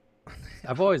there on the.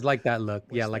 I've always liked that look.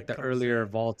 Yeah, like the earlier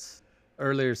vaults,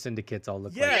 earlier syndicates all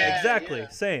look like that. Yeah, exactly.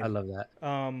 Same. I love that.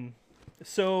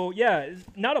 So yeah,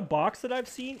 not a box that I've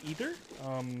seen either.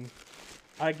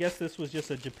 I guess this was just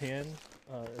a Japan,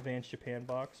 Vans Japan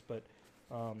box, but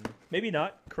maybe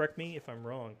not. Correct me if I'm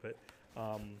wrong, but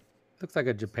looks like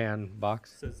a Japan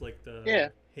box. Says like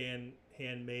the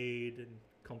handmade and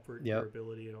comfort,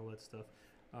 durability, and all that stuff.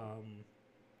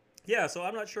 Yeah, so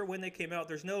I'm not sure when they came out.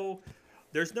 There's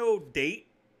no date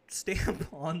stamp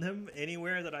on them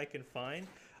anywhere that I can find.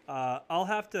 I'll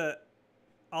have to.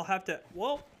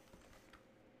 Well,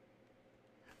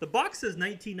 the box says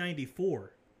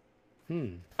 1994.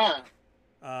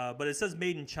 But it says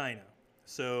made in China.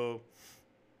 So.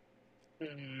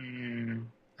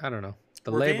 I don't know.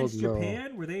 The were labels Vans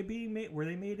Japan? Were they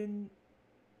made in?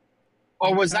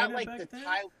 Or was China that like back the then?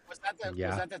 was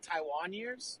that the Taiwan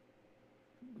years?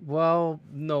 Well,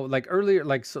 no, like earlier,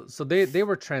 like so they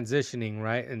were transitioning,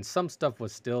 right? And some stuff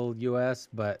was still US,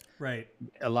 but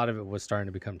a lot of it was starting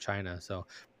to become China. So,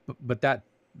 but that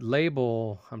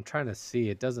label, I'm trying to see,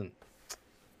 it doesn't.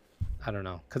 I don't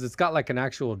know, because it's got like an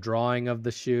actual drawing of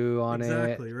the shoe on it.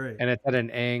 Exactly right. And it's at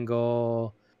an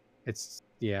angle. It's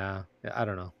I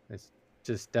don't know. It's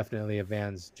just definitely a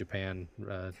Vans Japan.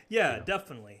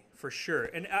 Definitely for sure.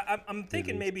 And I'm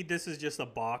thinking maybe this is just a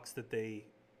box that they.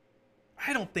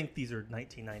 I don't think these are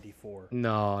 1994.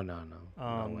 No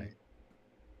way.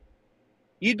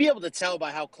 You'd be able to tell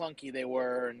by how clunky they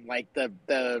were, and like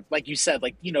the like you said,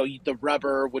 like the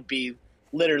rubber would be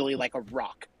literally like a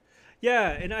rock.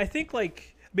 Yeah, and I think I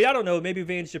don't know. Maybe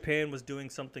Vans Japan was doing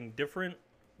something different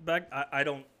back. I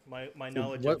don't. My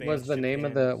knowledge. What of Vans was the Japan name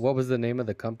of the? What was the name of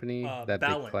the company that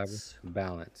Balance. they collaborated?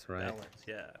 Balance, right? Balance,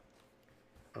 yeah.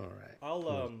 All right.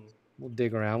 We'll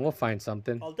dig around. We'll find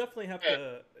something. I'll definitely have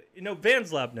to.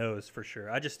 Vans Lab knows for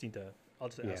sure. I just need to. I'll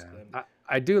just ask them.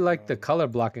 I do like the color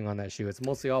blocking on that shoe. It's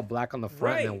mostly all black on the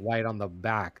front and then white on the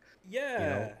back.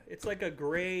 Yeah, it's like a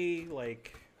gray,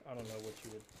 like I don't know what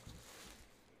you would.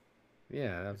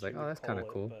 Yeah, I was like, oh, that's kind of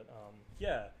cool. But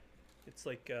yeah, it's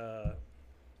like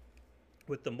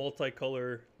with the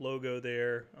multicolor logo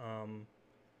there.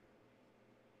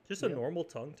 Just a normal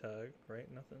tongue tag, right?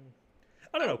 Nothing.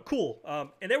 I don't know. Cool.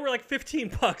 And they were like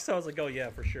 $15. I was like, oh yeah,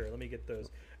 for sure. Let me get those.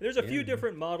 And there's a few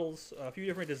different models, a few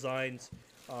different designs.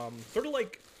 Sort of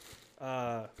like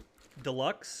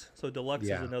Deluxe. So Deluxe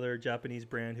is another Japanese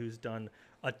brand who's done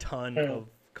a ton of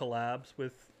collabs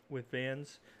with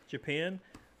Vans Japan.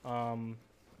 And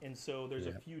so there's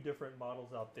a few different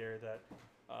models out there that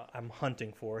I'm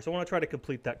hunting for. So I want to try to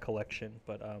complete that collection.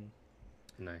 But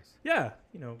nice. Yeah,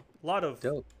 a lot of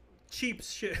dope cheap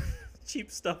shit, cheap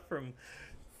stuff from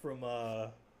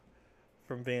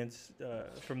from Vans,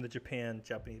 from the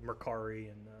Japanese Mercari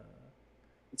and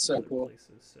It's so other cool. places.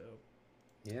 So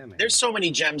Yeah, man. There's so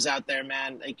many gems out there,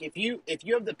 man. Like if you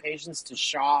have the patience to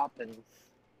shop and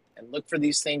look for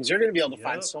these things, you're gonna be able to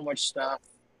find Yep. so much stuff.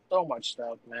 So much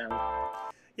stuff, man.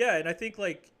 yeah, and I think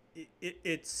like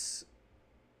it's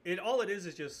all it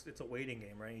is just it's a waiting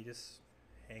game, right? You just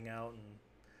hang out and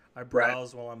I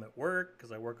browse while I'm at work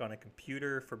because I work on a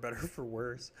computer for better or for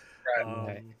worse. Right.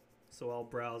 Right. So I'll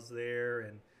browse there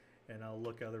and I'll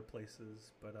look other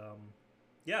places. But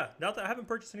yeah, not that I haven't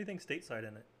purchased anything stateside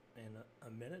in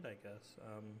a minute, I guess.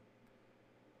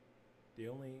 The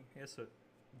only I guess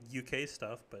UK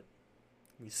stuff, but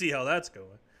you see how that's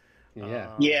going.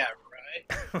 Yeah. Yeah,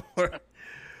 right.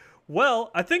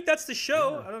 Well, I think that's the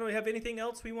show. Yeah. I don't know. We have anything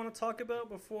else we want to talk about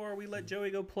before we let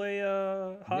Joey go play?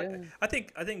 Hot? Yeah. I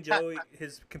think Joey,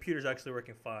 his computer's actually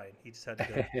working fine. He just had to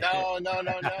go. No.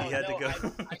 He had to go.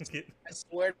 I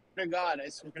swear to God.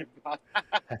 It's all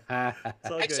all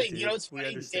Actually, good, you know dude. what's We funny?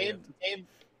 understand.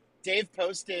 Dave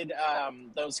posted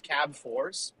those Cab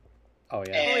 4s. Oh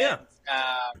yeah. And, Oh, yeah.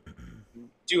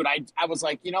 Dude, I was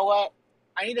like, you know what?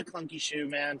 I need a clunky shoe,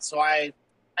 man. So I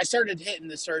started hitting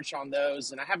the search on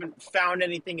those, and I haven't found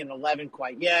anything in 11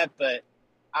 quite yet, but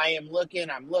I am looking.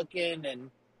 I'm looking,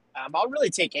 and I'll really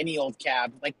take any old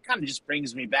Cab. Like, kind of just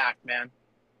brings me back, man.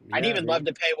 I'd Yeah, even dude. love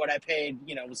to pay what I paid.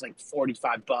 You know, it was like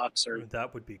 $45 or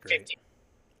That would be great.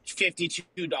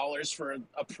 $52 for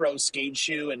a pro skate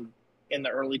shoe, and in the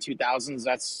early 2000s,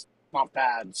 that's not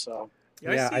bad. So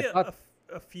Yeah, Yeah, I see I thought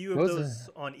a few of those those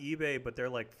on eBay, but they're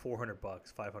like $400,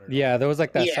 $500. Yeah, there was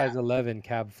like that Yeah. size 11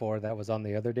 Cab 4 that was on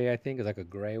the other day, I think. It was like a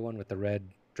gray one with the red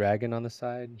dragon on the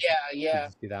side. Did yeah.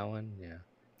 you see that one? Yeah.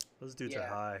 Those dudes are Yeah.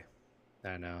 high.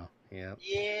 I know. Yeah.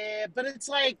 Yeah, but it's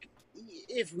like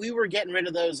if we were getting rid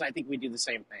of those, I think we'd do the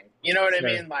same thing. You know what Sure.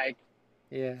 I mean? Like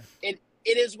Yeah. it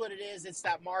is what it is. It's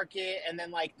that market, and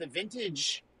then like the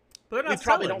vintage. But they're We not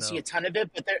probably selling, don't see though. a ton of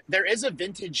it, but there is a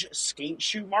vintage skate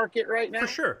shoe market right now. For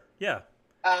sure. Yeah.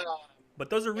 Um, But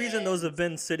there's a reason those And- have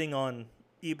been sitting on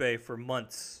eBay for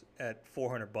months at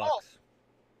 $400.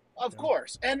 Of Yeah.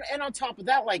 course, and on top of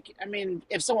that, like I mean,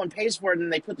 if someone pays for it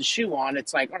and they put the shoe on,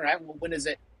 it's like, all right, well, when is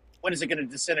it going to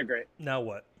disintegrate? Now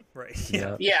what? Right.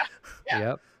 Yeah. Yeah, Yeah.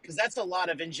 Yep. because that's a lot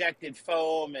of injected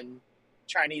foam and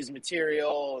Chinese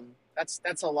material, and that's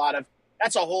a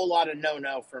whole lot of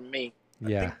no from me.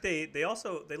 Yeah. I think they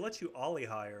also let you ollie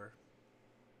higher.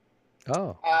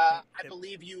 Oh. I Yep.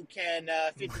 believe you can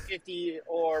 50-50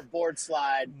 or board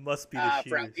slide Must be the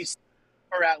for shoes.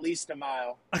 at least a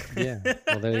mile. Yeah.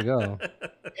 Well, there you go.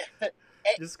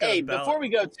 Just gotta Hey, balance- before we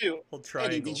go too, Whole Eddie,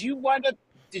 triangle. did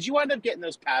you wind up getting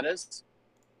those pattas,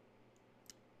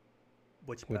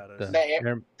 Which With patterns? the The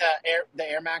air- the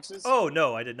Air Maxes? Oh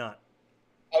no, I did not.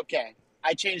 Okay,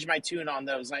 I changed my tune on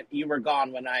those. You were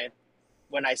gone when I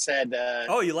said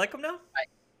Oh, you like them now?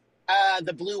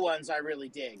 the blue ones. I really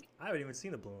dig. I haven't even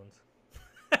seen the blue ones.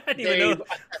 I didn't even know.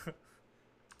 They-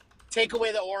 Take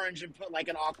away the orange and put like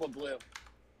an aqua blue.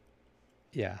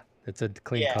 yeah. It's a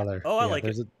clean Yeah. color. Oh, I Yeah, like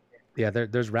there's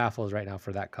there's raffles right now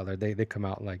for that color. They come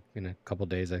out like in a couple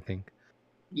days, I think.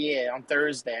 Yeah, on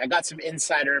Thursday. I got some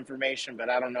insider information, but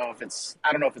I don't know if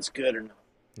it's good or not.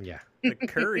 Yeah. The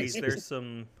Currys, there's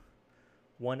some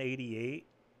 188.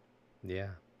 Yeah.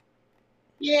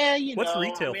 Yeah, you What's know.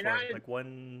 retail I mean, for? Like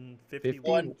 150? 50?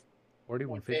 40, 150?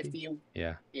 150.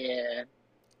 Yeah. Yeah.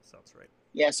 Sounds right.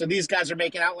 Yeah, so these guys are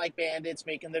making out like bandits,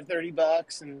 making their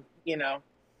 $30 and,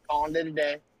 calling it a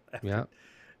day. Yeah.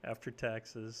 After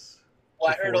taxes.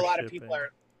 Well, I heard a Before lot of shipping. people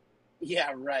are,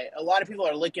 yeah, right. A lot of people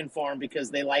are looking for them because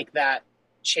they like that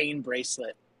chain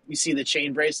bracelet. You see the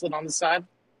chain bracelet on the side?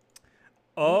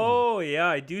 Oh, yeah,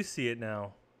 I do see it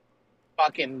now.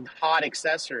 Fucking hot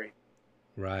accessory.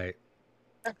 Right.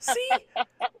 See?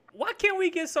 Why can't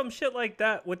we get some shit like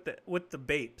that with the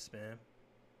Bapes, man?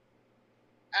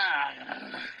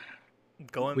 Ah.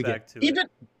 Going We back get- to it. Even,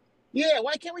 yeah,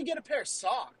 why can't we get a pair of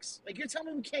socks? Like, you're telling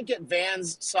me we can't get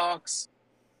Vans socks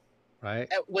Right.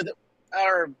 like,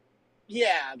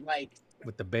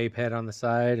 With the Bape head on the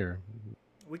side or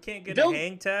We can't get Don't- a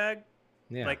hang tag?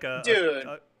 yeah. Like a Dude.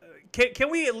 Can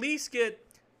we at least get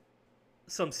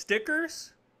some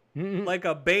stickers? Mm-mm. Like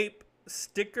a Bape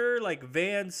sticker, like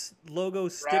Vans logo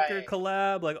sticker Right.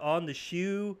 collab, like on the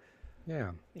shoe.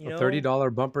 yeah. You A know?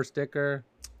 $30 bumper sticker,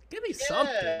 Give me Yeah,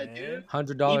 something, man. dude.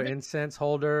 $100 Even- incense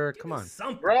holder. Give Come me on.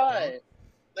 something, right.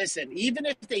 Listen, even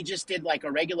if they just did like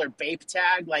a regular Bape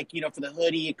tag, like, for the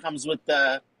hoodie, it comes with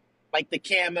the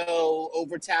camo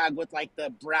over tag with like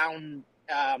the brown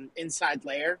inside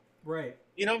layer. Right.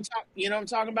 You know what I'm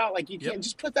talking about? Like, you Yep. can't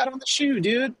just put that on the shoe,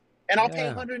 dude. And I'll pay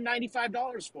Yeah.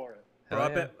 $195 for it. Bro, Hell I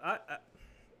yeah. bet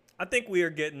I think we are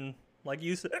getting, like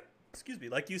you said,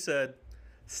 like you said,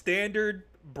 standard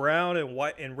brown and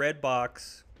white and red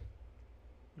box.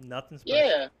 Nothing special.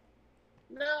 Yeah.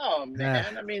 No,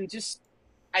 man. I mean, just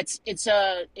it's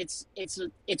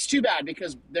too bad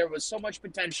because there was so much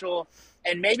potential,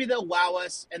 and maybe they'll wow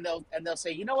us, and they'll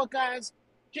say, you know what, guys,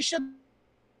 just show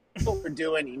what we're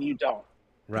doing, and you don't.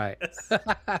 Right.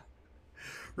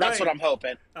 That's what I'm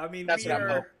hoping. I mean, That's what I'm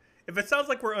hoping. If it sounds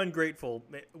like we're ungrateful,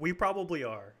 we probably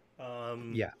are.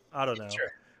 Yeah. I don't know.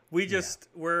 Sure. We just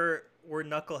we're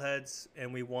knuckleheads,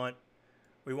 and we want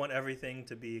everything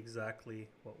to be exactly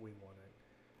what we wanted.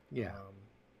 Yeah. Um,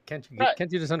 Can't you Right.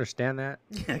 can't you just understand that?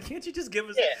 yeah. Can't you just give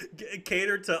us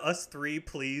cater to us three,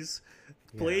 please?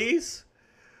 Yeah. Please.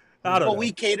 I don't know. But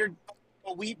we catered.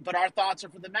 But our thoughts are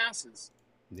for the masses.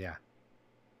 Yeah.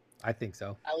 I think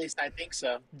so. At least I think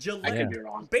so. Gillette. I could be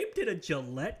wrong. Bape did a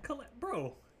Gillette collect,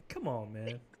 bro. Come on,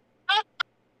 man.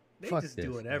 They Fuck just this,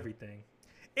 doing man. everything.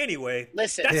 Anyway,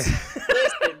 Listen, that's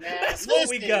listen, man. That's what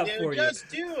we got dude. for you. Just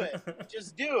do it.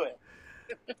 Just do it.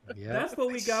 Yeah. that's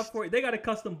what we got for you. They got a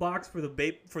custom box for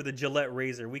the Gillette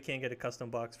razor. We can't get a custom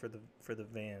box for the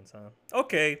Vans, huh?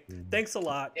 Okay, thanks a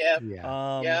lot. Yeah.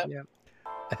 Yeah. Yeah. Yeah.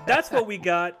 That's what we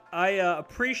got. I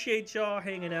appreciate y'all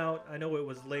hanging out. I know it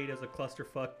was late as a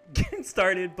clusterfuck getting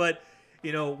started, but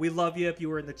we love you. If you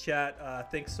were in the chat,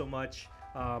 thanks so much.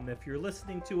 If you're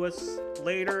listening to us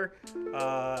later,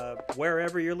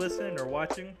 wherever you're listening or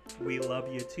watching, we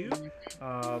love you too.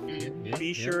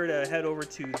 Be sure to head over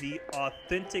to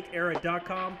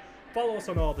theauthenticera.com. Follow us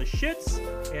on all the shits,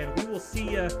 and we will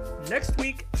see you next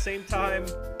week, same time.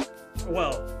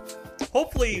 Well,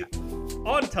 hopefully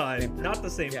on time, not the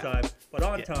same time, but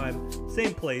on time,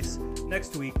 same place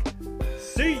next week.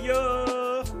 See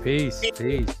ya. Peace.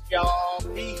 Peace. Y'all.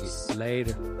 Peace.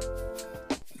 Later.